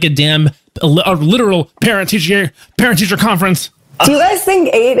like a literal parent teacher conference. Do you guys think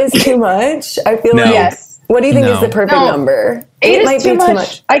 8 is too much? I feel like yes. What do you think is the perfect number? 8 might is too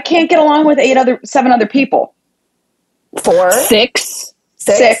much. I can't get along with 7 other people. 4, 6.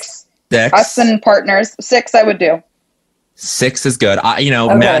 6. Us and partners. 6 I would do. 6 is good. Matt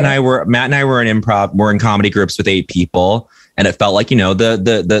and I were in improv. We're in comedy groups with 8 people, and it felt like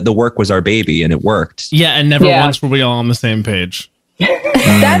the work was our baby, and it worked. Yeah, and never once were we all on the same page.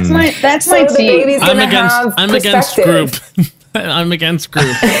 That's my team. I'm against group. I'm against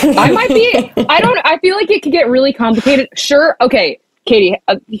group. I might be. I feel like it could get really complicated. Sure. Okay, Katie.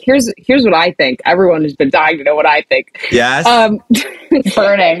 Here's what I think. Everyone has been dying to know what I think. Yes.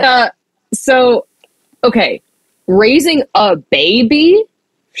 Burning. So, okay, raising a baby,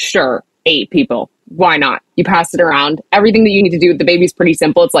 sure, 8 people. Why not? You pass it around. Everything that you need to do with the baby is pretty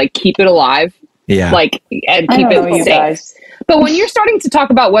simple. It's like keep it alive, and keep it safe. But when you're starting to talk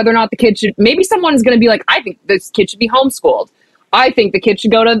about whether or not the kid should, maybe someone is going to be like, I think this kid should be homeschooled. I think the kid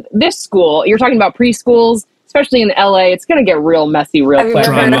should go to this school. You're talking about preschools, especially in LA. It's going to get real messy real quick.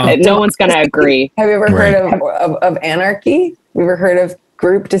 No one's going to agree. Have you ever heard of anarchy? Have you ever heard of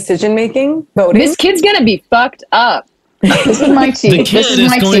group decision making, voting? This kid's going to be fucked up. This is my tea. The kid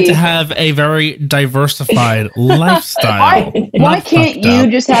is going to have a very diversified lifestyle. Why can't you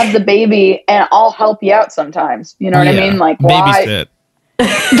just have the baby and I'll help you out sometimes? You know what I mean? Like, why? Babysit.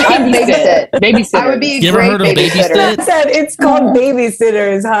 I would be a great babysitter. It's called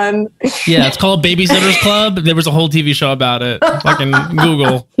Babysitters, hon. Yeah, it's called Babysitters Club. There was a whole TV show about it. Fucking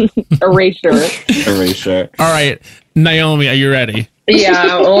Google. Erasure. All right, Naomi, are you ready?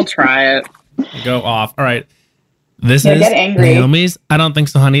 Yeah, we'll try it. Go off. All right. This is Naomi's. I don't think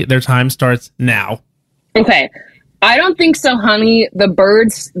so, honey. Their time starts now. Okay. I don't think so, honey. The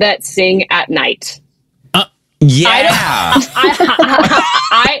birds that sing at night. Yeah.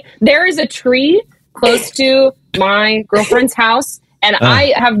 There is a tree close to my girlfriend's house, and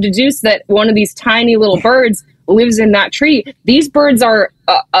I have deduced that one of these tiny little birds lives in that tree. These birds are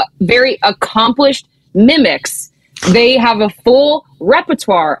very accomplished mimics. They have a full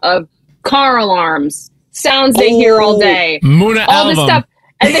repertoire of car alarms, sounds they hear all day, all this stuff,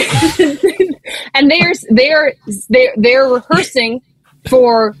 and they're rehearsing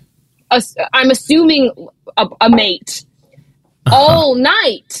for I'm assuming a mate all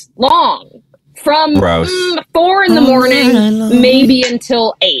night long from 4 in the morning, maybe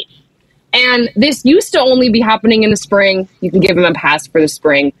until 8. And this used to only be happening in the spring. You can give them a pass for the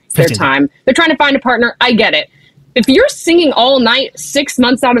spring. It's their time. They're trying to find a partner. I get it. If you're singing all night, 6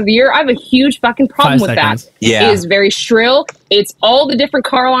 months out of the year, I have a huge fucking problem with that. Yeah. It is very shrill. It's all the different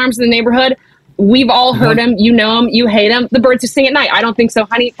car alarms in the neighborhood. We've all heard them. You know them. You hate them. The birds who sing at night. I don't think so,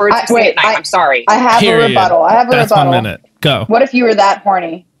 honey. Birds who sing at night. I'm sorry. I have a rebuttal. That's 1 minute. Go. What if you were that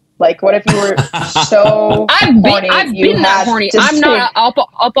horny? Like, what if you were so horny? I've been that horny. I'm not up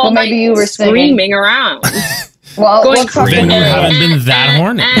all night you were screaming around. Well, going then you haven't been that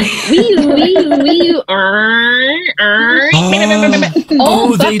horny.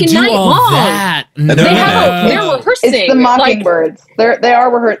 All they do night all long. that. They're rehearsing. It's the mockingbirds. They're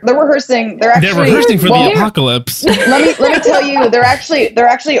rehearsing. They're rehearsing for the apocalypse. Let me tell you, they're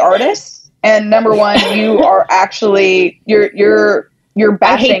actually artists. And number one, you are actually you're you're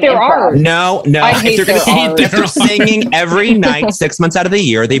bashing their improv. art. No. If they're singing every night, 6 months out of the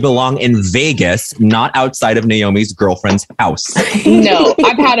year, they belong in Vegas, not outside of Naomi's girlfriend's house. No,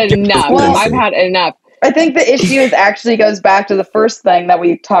 I've had enough. I've had enough. I think the issue is actually goes back to the first thing that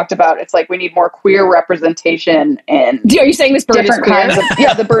we talked about. It's like we need more queer representation in. Are you saying this bird is queer?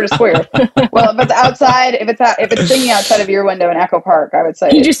 The bird is queer. Well, if it's outside, if it's singing outside of your window in Echo Park, I would say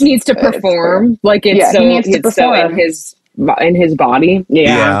he just needs to perform. Like he needs to perform in his body.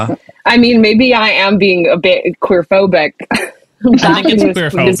 Yeah. I mean, maybe I am being a bit queerphobic. I think it's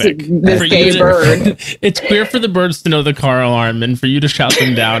queerphobic. This gay bird. It's queer for the birds to know the car alarm, and for you to shout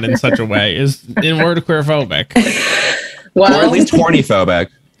them down in such a way is, in word, queerphobic. Well, or at least hornyphobic.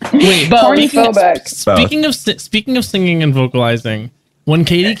 Wait, hornyphobic. Speaking of singing and vocalizing, when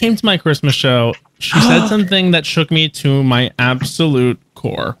Katie came to my Christmas show, she said something that shook me to my absolute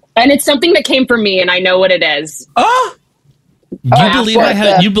core. And it's something that came from me, and I know what it is. You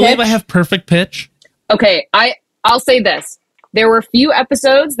believe I have perfect pitch? Okay, I'll say this. There were a few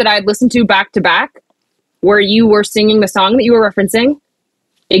episodes that I'd listened to back to back where you were singing the song that you were referencing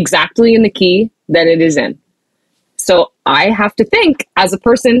exactly in the key that it is in. So I have to think, as a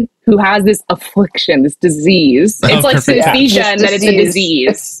person who has this affliction, this disease, it's like synesthesia and that it's a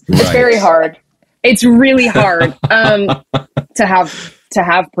disease. It's very hard. It's really hard to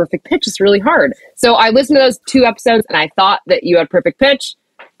have perfect pitch. It's really hard. So I listened to those 2 episodes and I thought that you had perfect pitch.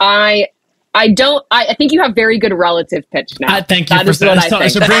 I think you have very good relative pitch now. Thank you for that.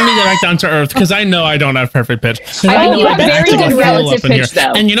 So bring me back down to earth, because I know I don't have perfect pitch. I think you have very good relative pitch,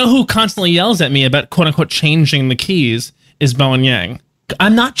 though. And you know who constantly yells at me about quote unquote changing the keys is Bowen Yang.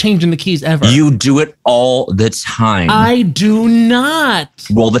 I'm not changing the keys ever. You do it all the time. I do not.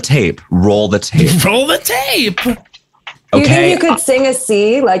 Roll the tape. Roll the tape. Do you think you could sing a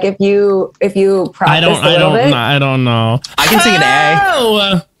C? Like if you practice a little bit? I don't know. I can sing an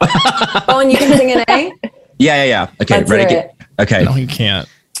A. Oh, and you can sing an A? Yeah. Okay, Let's ready? hear it. Okay. No, you can't.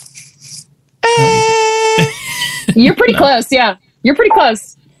 You're pretty close. Yeah, you're pretty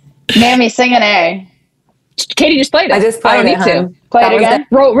close. Mammy, sing an A. Katie just played it. I just played it. I don't need to. Play it again.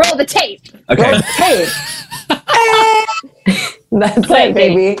 Roll the tape. Okay. Roll the tape. That's it,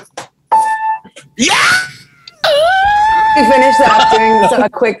 baby. Yeah. We finished that doing a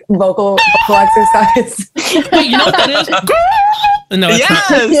quick vocal exercise. Wait, you know what that is? No,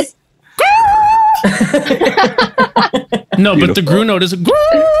 yes. No, but the gru note is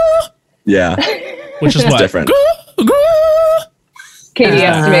yeah, which is what? Different. Katie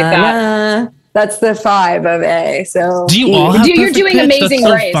estimate that. That's the 5 of A. So do you all have you're doing pitch? Amazing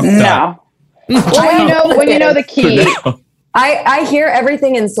Grace. No. When you know the key. I hear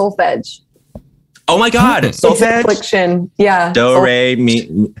everything in solfege. Oh my God! Solfege. Affliction. Yeah. Do re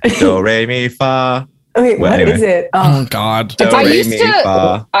mi fa. Wait, what is it? Oh God! I used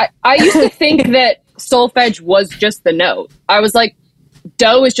to think that solfege was just the note. I was like,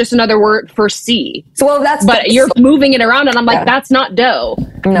 do is just another word for C. So but you're moving it around, and I'm like, that's not do. No,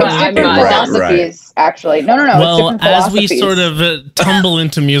 different philosophies. Actually, no. Well, as we sort of tumble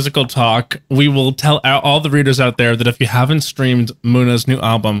into musical talk, we will tell all the readers out there that if you haven't streamed Muna's new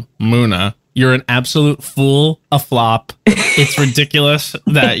album, Muna, you're an absolute fool, a flop. It's ridiculous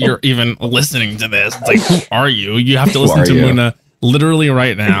that you're even listening to this. It's like, who are you? You have to listen to Muna literally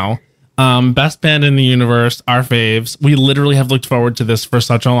right now. Best band in the universe, our faves. We literally have looked forward to this for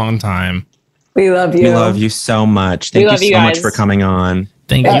such a long time. We love you. We love you so much. Thank you so much for coming on.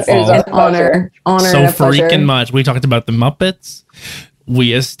 Thank you all. An honor so and a pleasure. freaking much. We talked about the Muppets.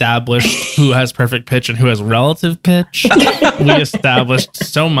 We established who has perfect pitch and who has relative pitch. We established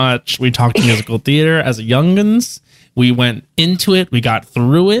so much. We talked musical theater as youngins. We went into it. We got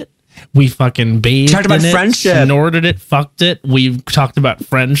through it. We fucking bathed talked about friendship. Snorted it, fucked it. We talked about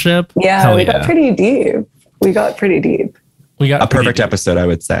friendship. Yeah, we got pretty deep. We got a perfect episode, I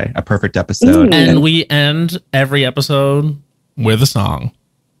would say. A perfect episode. And we end every episode with a song.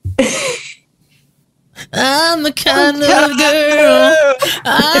 I'm the kind of girl.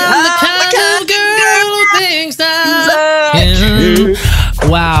 I'm the kind of girl who thinks that.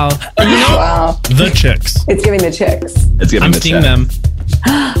 Wow. Wow. The Chicks. It's giving the Chicks. I'm seeing them.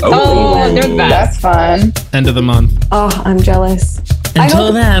 Oh, they're the best. That's fun. End of the month. Oh, I'm jealous.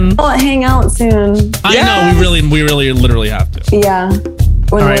 Until then, we'll hang out soon. I know we really, literally have to. Yeah.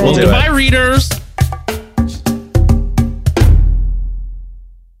 All right. Well, goodbye, readers.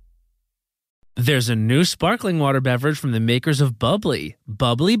 There's a new sparkling water beverage from the makers of Bubbly,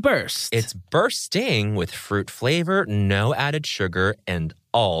 Bubbly Burst. It's bursting with fruit flavor, no added sugar, and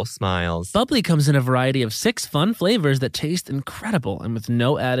all smiles. Bubbly comes in a variety of 6 fun flavors that taste incredible. And with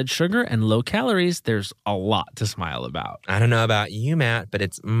no added sugar and low calories, there's a lot to smile about. I don't know about you, Matt, but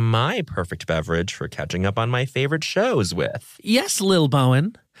it's my perfect beverage for catching up on my favorite shows with. Yes, Lil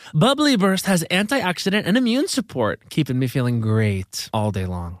Bowen. Bubbly Burst has antioxidant and immune support, keeping me feeling great all day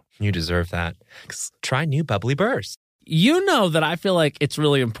long. You deserve that. Try new Bubbly Burst. You know that I feel like it's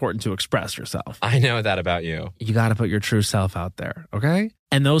really important to express yourself. I know that about you. You got to put your true self out there, okay?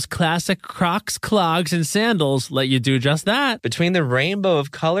 And those classic Crocs, clogs, and sandals let you do just that. Between the rainbow of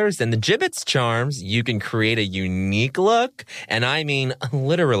colors and the Jibbitz charms, you can create a unique look. And I mean,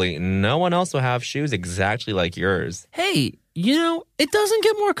 literally, no one else will have shoes exactly like yours. Hey, you know, it doesn't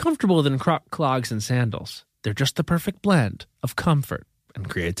get more comfortable than Croc clogs and sandals. They're just the perfect blend of comfort and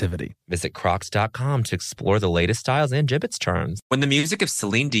creativity. Visit crocs.com to explore the latest styles and Jibbitz charms. When the music of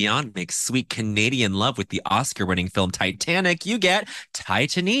Celine Dion makes sweet Canadian love with the Oscar-winning film Titanic, you get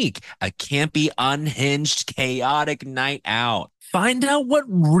Titanic, a campy, unhinged, chaotic night out. Find out what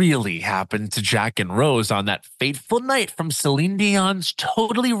really happened to Jack and Rose on that fateful night from Celine Dion's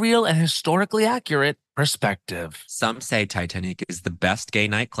totally real and historically accurate perspective. Some say Titanic is the best gay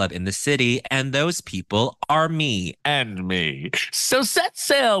nightclub in the city, and those people are me. And me. So set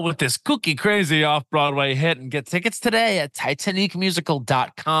sail with this kooky crazy off-Broadway hit and get tickets today at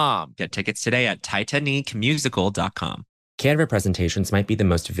TitanicMusical.com. Get tickets today at TitanicMusical.com. Canva presentations might be the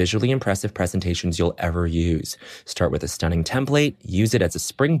most visually impressive presentations you'll ever use. Start with a stunning template, use it as a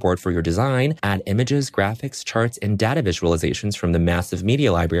springboard for your design, add images, graphics, charts, and data visualizations from the massive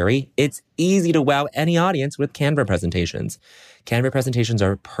media library. It's easy to wow any audience with Canva presentations. Canva presentations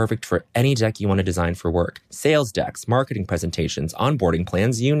are perfect for any deck you want to design for work. Sales decks, marketing presentations, onboarding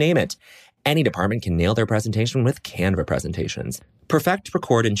plans, you name it. Any department can nail their presentation with Canva presentations. Perfect,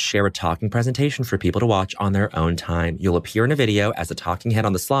 record, and share a talking presentation for people to watch on their own time. You'll appear in a video as a talking head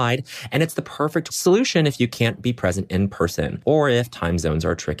on the slide, and it's the perfect solution if you can't be present in person or if time zones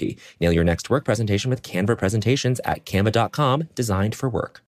are tricky. Nail your next work presentation with Canva presentations at canva.com, designed for work.